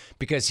pissed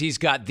because he's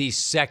got the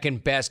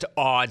second best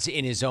odds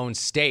in his own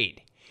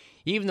state,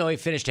 even though he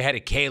finished ahead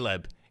of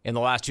Caleb in the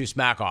last 2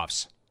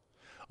 smack-offs.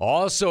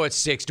 Also at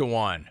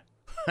 6-1.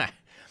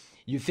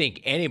 You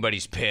think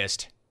anybody's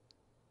pissed.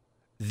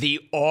 The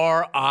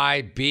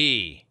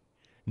RIB.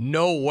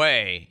 No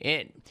way.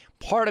 And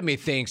part of me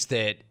thinks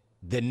that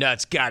the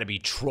nuts got to be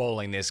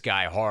trolling this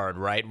guy hard,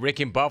 right?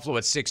 Rick in Buffalo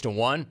at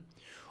 6-1.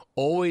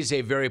 Always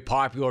a very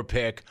popular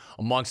pick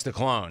amongst the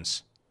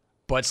clones.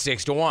 But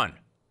 6-1.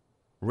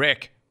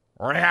 Rick,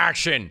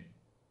 reaction.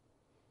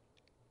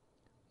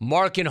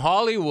 Mark in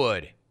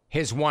Hollywood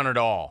has won it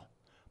all.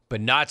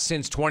 But not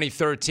since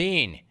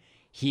 2013.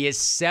 He is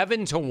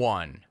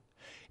 7-1.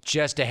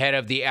 Just ahead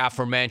of the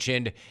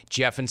aforementioned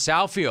Jeff in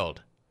Southfield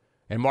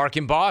and Mark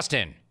in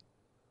Boston,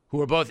 who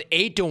are both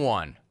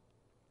 8-1.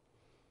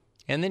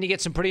 And then you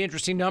get some pretty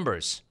interesting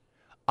numbers.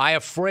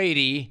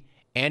 Iafrady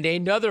and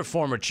another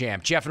former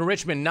champ, Jeff in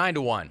Richmond,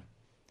 9-1.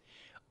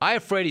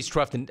 Iafrady's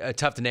tough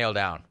to nail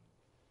down.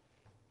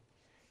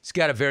 He's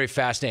got a very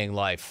fascinating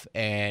life,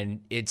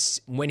 and it's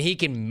when he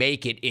can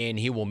make it in,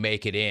 he will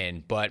make it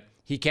in, but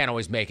he can't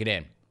always make it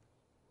in.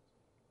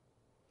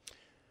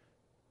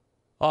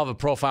 I'll have a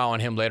profile on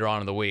him later on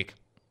in the week.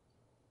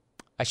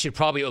 I should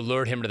probably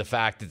alert him to the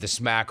fact that the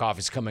Smack Off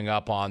is coming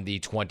up on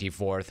the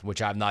 24th,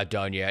 which I've not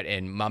done yet,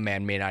 and my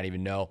man may not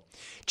even know.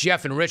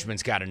 Jeff in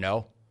Richmond's got to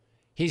know.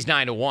 He's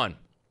 9-1.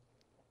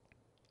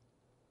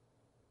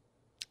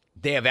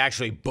 They have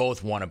actually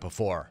both won it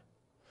before.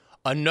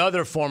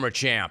 Another former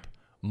champ,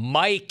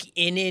 Mike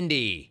in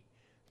Indy,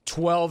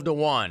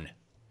 12-1.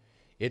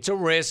 It's a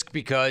risk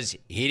because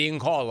he didn't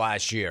call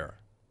last year.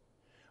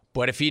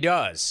 But if he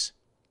does,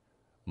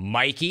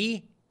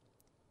 Mikey,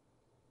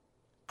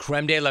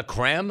 creme de la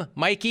creme,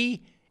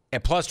 Mikey,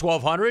 at plus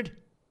 1,200,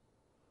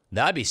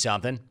 that'd be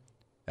something.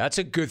 That's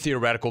a good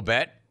theoretical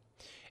bet.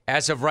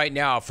 As of right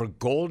now, for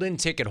golden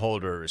ticket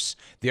holders,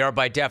 they are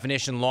by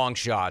definition long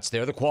shots.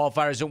 They're the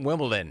qualifiers at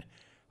Wimbledon.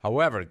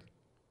 However,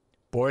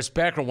 Boris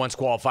Becker once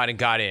qualified and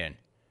got in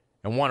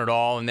and won it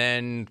all and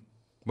then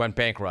went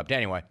bankrupt.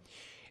 Anyway,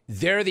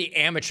 they're the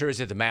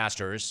amateurs at the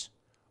Masters,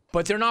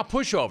 but they're not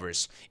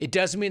pushovers. It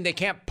doesn't mean they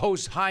can't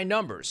post high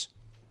numbers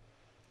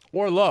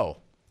or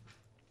low.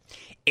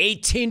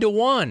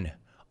 18-1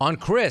 on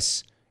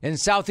Chris in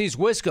Southeast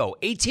Wisco.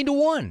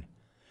 18-1.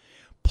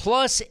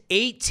 Plus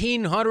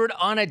 1,800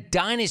 on a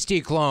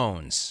Dynasty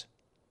Clones.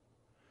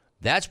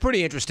 That's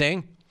pretty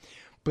interesting,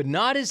 but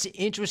not as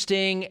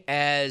interesting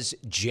as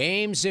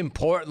James in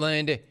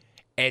Portland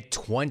at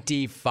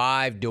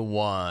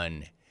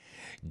 25-1.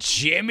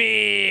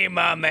 Jimmy,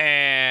 my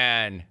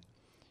man.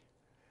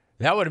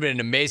 That would have been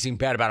an amazing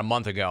bet about a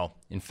month ago.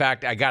 In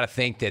fact, I got to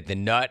think that the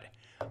nut,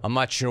 I'm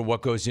not sure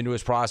what goes into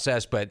his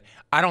process, but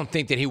I don't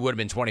think that he would have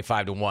been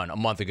 25-1 a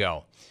month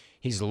ago.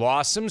 He's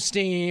lost some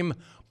steam,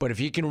 but if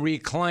he can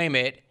reclaim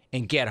it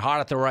and get hot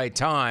at the right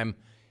time,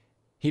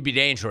 he'd be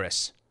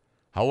dangerous.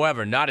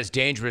 However, not as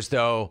dangerous,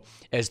 though,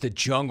 as the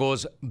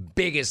jungle's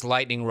biggest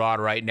lightning rod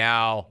right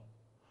now,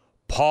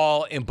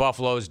 Paul in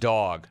Buffalo's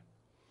dog.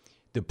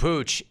 The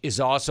Pooch is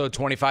also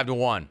 25-1.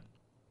 I'm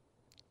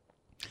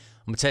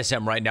going to tell you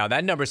something right now.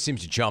 That number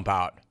seems to jump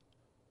out.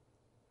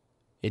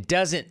 It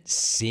doesn't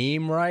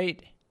seem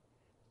right,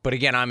 but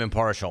again, I'm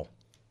impartial.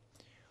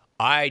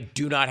 I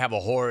do not have a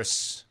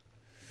horse.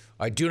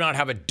 I do not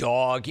have a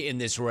dog in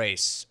this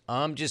race.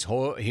 I'm just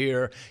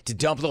here to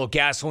dump a little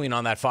gasoline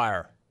on that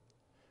fire.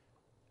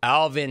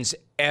 Alvin's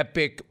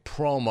epic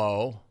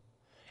promo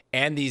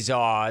and these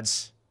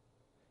odds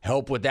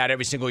help with that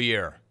every single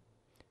year.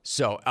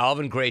 So,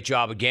 Alvin, great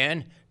job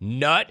again.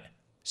 Nut,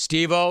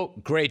 Steve-O,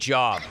 great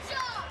job.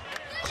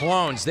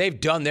 Clones,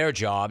 they've done their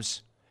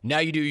jobs. Now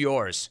you do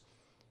yours.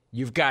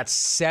 You've got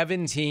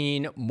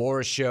 17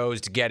 more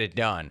shows to get it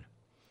done.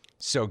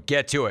 So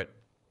get to it.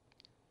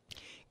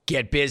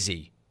 Get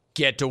busy.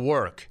 Get to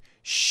work.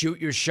 Shoot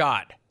your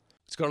shot.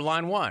 Let's go to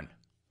line 1.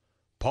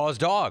 Paul's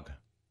dog.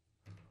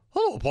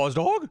 Hello, Paul's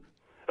dog.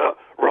 Hello,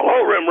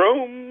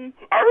 Rim.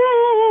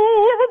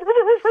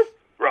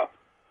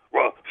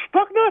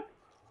 Stucknut?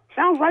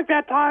 Sounds like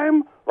that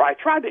time where I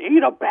tried to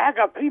eat a bag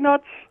of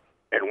peanuts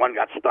and one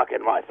got stuck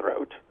in my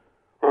throat.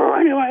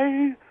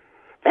 Anyway,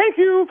 thank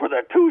you for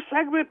the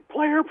 2-segment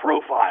player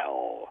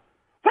profile.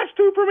 That's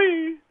 2 for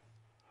me.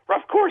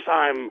 Of course,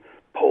 I'm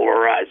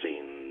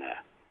polarizing.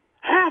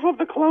 Half of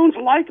the clones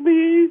like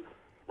me,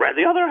 where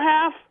the other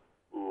half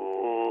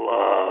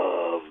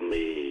love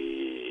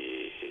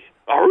me.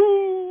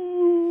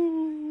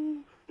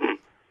 Aroo!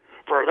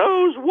 For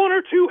those 1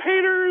 or two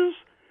haters,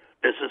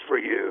 this is for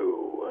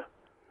you.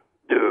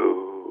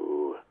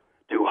 Du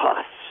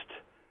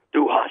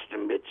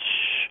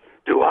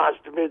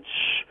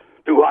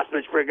hast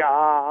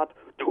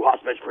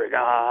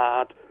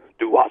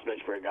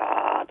mich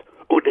vergat,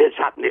 und ich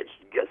hab nichts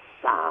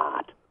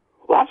gesagt.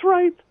 That's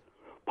right.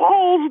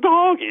 Paul's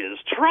dog is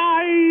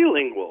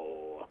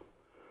trilingual.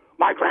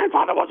 My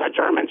grandfather was a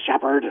German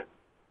Shepherd.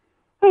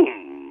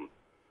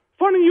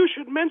 Funny you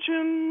should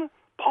mention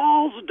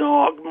Paul's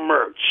dog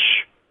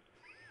merch.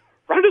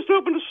 I just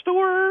opened a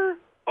store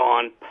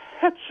on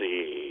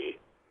Petsy.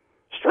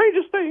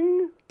 Strangest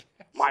thing,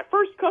 my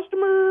first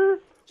customer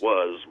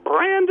was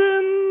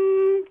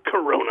Brandon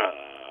Corona.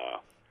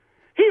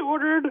 He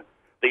ordered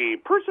the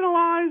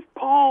personalized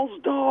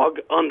Paul's dog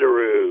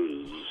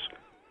underoos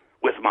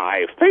with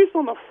my face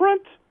on the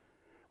front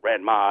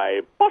and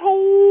my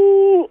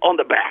butthole on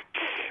the back.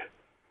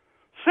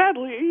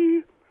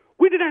 Sadly,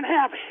 we didn't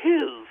have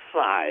his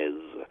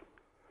size,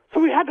 so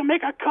we had to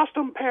make a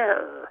custom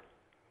pair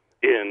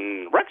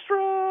in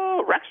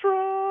Rextra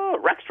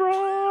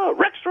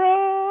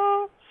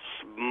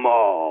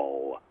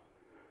small.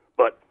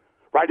 But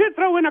I did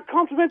throw in a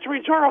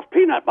complimentary jar of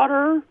peanut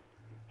butter,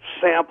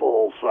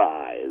 sample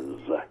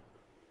size.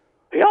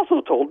 He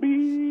also told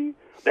me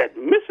that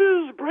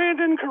Mrs.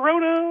 Brandon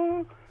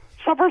Corona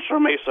suffers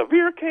from a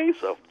severe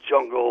case of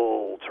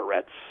jungle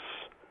Tourette's.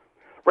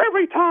 For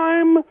every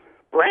time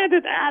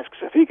Brandon asks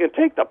if he can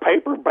take the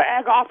paper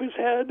bag off his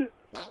head,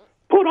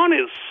 put on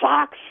his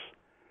socks,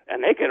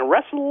 and they can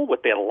wrestle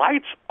with their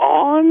lights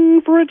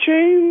on for a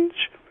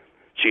change,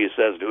 she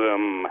says to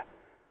him,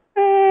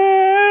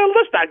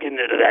 let's not get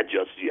into that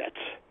just yet.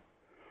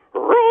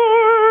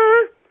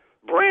 Roar!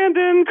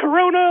 Brandon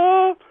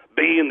Corona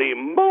being the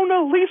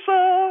Mona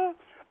Lisa,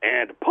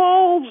 and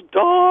Paul's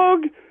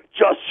dog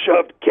just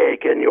shoved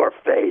cake in your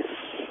face.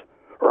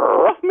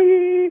 Rough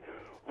me,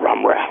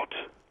 rum route.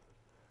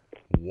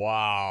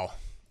 Wow.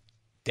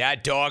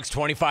 That dog's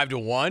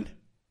 25-1?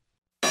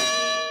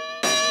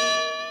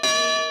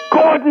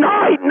 Good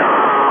night,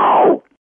 now.